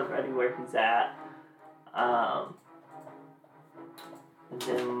ready where he's at. And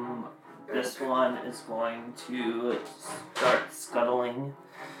then this one is going to start scuttling.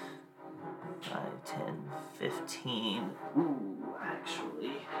 5, 10, 15. Ooh,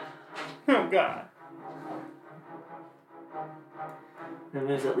 actually. Oh god. It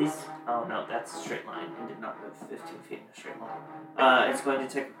moves at least. Oh no, that's a straight line. It did not move 15 feet in a straight line. It's going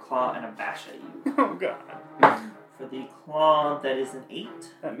to take a claw and a bash at you. Oh god. For the claw, that is an 8.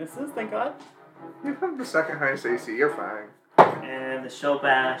 That misses, thank god. You have the second highest AC. You're fine. And the shell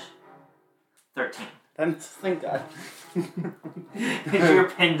bash, 13. That misses, thank god. Because you're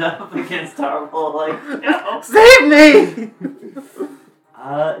pinned up against Harville, like, no. Save me!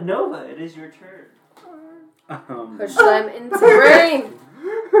 Nova, it is your turn. Push them into rain.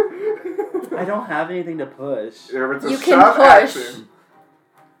 I don't have anything to push. There was a You can shove push. action.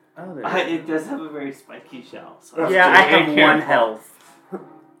 Oh, there It does have a very spiky shell. So Yeah, I have very 1 careful. health.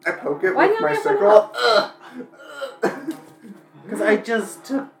 I poke it Why with do you my only have sickle. Because I just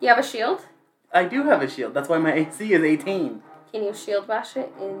took... You have a shield? I do have a shield. That's why my AC is 18. Can you shield bash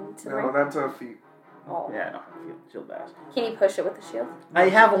it into the No, rain? that's a feat. Oh. Yeah, I don't have a shield bash. Can you push it with the shield? I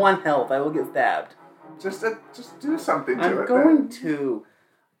have 1 health. I will get stabbed. Just do something to I'm it. going to.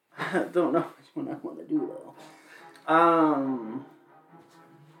 I don't know which one I want to do though.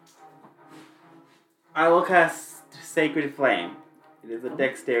 I will cast Sacred Flame. It is a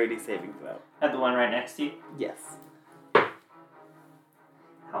dexterity saving throw. At the one right next to you. Yes. How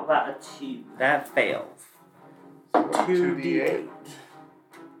about a 2? That fails. 2d8.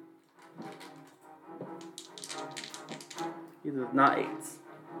 These are not 8s.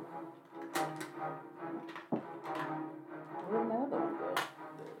 Where did my other one go?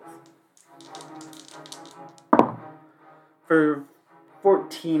 There it is. For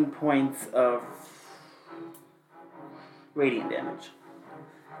 14 points of radiant damage.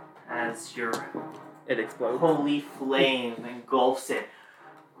 As your It explodes. holy flame engulfs it.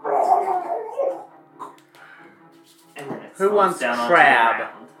 And then it Who slumps wants down onto crab? the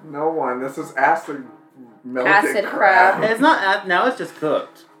ground. No one. This is acid melted Acid crab. It's not. Now it's just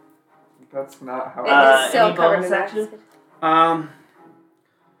cooked. That's not how. It is still any covered bonus in action? acid. I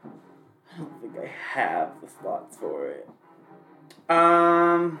don't think I have the slots for it.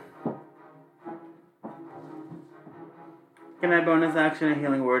 Can I bonus action a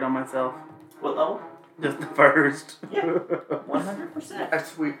healing word on myself? What level? Just the first. Yeah.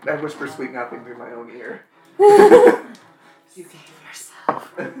 100%. I whisper sweet nothings in my own ear. You gave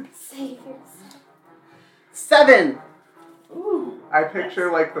yourself. Save yourself. 7! Ooh. I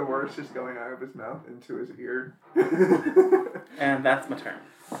picture like the words just going out of his mouth into his ear. And that's my turn.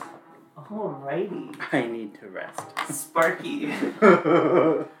 Alrighty. I need to rest. Sparky.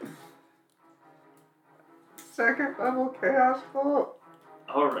 Second level chaos bolt.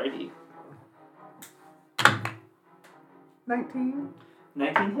 Alrighty. 19.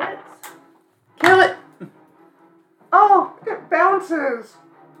 19 hits. Kill it! Oh, bounces.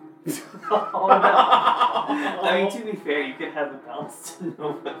 Oh no! I mean, to be fair, you could have a bounce to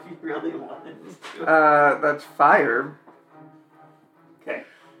know if you really wanted to. That's fire. Okay.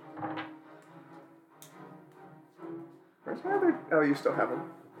 Where's my other? Oh, you still have them.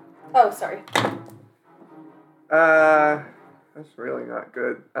 Oh, sorry. That's really not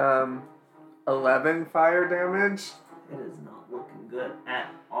good. 11 fire damage. It is not looking good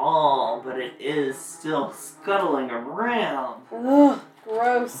at all, but it is still scuttling around. Ugh,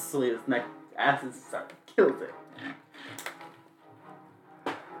 gross. Hopefully its neck acid start kills it.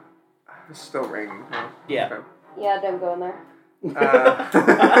 It's still raining. Huh? Yeah. Okay. Yeah, don't go in there.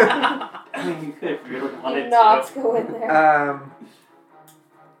 I mean, you could if you really wanted Do not to. go in there.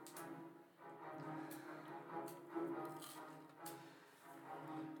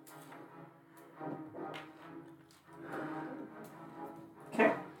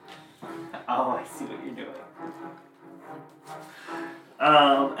 Okay. Oh, I see what you're doing.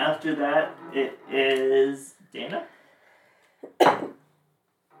 After that, it is Dana.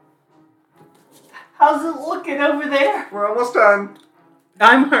 How's it looking over there? We're almost done.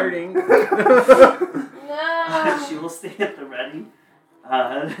 I'm hurting. No. She will stay at the ready.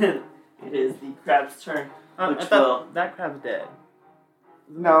 It is the crab's turn, I which will. thought that crab's dead.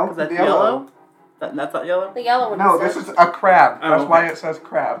 No, Is that the yellow? That's not yellow? The yellow one. No, is this is a crab. Oh, That's okay. why it says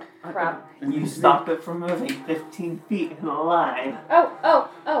crab. crap. And you stop it from moving 15 feet in a line. Oh,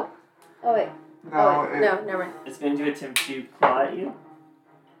 wait. No, Oh, wait. No, never mind. It's going to attempt to claw at you.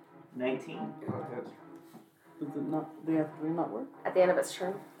 19. Does it not? The F3 not work? At the end of its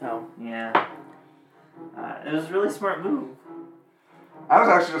turn. No. Yeah. It was a really smart move. I was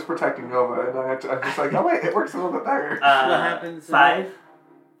actually just protecting Nova, and I was just like, oh wait, it works a little bit better. What happens? 5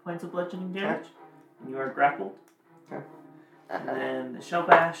 points of bludgeoning damage. And you are grappled. Okay. And then the shell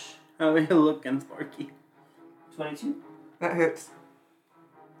bash. How are you looking, Sparky? 22. That hits.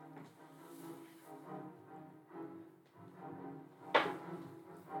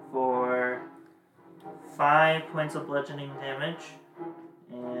 For 5 points of bludgeoning damage.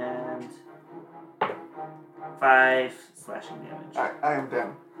 And 5 slashing damage. I am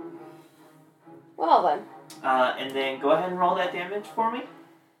down. Well then. And then go ahead and roll that damage for me.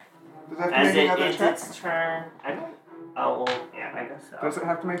 Does it have to As make it another ends check? its turn. I don't. Oh, well, yeah, I guess so. Does it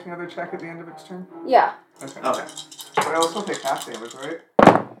have to make another check at the end of its turn? Yeah. Okay. Okay. But I also take half damage, right?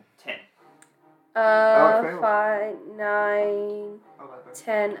 10. it fails. 5, 9, 11.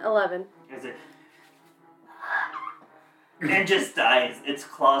 10, 11. Is it? And just dies. Its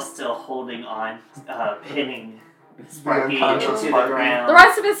claws still holding on, pinning Sparky unconscious into the Sparky. ground. The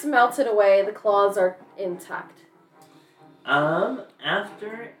rest of it's melted away. The claws are intact.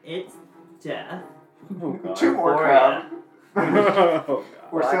 After its death, Oh, God. 2 more Aura. crab. Oh, God.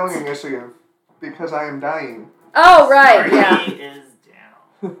 We're What? stealing initiative because I am dying. Oh, right, yeah. Sparky is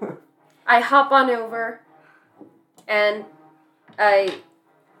down. I hop on over and I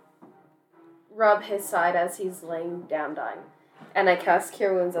rub his side as he's laying down dying. And I cast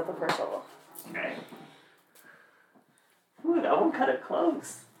Cure Wounds at the first level. Okay. Ooh, that one kind of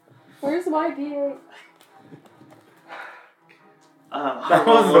close. Where's my D8? That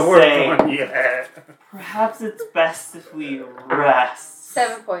we'll was the worst say, one yet. perhaps it's best if we rest.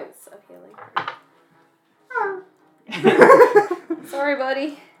 7 points of healing. Sorry,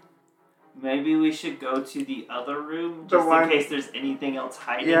 buddy. Maybe we should go to the other room The just one- in case there's anything else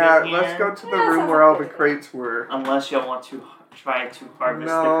hiding Yeah, in here. let's go to the Yeah, room sounds where all like the a good crates were. Unless y'all want to try to harvest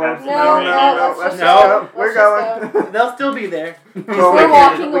No, the crabs. No, in the no, ring. let's go. just We're go. going. They'll still be there. Well, We're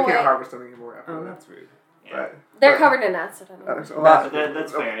walking we away. can't harvest them anymore after Oh, that. that's rude. Yeah. They're But- covered in acid. Anyway. There's a lot.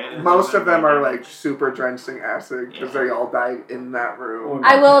 That's fair. Most of them are like super drenching acid because Yeah. they all died in that room.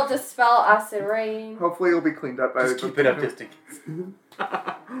 I will dispel acid rain. Hopefully, it'll be cleaned up by Just the keep it up just in case.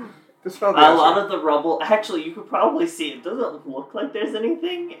 Dispel the A lot acid. of the rubble. Actually, you could probably see it doesn't look like there's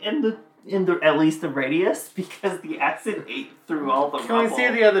anything in the at least the radius because the acid ate through all the Can rubble. we see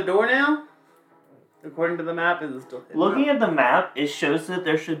the other door now? According to the map, is it still hidden? Looking at the map, it shows that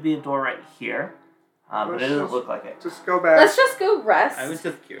there should be a door right here, but it Let's doesn't just- look like it. Just go back. Let's just go rest I was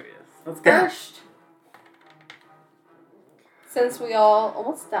just curious. Let's go. first. Since we all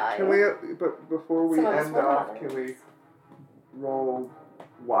almost died. Can we? But before we Some of us end were off, others. can we roll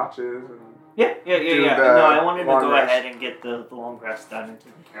watches and? Yeah. Do No, the I wanted to long go rest. ahead and get the long rest done and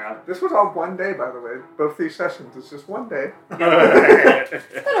taken care of. This was all one day, by the way. Both these sessions. It's just one day. It's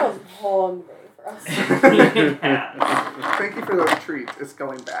been a long day for us. Yeah. Thank you for those treats. It's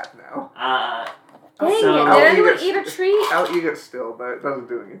going bad now. Dang So- it! I'll Did eat anyone it. eat a treat? I'll eat it still, but it doesn't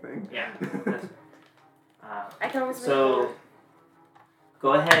do anything. Yeah. I can always make So, more.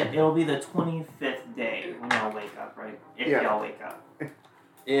 Go ahead. It'll be the 25th day when y'all wake up, right? If y'all wake up.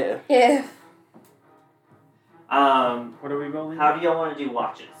 Yeah. Yeah. What are we rolling? How do y'all want to do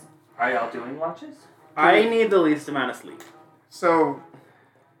watches? Are y'all doing watches? I need the least amount of sleep. So,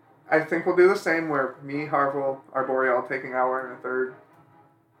 I think we'll do the same where me, Harville, Arboreal take an hour and a third.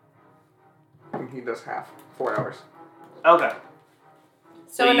 And he does half. 4 hours. Okay.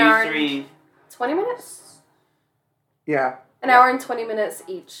 So an you hour three... and 20 minutes? Yeah. An hour and 20 minutes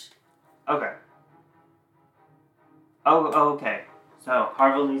each. Okay. Oh, okay. So,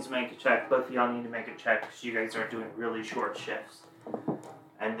 Harville needs to make a check. Both of y'all need to make a check because you guys are doing really short shifts.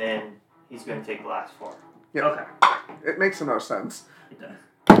 And then he's going to take the last 4. Yep. Okay. It makes the most sense. It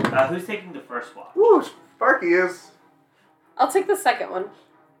does. Who's taking the first watch? Woo, Sparky is. I'll take the second one.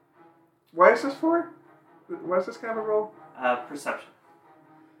 What is this for? What is this kind of a roll? Perception.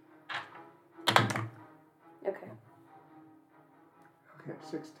 Okay. Okay,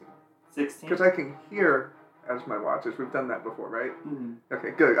 16. 16? Because I can hear as my watches. We've done that before, right? Mm-hmm.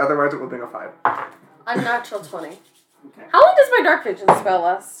 Okay, good. Otherwise it will bring a 5. Unnatural 20. Okay. How long does my dark vision spell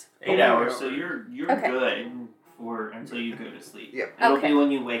last? 8 hours, so you're Okay. good until you go to sleep. Yep. It'll Okay. be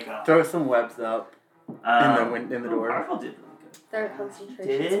when you wake up. Throw some webs up in the door. Harville did really good. They're a concentration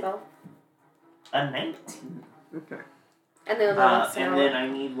Did it? spell. A 19. Okay. And then the next And hour. then I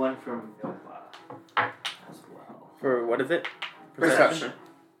need one from Nova as well. For what is it? Perception.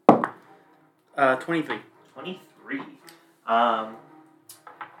 23. 23.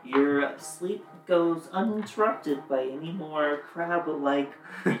 Your sleep goes uninterrupted by any more crab-like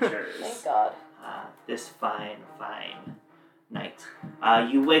creatures. Thank God. This fine night.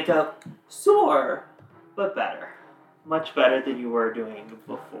 You wake up sore, but better. Much better than you were doing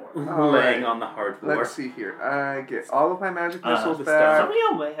before. Laying on the hard floor. Let's see here. I get all of my magic missiles the back. Some of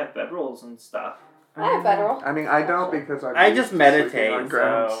y'all may have bedrolls and stuff. I have bedroll. I mean, I don't because I just sleeping on meditate,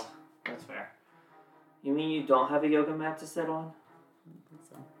 grounds. so... That's fair. You mean you don't have a yoga mat to sit on?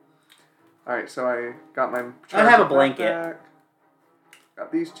 Alright, so I got my I charges have a blanket. back.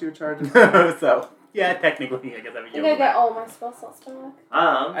 Got these 2 charges back. So, yeah, technically, I guess I'm a I think I yoga get mat. all my spell slots back.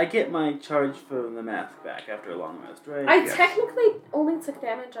 I get my charge from the mask back after a long rest, right? I Yes. technically only took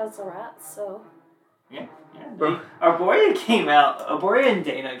damage as a rat, so... Yeah. Arborea came out. Arborea and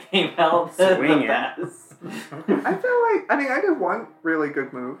Dana came out the Swinging. best. I feel like, I mean, I did one really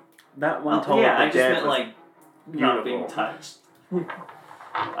good move. That one told yeah, the I just dead meant was like not being beautiful. touched.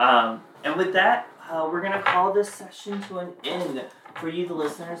 And with that, we're gonna call this session to an end. For you, the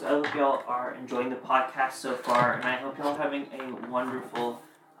listeners, I hope y'all are enjoying the podcast so far, and I hope y'all are having a wonderful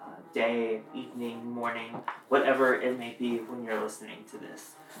day, evening, morning, whatever it may be when you're listening to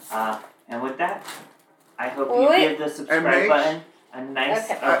this. And with that, I hope you give the subscribe button a nice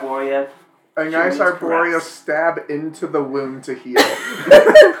Arborea. A nice Human's Arborea caress. stab into the wound to heal.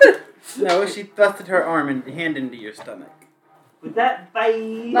 No, she thrusted her arm and hand into your stomach. With that,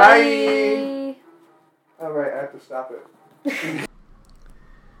 bye! Bye! Alright, I have to stop it.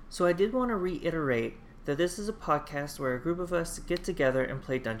 So I did want to reiterate that this is a podcast where a group of us get together and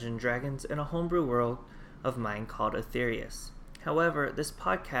play Dungeons & Dragons in a homebrew world of mine called Itherias. However, this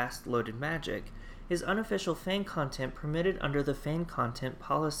podcast, Loaded Magic, is unofficial fan content permitted under the fan content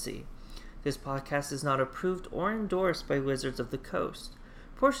policy. This podcast is not approved or endorsed by Wizards of the Coast.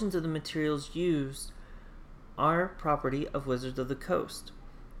 Portions of the materials used are property of Wizards of the Coast.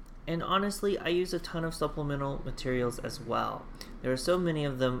 And honestly, I use a ton of supplemental materials as well. There are so many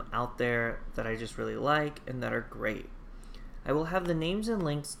of them out there that I just really like and that are great. I will have the names and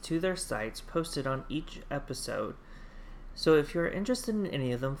links to their sites posted on each episode, so if you're interested in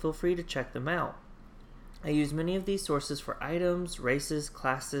any of them, feel free to check them out. I use many of these sources for items, races,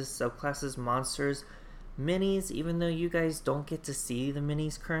 classes, subclasses, monsters, minis, even though you guys don't get to see the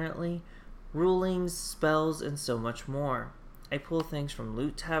minis currently, rulings, spells, and so much more. I pull things from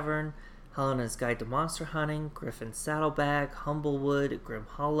Loot Tavern, Helena's Guide to Monster Hunting, Griffin's Saddlebag, Humblewood, Grim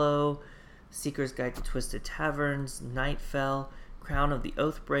Hollow, Seeker's Guide to Twisted Taverns, Nightfell, Crown of the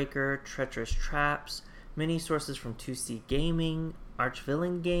Oathbreaker, Treacherous Traps, many sources from 2C Gaming,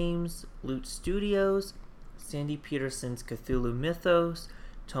 Archvillain Games, Loot Studios, Sandy Peterson's Cthulhu Mythos,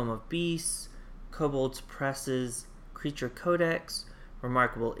 Tome of Beasts, Kobold's Presses, Creature Codex,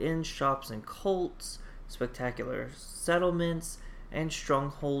 Remarkable Inns, Shops and Cults, Spectacular Settlements, and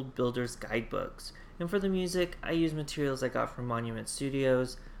Stronghold Builders Guidebooks. And for the music, I use materials I got from Monument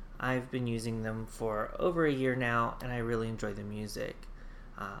Studios. I've been using them for over a year now, and I really enjoy the music.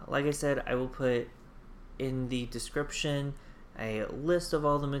 Like I said, I will put in the description a list of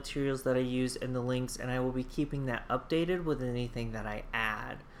all the materials that I use and the links, and I will be keeping that updated with anything that I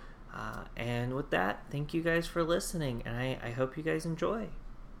add. And with that, thank you guys for listening, and I hope you guys enjoy.